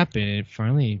to happen. It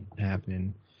finally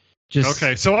happened.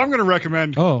 Okay, so I'm going to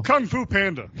recommend Oh. Kung Fu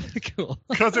Panda Cool.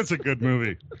 because it's a good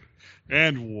movie.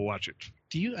 And watch it.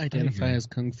 Do you identify agree. as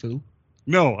kung fu?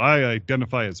 No, I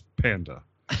identify as Panda.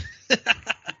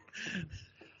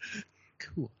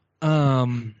 Cool.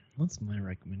 What's my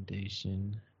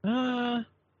recommendation? Wait,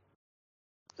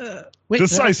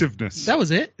 Decisiveness. that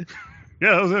was it.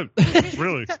 Yeah, that was it.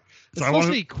 Really. It's So I supposed to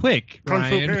wanted be quick, Kung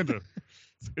Fu Ryan. Panda.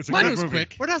 It's a Mine good was movie.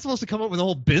 quick. We're not supposed to come up with a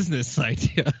whole business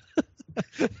idea.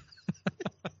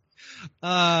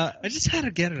 I just had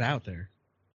to get it out there.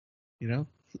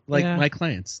 Like Yeah. my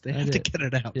clients, they I have to did. get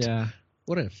it out. Yeah.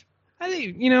 What if? I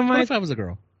think What my if I was a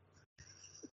girl?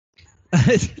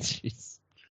 Jeez.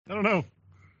 I don't know.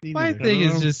 My thing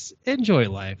is just enjoy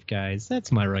life, guys.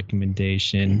 That's my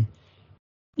recommendation.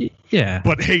 Yeah.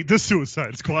 But hate the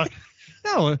Suicide Squad.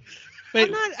 No. Wait.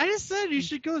 I'm not. I just said you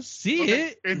should go see Okay,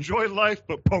 it. enjoy life,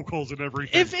 but poke holes in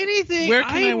everything. If anything, Where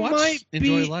can I watch might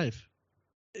Enjoy be, Life?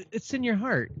 It's in your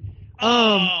heart.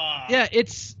 Ah. Yeah,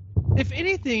 it's. If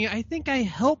anything, I think I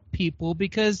help people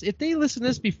because if they listen to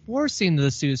this before seeing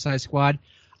the Suicide Squad,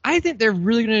 I think they're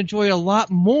really going to enjoy a lot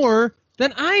more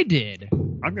than I did.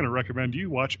 I'm going to recommend you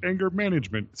watch Anger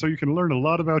Management so you can learn a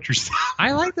lot about yourself.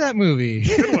 I like that movie.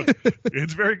 Good one.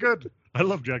 It's very good. I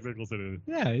love Jack Nicholson in it.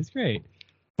 Yeah, it's great.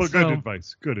 But So- good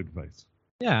advice. Good advice.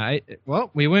 Yeah,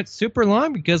 we went super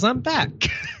long because I'm back.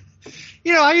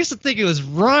 I used to think it was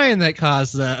Ryan that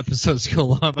caused the episodes to go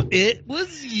long. But It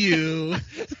was you.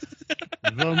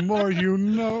 The more you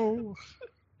know.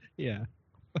 yeah.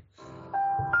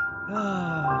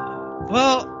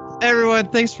 Well, everyone,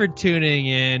 thanks for tuning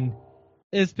in.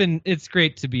 It's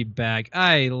great to be back.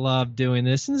 I love doing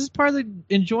this, and this is part of the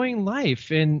enjoying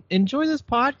life and enjoy this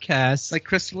podcast. Like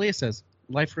Chris D'Elia says,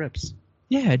 life rips.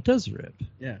 Yeah, it does rip.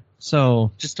 Yeah.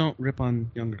 So Just don't rip on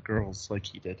younger girls like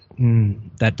he did.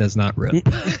 that does not rip.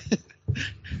 It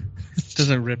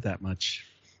doesn't rip that much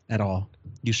at all.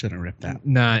 You shouldn't rip that.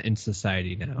 Not in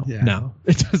society now. Yeah. No,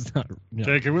 it does not. No.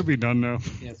 Jake, it would be done now.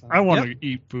 Yes, I want to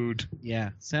eat food.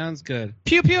 Yeah, sounds good.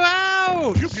 Pew pew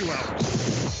out. Pew pew out.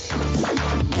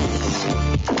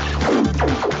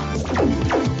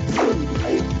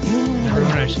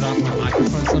 Everyone, I shut off my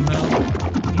microphone somehow.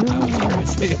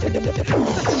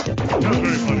 That was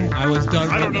very funny. I was done.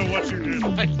 I don't know what you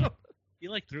did. You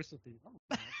like threw something.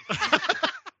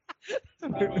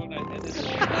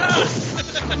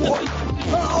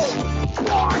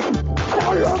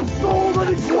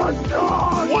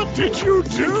 What did you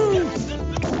do?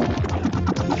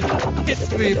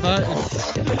 Hits me button.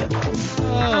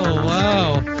 Oh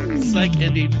wow! Psych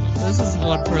ending. This is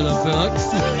one for the books.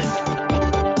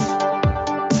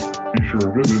 Be sure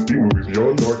to visit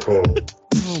bmoviesbeyond.com.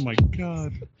 Oh my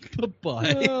god.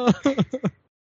 Bye.